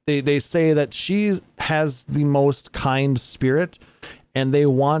 and they say that she has the most kind spirit, and they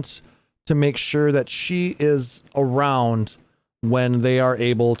want to make sure that she is around when they are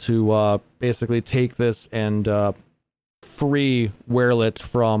able to basically take this and free Werelith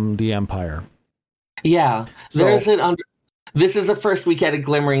from the Empire. Yeah, this is the first we get a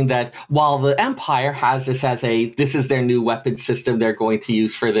glimmering that while the Empire has this as this is their new weapon system they're going to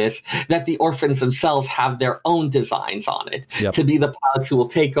use for this, that the orphans themselves have their own designs on it to be the pilots who will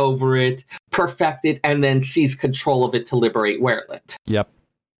take over it, perfect it, and then seize control of it to liberate Werelith. Yep,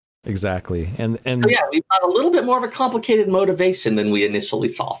 exactly. And so yeah, we've got a little bit more of a complicated motivation than we initially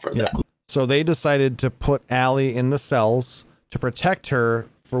saw for them. So they decided to put Allie in the cells to protect her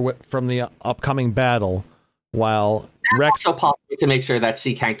from the upcoming battle, while Rex also possibly to make sure that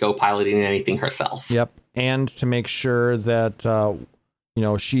she can't go piloting anything herself. Yep, and to make sure that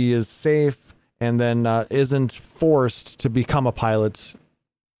she is safe and then isn't forced to become a pilot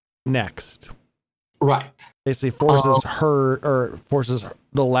next. Right. Basically forces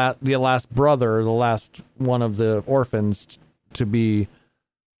the last brother, the last one of the orphans, to be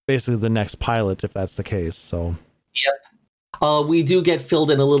basically the next pilot, if that's the case. So. Yep. We do get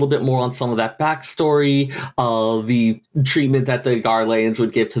filled in a little bit more on some of that backstory, the treatment that the Garleans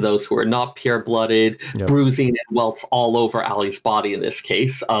would give to those who are not pure-blooded, bruising and welts all over Allie's body in this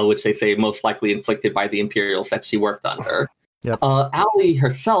case, which they say most likely inflicted by the Imperials that she worked under. Yep. Allie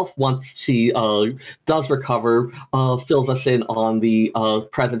herself, once she does recover, fills us in on the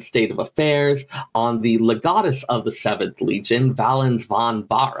present state of affairs, on the legatus of the 7th Legion, Valens von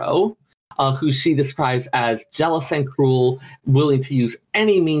Varro, who she describes as jealous and cruel, willing to use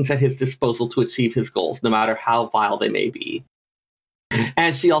any means at his disposal to achieve his goals, no matter how vile they may be.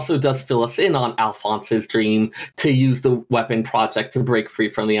 And she also does fill us in on Alphonse's dream to use the weapon project to break free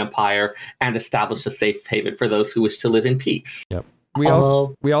from the Empire and establish a safe haven for those who wish to live in peace. Yep. We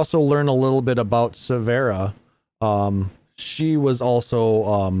also learn a little bit about Severa. She was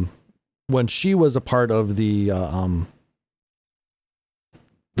also when she was a part of the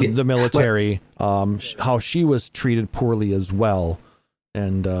military, how she was treated poorly as well,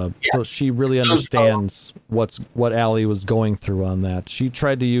 and so she really understands what Allie was going through on that. She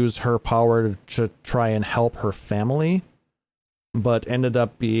tried to use her power to try and help her family, but ended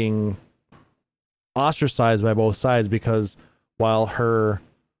up being ostracized by both sides, because while her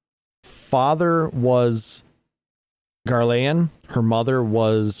father was Garlean, her mother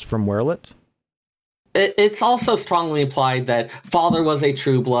was from Werelith. It's also strongly implied that father was a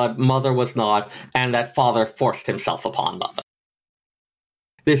true blood, mother was not, and that father forced himself upon mother.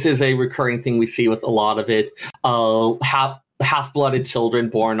 This is a recurring thing we see with a lot of it. Half-blooded children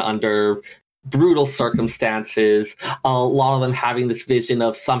born under brutal circumstances, a lot of them having this vision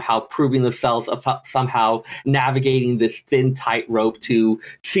of somehow proving themselves, of somehow navigating this thin tightrope to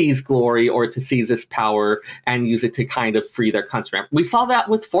seize glory or to seize this power and use it to kind of free their country. We saw that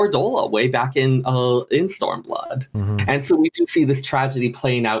with Fordola way back in Stormblood. And so we do see this tragedy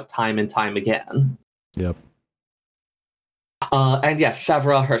playing out time and time again. Yep. And yes,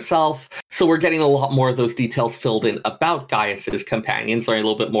 Severa herself. So we're getting a lot more of those details filled in about Gaius's companions, learning a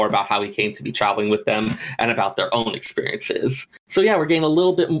little bit more about how he came to be traveling with them and about their own experiences. So yeah, we're getting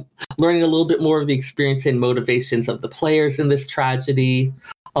learning a little bit more of the experience and motivations of the players in this tragedy.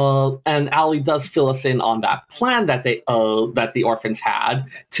 And Ali does fill us in on that plan that the orphans had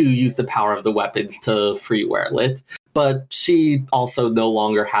to use the power of the weapons to free Werlit. But she also no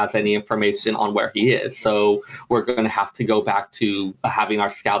longer has any information on where he is. So we're going to have to go back to having our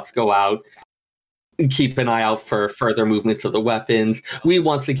scouts go out, keep an eye out for further movements of the weapons. We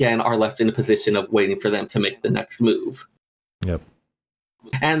once again are left in a position of waiting for them to make the next move. Yep.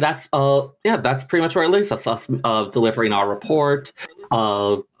 And that's pretty much where it leaves us delivering our report,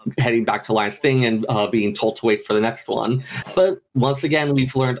 heading back to Lion's Thing and being told to wait for the next one. But once again,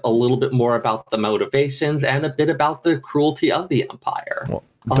 we've learned a little bit more about the motivations and a bit about the cruelty of the Empire.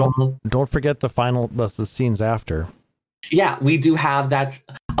 Well, don't forget the scenes after. Yeah, we do have that,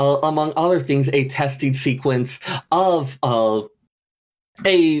 among other things, a testing sequence of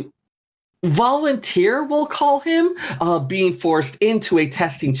a volunteer, we'll call him, being forced into a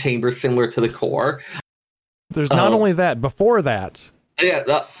testing chamber similar to the core. There's not only that, before that. Yeah.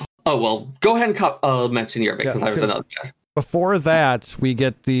 Well, go ahead and mention your bit, because I was another guy. Before that, we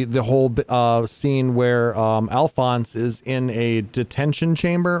get the whole scene where Alphonse is in a detention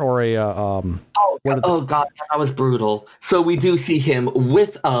chamber or a God, that was brutal. So we do see him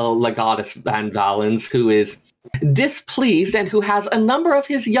with Legatus Van Valens, who is displeased and who has a number of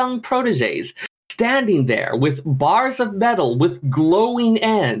his young proteges standing there with bars of metal with glowing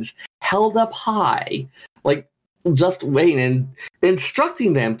ends held up high, like just waiting and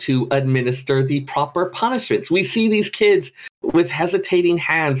instructing them to administer the proper punishments. We see these kids with hesitating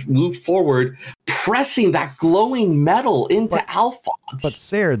hands move forward, pressing that glowing metal into Alphonse. But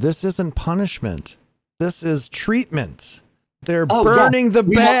Sarah, this isn't punishment. This is treatment. They're burning the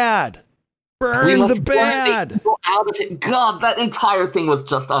bad. Burn the bad. Out of it. God, that entire thing was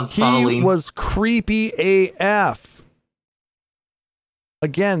just unsettling. He was creepy AF.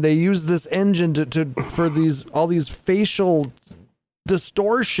 Again, they use this engine for all these facial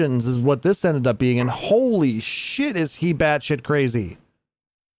distortions is what this ended up being, and holy shit, is he batshit crazy?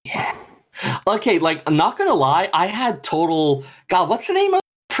 Yeah. Okay, like I'm not gonna lie, I had total what's the name of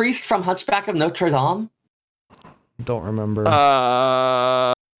the priest from Hunchback of Notre Dame? Don't remember.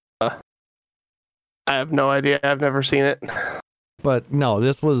 I have no idea. I've never seen it. But no,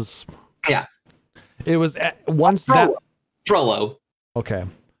 this was. Yeah. It was once Frollo. Okay.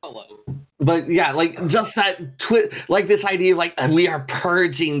 But yeah, like just that like this idea of like we are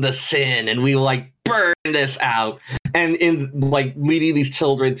purging the sin and we will like burn this out, and in like leading these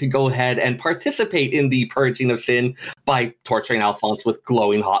children to go ahead and participate in the purging of sin by torturing Alphonse with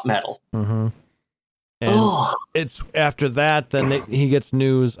glowing hot metal. Mm-hmm. And it's after that, then he gets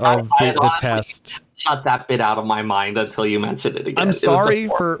news of the test. Shut that bit out of my mind until you mentioned it again. I'm sorry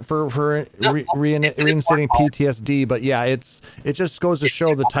for reinstating PTSD, but yeah, it just goes to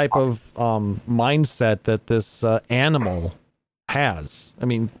show the type of mindset that this animal has. I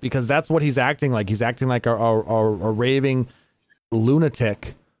mean, because that's what he's acting like. He's acting like a raving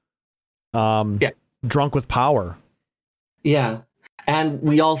lunatic, drunk with power. Yeah. And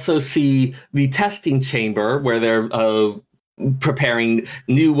we also see the testing chamber where they're preparing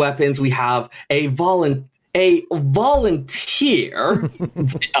new weapons. We have a volunteer,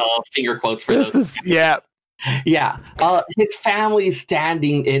 finger quotes for this. Yeah. His family is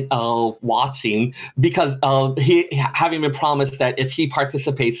standing in watching because he having been promised that if he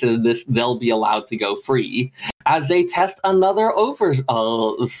participates in this, they'll be allowed to go free as they test another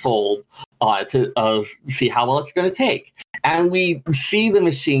soul to see how well it's going to take. And we see the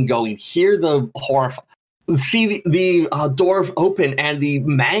machine going, hear the horror, see the door open and the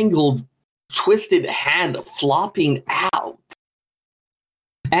mangled, twisted hand flopping out.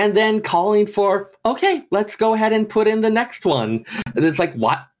 And then calling for, okay, let's go ahead and put in the next one. And it's like,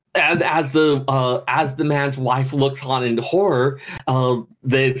 what? And as the man's wife looks on in horror,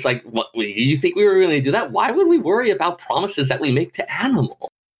 it's like, what? You think we were going to do that? Why would we worry about promises that we make to animals?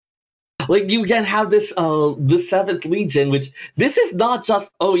 Like, you can have this, the Seventh Legion, which this is not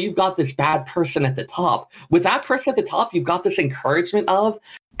just, you've got this bad person at the top. With that person at the top, you've got this encouragement of,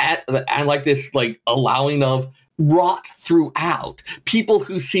 and like this, like allowing of, rot throughout. People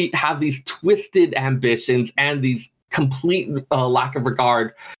who have these twisted ambitions and these complete lack of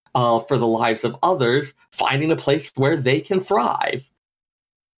regard for the lives of others, finding a place where they can thrive.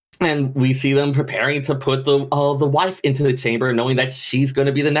 And we see them preparing to put the wife into the chamber, knowing that she's going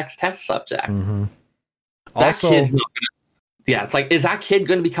to be the next test subject. Mm-hmm. That Also, kid's not going to... Yeah, it's like, is that kid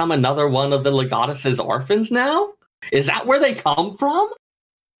going to become another one of the Legatus's orphans now? Is that where they come from?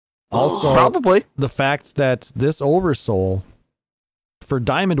 Also, probably the fact that this Oversoul for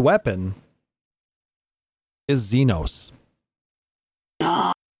Diamond Weapon is Xenos.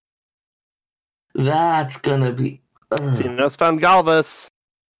 That's gonna be... Xenos found Galvus.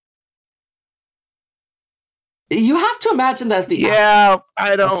 You have to imagine that the... Yeah,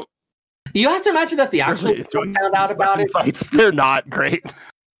 I don't... You have to imagine that the actual really found out about it. Fights, they're not great.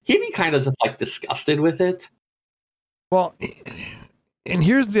 He'd be kind of just like disgusted with it. Well, and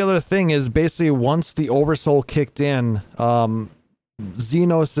here's the other thing is basically once the Oversoul kicked in,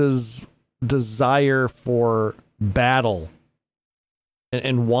 Xenos's desire for battle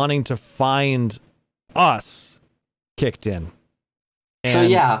and wanting to find us kicked in. So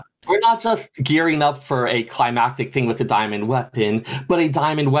yeah, we're not just gearing up for a climactic thing with a diamond weapon, but a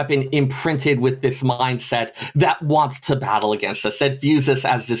diamond weapon imprinted with this mindset that wants to battle against us, that views us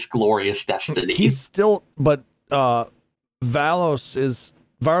as this glorious destiny. He's still, but Valos is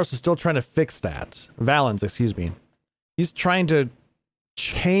still trying to fix that. Valens, excuse me. He's trying to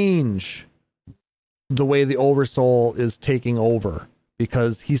change the way the Oversoul is taking over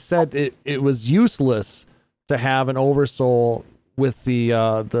because he said it was useless to have an Oversoul with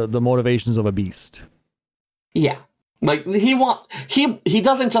the motivations of a beast. Yeah. Like he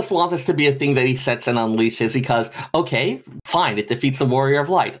doesn't just want this to be a thing that he sets and unleashes because, okay, fine, it defeats the Warrior of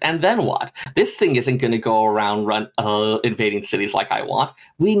Light. And then what? This thing isn't going to go around invading cities like I want.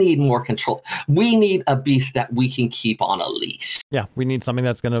 We need more control. We need a beast that we can keep on a leash. Yeah, we need something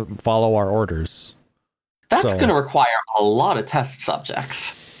that's going to follow our orders. That's going to require a lot of test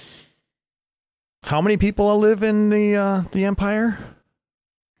subjects. How many people live in the Empire?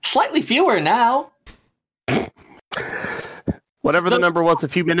 Slightly fewer now. Whatever the number was a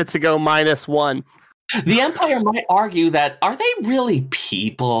few minutes ago, -1. The Empire might argue that, are they really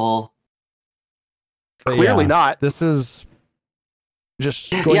people? Clearly not. This is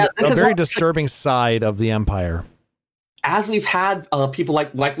just going a very disturbing side of the Empire. As we've had people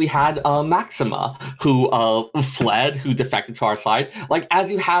like we had Maxima, who fled, who defected to our side. Like, as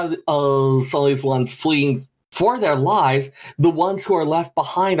you have some of these ones fleeing for their lives, the ones who are left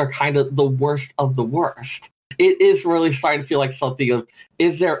behind are kind of the worst of the worst. It is really starting to feel like something of,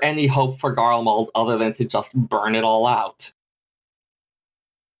 is there any hope for Garlemald other than to just burn it all out?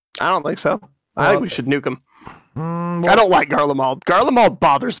 I don't think so. I think we should nuke him. Well, I don't like Garlemald. Garlemald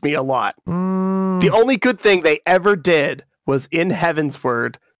bothers me a lot. The only good thing they ever did was in Heaven's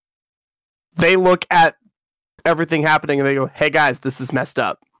Word. They look at everything happening and they go, hey guys, this is messed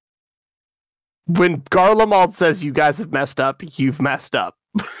up. When Garlemald says you guys have messed up, you've messed up.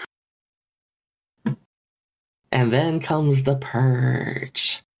 And then comes the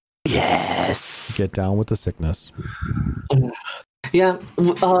purge. Yes. Get down with the sickness. Yeah,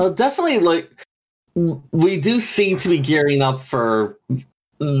 definitely. Like, we do seem to be gearing up for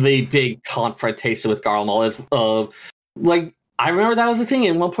the big confrontation with Garlemald. Like, I remember that was a thing.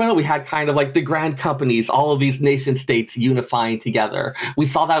 At one point, we had kind of like the grand companies, all of these nation states unifying together. We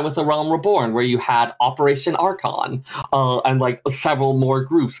saw that with the Realm Reborn, where you had Operation Archon, and like several more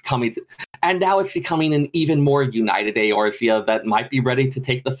groups coming. And now it's becoming an even more united Eorzea that might be ready to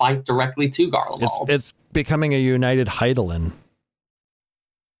take the fight directly to Garlemald. It's becoming a united Heidelin.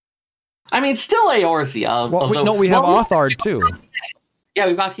 I mean, still Eorzea. Well, we have Othard too. Yeah,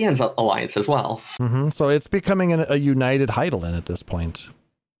 we've got Hien's alliance as well. Mm-hmm. So it's becoming a united Heidelin at this point.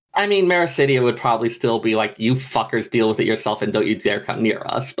 I mean, Mericidia would probably still be like, you fuckers deal with it yourself and don't you dare come near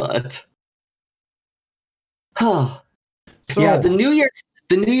us, but... Yeah, the New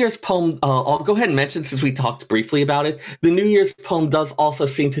Year's poem, I'll go ahead and mention since we talked briefly about it. The New Year's poem does also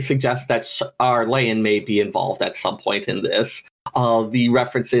seem to suggest that Arlayan may be involved at some point in this. The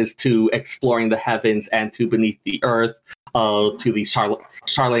references to exploring the heavens and to beneath the earth, to the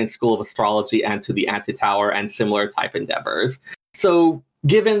Charlatan School of Astrology and to the Antitower and similar type endeavors. So,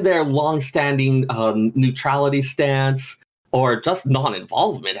 given their long-standing neutrality stance, or just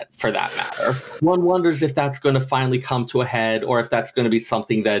non-involvement for that matter, one wonders if that's going to finally come to a head, or if that's going to be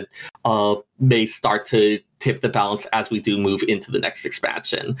something that may start to tip the balance as we do move into the next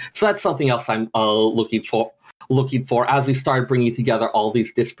expansion. So that's something else I'm looking looking for as we started bringing together all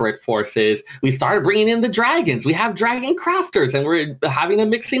these disparate forces. We started bringing in the dragons. We have dragon crafters, and we're having a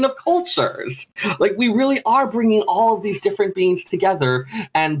mixing of cultures. Like, we really are bringing all of these different beings together,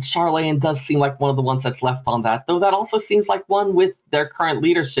 and Charlene does seem like one of the ones that's left on that, though that also seems like one with their current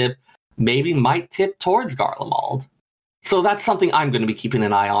leadership maybe might tip towards Garlemald. So that's something I'm going to be keeping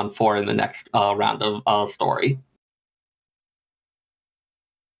an eye on for in the next round of story.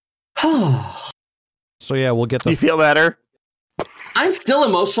 So yeah, we'll get the... You feel better? I'm still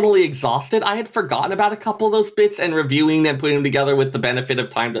emotionally exhausted. I had forgotten about a couple of those bits, and reviewing and putting them together with the benefit of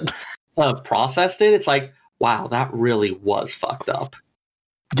time to have processed it. It's like, wow, that really was fucked up.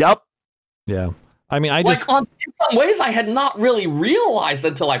 Yep. Yeah. I mean, in some ways, I had not really realized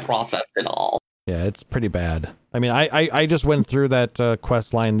until I processed it all. Yeah, it's pretty bad. I mean, I just went through that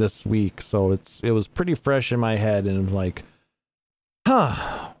quest line this week, so it was pretty fresh in my head, and I'm like,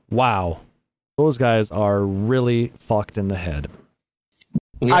 wow, those guys are really fucked in the head.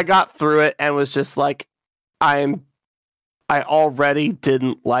 Yeah. I got through it and was just like, I already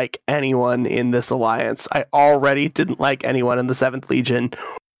didn't like anyone in this alliance. I already didn't like anyone in the 7th Legion.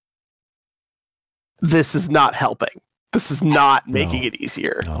 This is not helping. This is not making it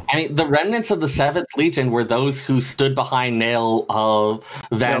easier. No. I mean, the remnants of the 7th Legion were those who stood behind Nail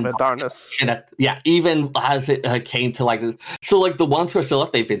Van Darnus. And even as it came to like this. So, like, the ones who are still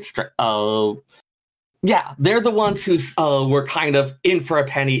left, they've been they're the ones who were kind of in for a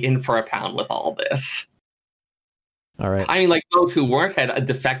penny, in for a pound with all this. All right. I mean, like, those who weren't had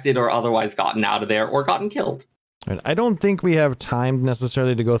defected or otherwise gotten out of there or gotten killed. I don't think we have time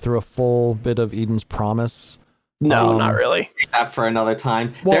necessarily to go through a full bit of Eden's Promise. No, not really. That for another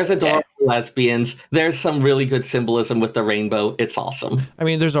time. Well, there's adorable lesbians. There's some really good symbolism with the rainbow. It's awesome. I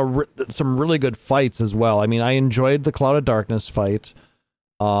mean, there's some really good fights as well. I mean, I enjoyed the Cloud of Darkness fight.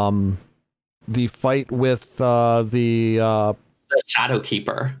 The fight with the Shadow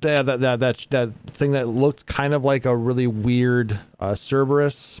Keeper. That thing that looked kind of like a really weird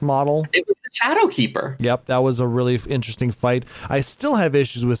Cerberus model. It was the Shadow Keeper. Yep, that was a really interesting fight. I still have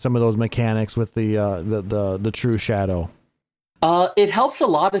issues with some of those mechanics with the true Shadow. It helps a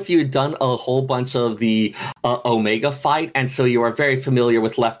lot if you had done a whole bunch of the Omega fight, and so you are very familiar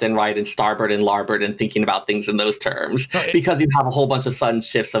with left and right and starboard and larboard and thinking about things in those terms, because you have a whole bunch of sudden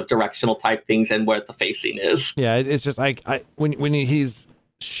shifts of directional type things and where the facing is. Yeah, it's just like when he's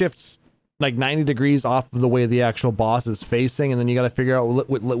shifts like 90 degrees off of the way the actual boss is facing, and then you got to figure out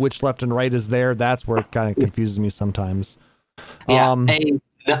which left and right is there. That's where it kind of confuses me sometimes. Yeah,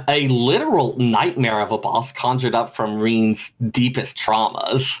 a literal nightmare of a boss conjured up from Reen's deepest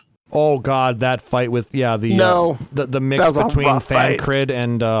traumas. Oh god, that fight with the mix between Thancred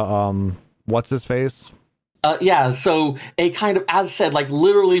and what's his face? So a kind of, as said, like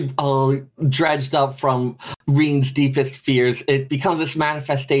literally dredged up from Reen's deepest fears, it becomes this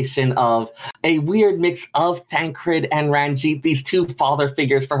manifestation of a weird mix of Thancred and Ranjit, these two father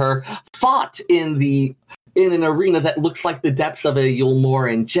figures for her, fought in an arena that looks like the depths of a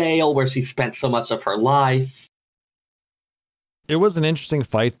Yulmoran jail where she spent so much of her life. It was an interesting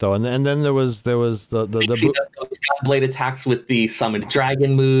fight, though, and then there was those blade attacks with the summoned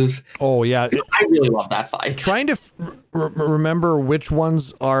dragon moves. Oh yeah, I really love that fight. Trying to remember which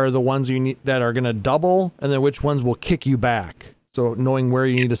ones are the ones you need that are going to double, and then which ones will kick you back. So knowing where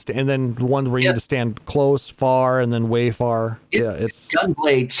you need to stand, and then the one where you need to stand close, far, and then way far. It's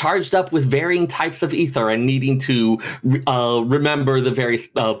Gunblade charged up with varying types of ether and needing to remember the various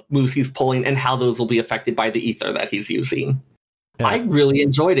moves he's pulling and how those will be affected by the ether that he's using. Yeah. I really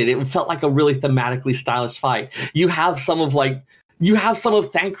enjoyed it. It felt like a really thematically stylish fight. You have some of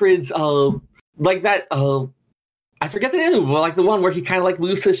Thancred's like that. I forget the name, but like the one where he kind of like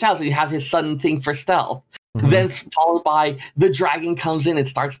moves to the shadows. So you have his sudden thing for stealth. Mm-hmm. Then followed by the dragon comes in and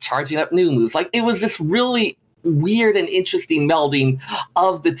starts charging up new moves. Like, it was this really weird and interesting melding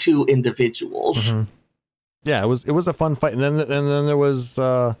of the two individuals. Mm-hmm. Yeah, it was a fun fight. And then there was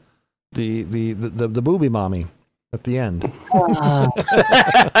the booby mommy at the end.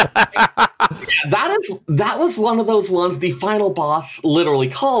 That was one of those ones. The final boss, literally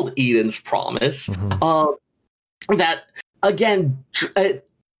called Eden's Promise. Mm-hmm. That again, it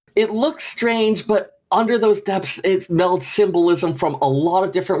looks strange, but under those depths, it melds symbolism from a lot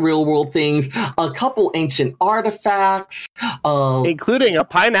of different real-world things, a couple ancient artifacts. Including a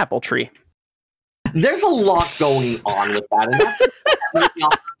pineapple tree. There's a lot going on with that, and that's maybe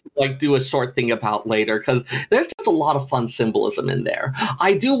I'll like do a short thing about later, because there's just a lot of fun symbolism in there.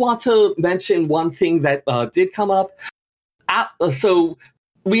 I do want to mention one thing that did come up. So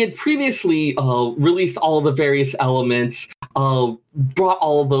we had previously released all the various elements, brought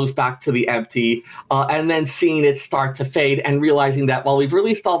all of those back to the empty, and then seeing it start to fade and realizing that while we've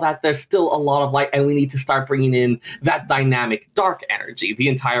released all that, there's still a lot of light and we need to start bringing in that dynamic dark energy, the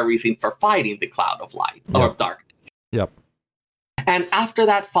entire reason for fighting the cloud of light or of darkness. Yep. And after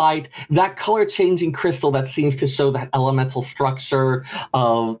that fight, that color-changing crystal that seems to show that elemental structure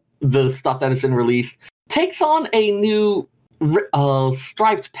of the stuff that has been released takes on a new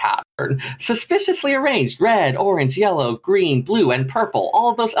striped pattern, suspiciously arranged: red, orange, yellow, green, blue, and purple, all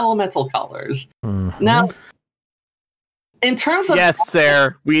of those elemental colors. Mm-hmm. Now, in terms of... Yes,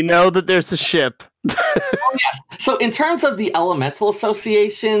 sir. We know that there's a ship. Oh, yes. So in terms of the elemental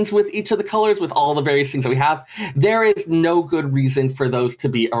associations with each of the colors, with all the various things that we have, there is no good reason for those to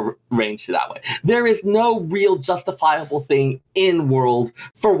be arranged that way. There is no real justifiable thing in world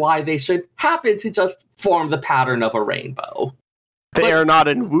for why they should happen to just form the pattern of a rainbow. They are not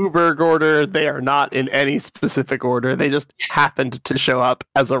in Wooburg order. They are not in any specific order. They just happened to show up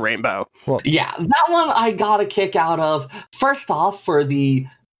as a rainbow. Well, yeah, that one I got a kick out of. First off,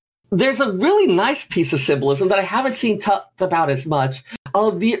 there's a really nice piece of symbolism that I haven't seen talked about as much.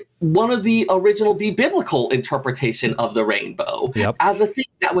 One of the original biblical interpretation of the rainbow as a thing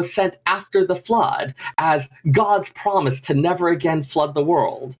that was sent after the flood, as God's promise to never again flood the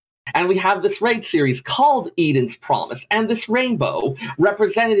world. And we have this raid series called Eden's Promise, and this rainbow,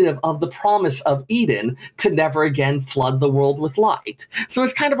 representative of the promise of Eden to never again flood the world with light. So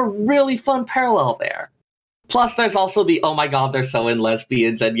it's kind of a really fun parallel there. Plus, there's also the, oh my god, they're so in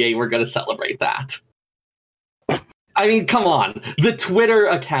lesbians, and yay, we're going to celebrate that. I mean, come on. The Twitter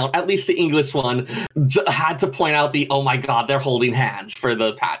account, at least the English one, had to point out the, oh my god, they're holding hands for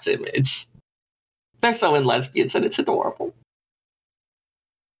the patch image. They're so in lesbians, and it's adorable.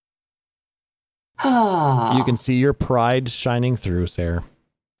 You can see your pride shining through, Sarah.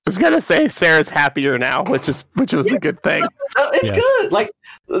 I was gonna say Sarah's happier now, which was a good thing. It's good. Like,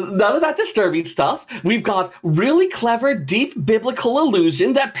 none of that disturbing stuff. We've got really clever, deep biblical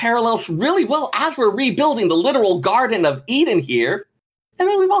allusion that parallels really well as we're rebuilding the literal Garden of Eden here. And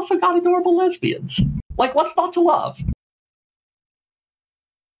then we've also got adorable lesbians. Like, what's not to love?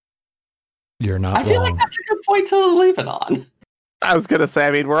 You're not I feel wrong. like that's a good point to leave it on. I was gonna say,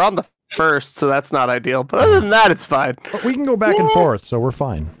 I mean, we're on the first, so that's not ideal. But other than that, it's fine. But we can go back and forth, so we're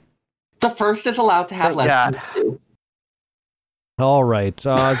fine. The first is allowed to have lesbians too. All right.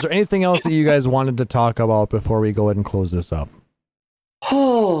 Is there anything else that you guys wanted to talk about before we go ahead and close this up?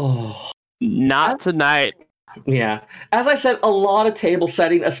 Oh, not tonight. Yeah. As I said, a lot of table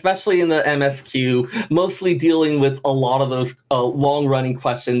setting, especially in the MSQ, mostly dealing with a lot of those long-running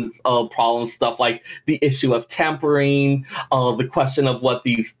questions, problems, stuff like the issue of tempering, the question of what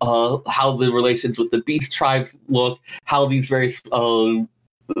these, how the relations with the beast tribes look, how these various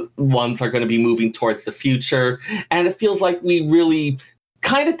ones are going to be moving towards the future. And it feels like we really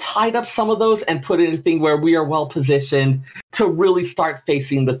kind of tied up some of those and put in a thing where we are well positioned to really start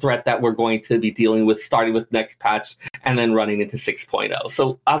facing the threat that we're going to be dealing with, starting with next patch and then running into 6.0.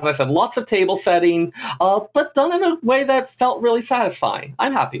 So as I said, lots of table setting, but done in a way that felt really satisfying.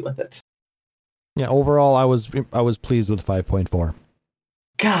 I'm happy with it. Yeah, overall, I was pleased with 5.4.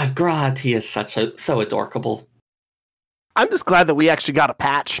 God, Grati is so adorable. I'm just glad that we actually got a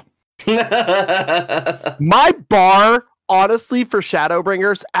patch. My bar, honestly, for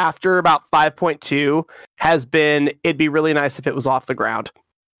Shadowbringers after about 5.2 has been, it'd be really nice if it was off the ground.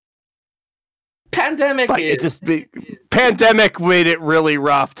 Pandemic Pandemic made it really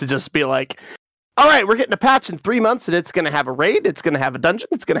rough to just be like, all right, we're getting a patch in 3 months and it's going to have a raid, it's going to have a dungeon,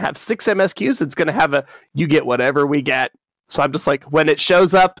 it's going to have 6 MSQs, it's going to have you get whatever we get. So I'm just like, when it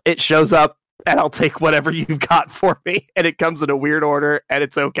shows up, and I'll take whatever you've got for me, and it comes in a weird order, and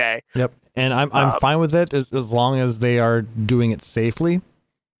it's okay. Yep, and I'm fine with it as long as they are doing it safely,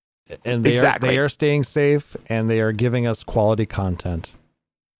 and they are staying safe, and they are giving us quality content.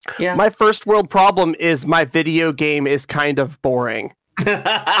 Yeah. My first world problem is my video game is kind of boring.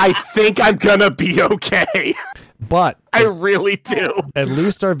 I think I'm gonna be okay, but I really do. At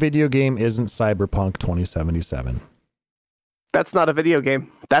least our video game isn't Cyberpunk 2077. That's not a video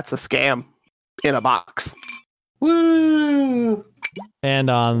game. That's a scam. In a box. Woo! And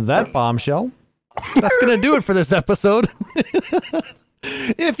on that bombshell, that's going to do it for this episode.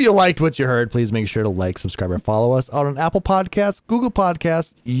 If you liked what you heard, please make sure to like, subscribe, or follow us out on Apple Podcasts, Google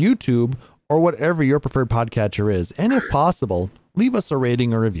Podcasts, YouTube, or whatever your preferred podcatcher is. And if possible, leave us a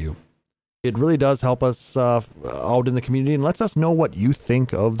rating or review. It really does help us out in the community and lets us know what you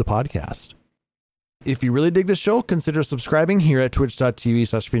think of the podcast. If you really dig the show, consider subscribing here at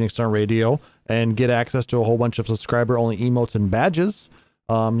twitch.tv/PhoenixDownRadio and get access to a whole bunch of subscriber-only emotes and badges.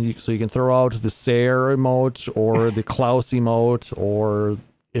 So you can throw out the Sayer emote or the Klaus emote, or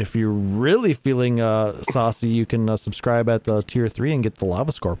if you're really feeling saucy, you can subscribe at the tier 3 and get the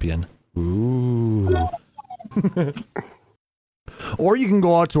Lava Scorpion. Ooh. Or you can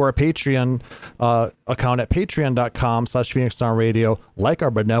go out to our Patreon account at patreon.com/PhoenixDownRadio, like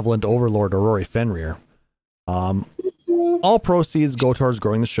our benevolent overlord, Rory Fenrir. All proceeds go towards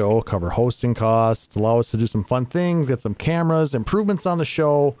growing the show, cover hosting costs, allow us to do some fun things, get some cameras, improvements on the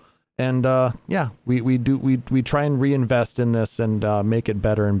show, and we try and reinvest in this and make it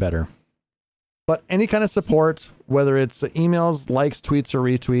better and better. But any kind of support, whether it's emails, likes, tweets, or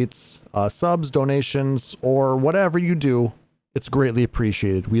retweets, subs, donations, or whatever you do, it's greatly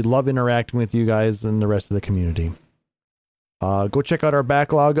appreciated. We love interacting with you guys and the rest of the community. Go check out our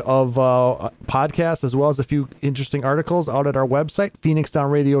backlog of podcasts, as well as a few interesting articles out at our website,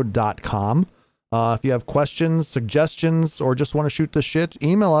 phoenixdownradio.com. If you have questions, suggestions, or just want to shoot the shit,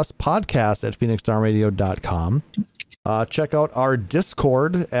 email us, podcast@phoenixdownradio.com. Check out our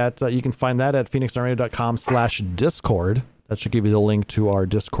Discord you can find that at phoenixdownradio.com/Discord. That should give you the link to our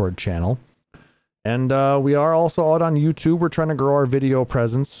Discord channel. And we are also out on YouTube. We're trying to grow our video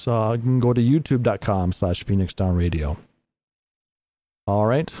presence. You can go to youtube.com/phoenixdownradio. All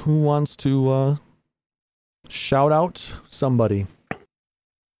right, who wants to shout out somebody?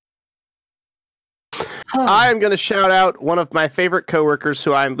 I'm going to shout out one of my favorite coworkers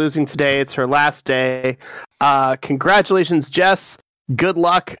who I'm losing today. It's her last day. Congratulations, Jess. Good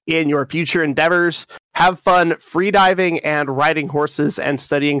luck in your future endeavors. Have fun freediving and riding horses and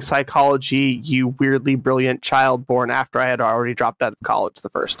studying psychology, you weirdly brilliant child born after I had already dropped out of college the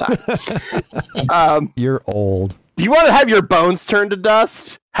first time. You're old. Do you want to have your bones turned to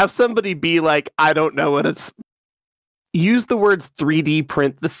dust? Have somebody be like, I don't know what it's... Use the words 3D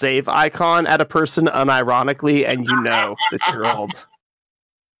print the save icon at a person unironically, and you know that you're old.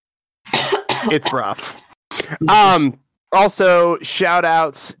 It's rough. Also, shout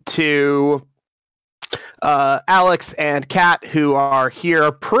outs to Alex and Kat, who are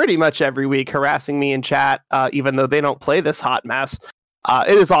here pretty much every week harassing me in chat, even though they don't play this hot mess.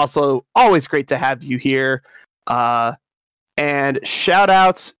 It is also always great to have you here. And shout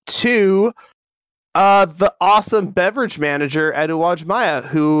outs to the awesome beverage manager at Uwajimaya,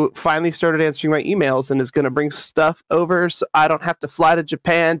 who finally started answering my emails and is going to bring stuff over so I don't have to fly to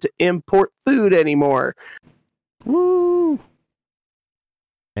Japan to import food anymore. Woo!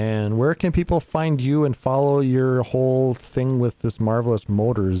 And where can people find you and follow your whole thing with this Marvelous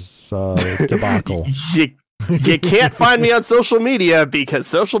Motors debacle? You can't find me on social media because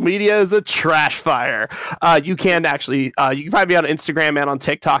social media is a trash fire. You can find me on Instagram and on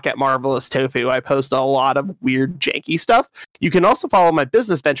TikTok at Marvelous Tofu. I post a lot of weird, janky stuff. You can also follow my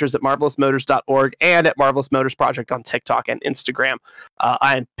business ventures at marvelousmotors.org and at Marvelous Motors Project on TikTok and Instagram.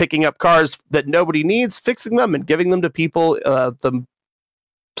 I'm picking up cars that nobody needs, fixing them, and giving them to people.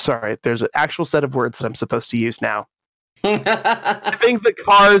 Sorry, there's an actual set of words that I'm supposed to use now. Giving the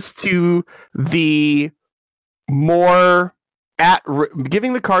cars to the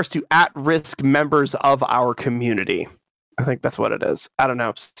giving the cars to at-risk members of our community. I think that's what it is. I don't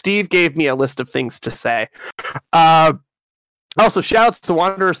know. Steve gave me a list of things to say. Also, shout-outs to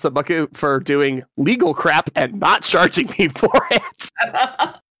Wanderer Sabaku for doing legal crap and not charging me for it.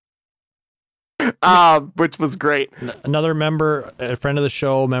 Which was great. Another member, a friend of the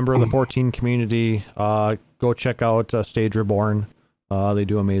show, member of the 14 community. Go check out Stage Reborn. They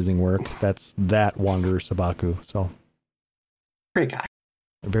do amazing work. That's that Wanderer Sabaku. So, great guy.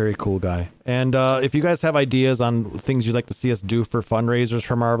 A very cool guy. And if you guys have ideas on things you'd like to see us do for fundraisers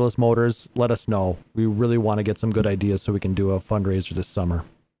for Marvelous Motors, let us know. We really want to get some good ideas so we can do a fundraiser this summer.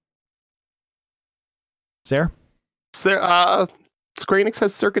 Sarah? Square Enix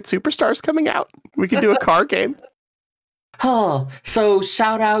has Circuit Superstars coming out. We can do a car game. Oh, so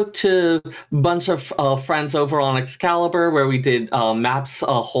shout out to a bunch of friends over on Excalibur, where we did maps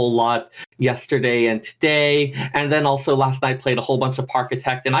a whole lot yesterday and today. And then also last night played a whole bunch of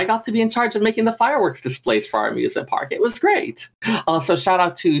Parkitect, and I got to be in charge of making the fireworks displays for our amusement park. It was great. So shout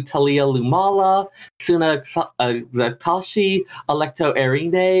out to Talia Lumala, Suna Zatashi, Electo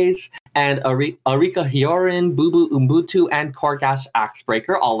Erines, and Arika Hiorin, Bubu Umbutu, and Korgash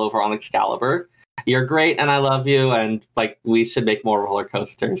Axebreaker all over on Excalibur. You're great, and I love you, and we should make more roller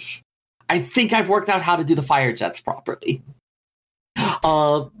coasters. I think I've worked out how to do the fire jets properly.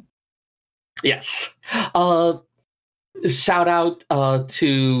 Yes. Shout out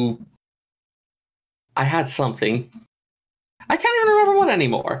to... I had something. I can't even remember what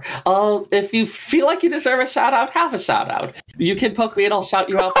anymore. If you feel like you deserve a shout out, have a shout out. You can poke me and I'll shout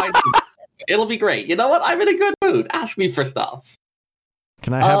you out. It'll be great. You know what? I'm in a good mood. Ask me for stuff.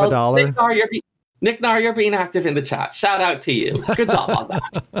 Can I have $1? Nick Nar, you're being active in the chat. Shout out to you. Good job on that.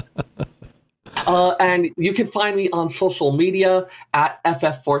 And you can find me on social media at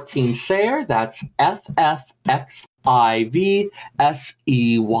FF14Sayer. That's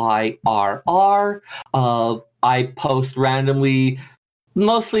FFXIVSEYRR. I post randomly,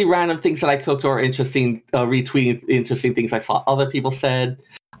 mostly random things that I cooked or interesting, retweeting interesting things I saw other people said.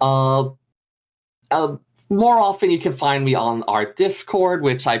 More often, you can find me on our Discord,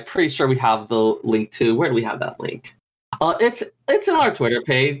 which I'm pretty sure we have the link to. Where do we have that link? It's in our Twitter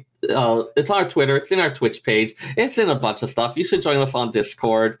page. It's on our Twitter. It's in our Twitch page. It's in a bunch of stuff. You should join us on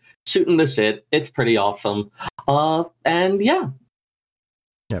Discord. Shooting the shit. It's pretty awesome. And yeah.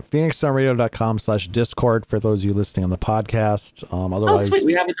 Yeah, phoenixdownradio.com/Discord for those of you listening on the podcast. Otherwise, sweet.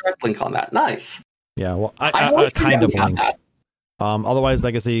 We have a direct link on that. Nice. Yeah, well, I kind of link. Otherwise,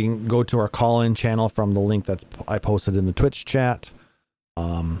 like I say, you can go to our call-in channel from the link that I posted in the Twitch chat.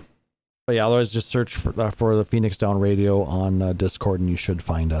 But yeah, otherwise just search for the Phoenix Down Radio on Discord and you should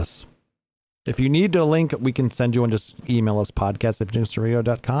find us. If you need a link, we can send you one. Just email us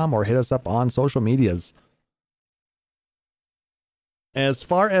podcast@phoenixdownradio.com or hit us up on social medias. As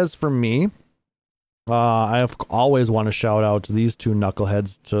far as for me, I always want to shout out to these two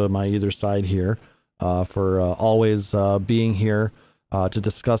knuckleheads to my either side here for always being here to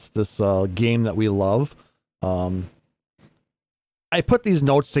discuss this game that we love. I put these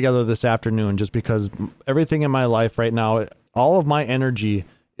notes together this afternoon just because everything in my life right now, all of my energy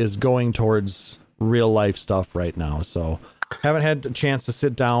is going towards real life stuff right now. So haven't had a chance to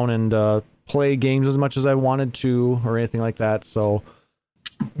sit down and play games as much as I wanted to or anything like that. So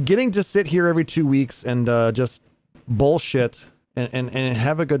getting to sit here every 2 weeks and just bullshit and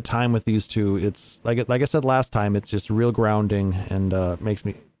have a good time with these two, it's like I said last time, it's just real grounding and makes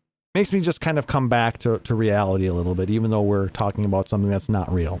me just kind of come back to reality a little bit, even though we're talking about something that's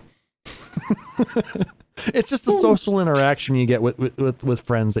not real. It's just the social interaction you get with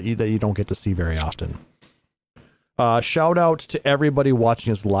friends that you don't get to see very often. Shout out to everybody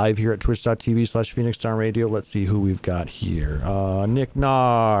watching us live here at twitch.tv/PhoenixDownRadio. Let's see who we've got here. Nick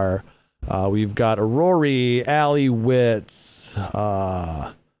Nar. We've got Rory, Allie Witz,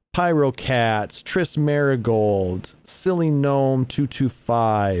 Pyrocats, Tris Marigold, Silly Gnome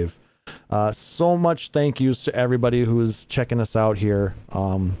 225. So much thank yous to everybody who is checking us out here.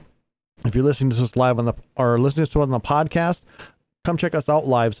 If you're listening to us live on the podcast, come check us out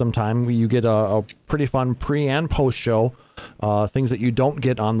live sometime. You get a pretty fun pre and post show, things that you don't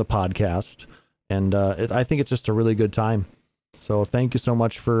get on the podcast, and I think it's just a really good time. So thank you so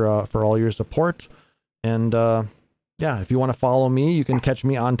much for all your support, and yeah, if you want to follow me, you can catch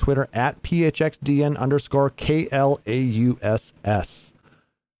me on Twitter at PHXDN_KLAUSS.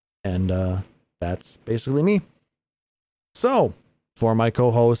 And that's basically me. So, for my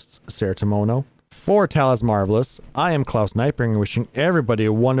co-hosts, Sarah Timono, for Talis Marvelous, I am Klaus Nightbringer, wishing everybody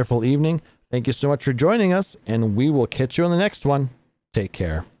a wonderful evening. Thank you so much for joining us, and we will catch you on the next one. Take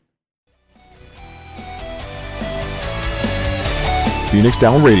care. Phoenix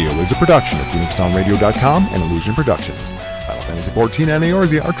Down Radio is a production of PhoenixDownRadio.com and Illusion Productions. Final Fantasy XIV and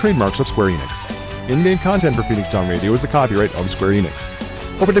Eorzea are trademarks of Square Enix. In-game content for Phoenix Down Radio is the copyright of Square Enix.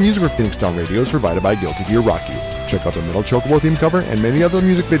 Opening music for Phoenix Down Radio is provided by Guilty Gear Rock You. Check out the Metal Chocobo theme cover and many other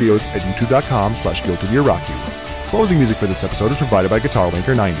music videos at youtube.com/GuiltyGearRockYou. Closing music for this episode is provided by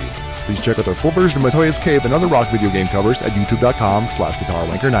GuitarWanker90. Please check out their full version of Matoya's Cave and other rock video game covers at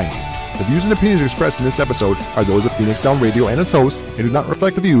youtube.com/GuitarWanker90. The views and opinions expressed in this episode are those of Phoenix Down Radio and its hosts and do not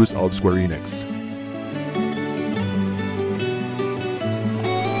reflect the views of Square Enix.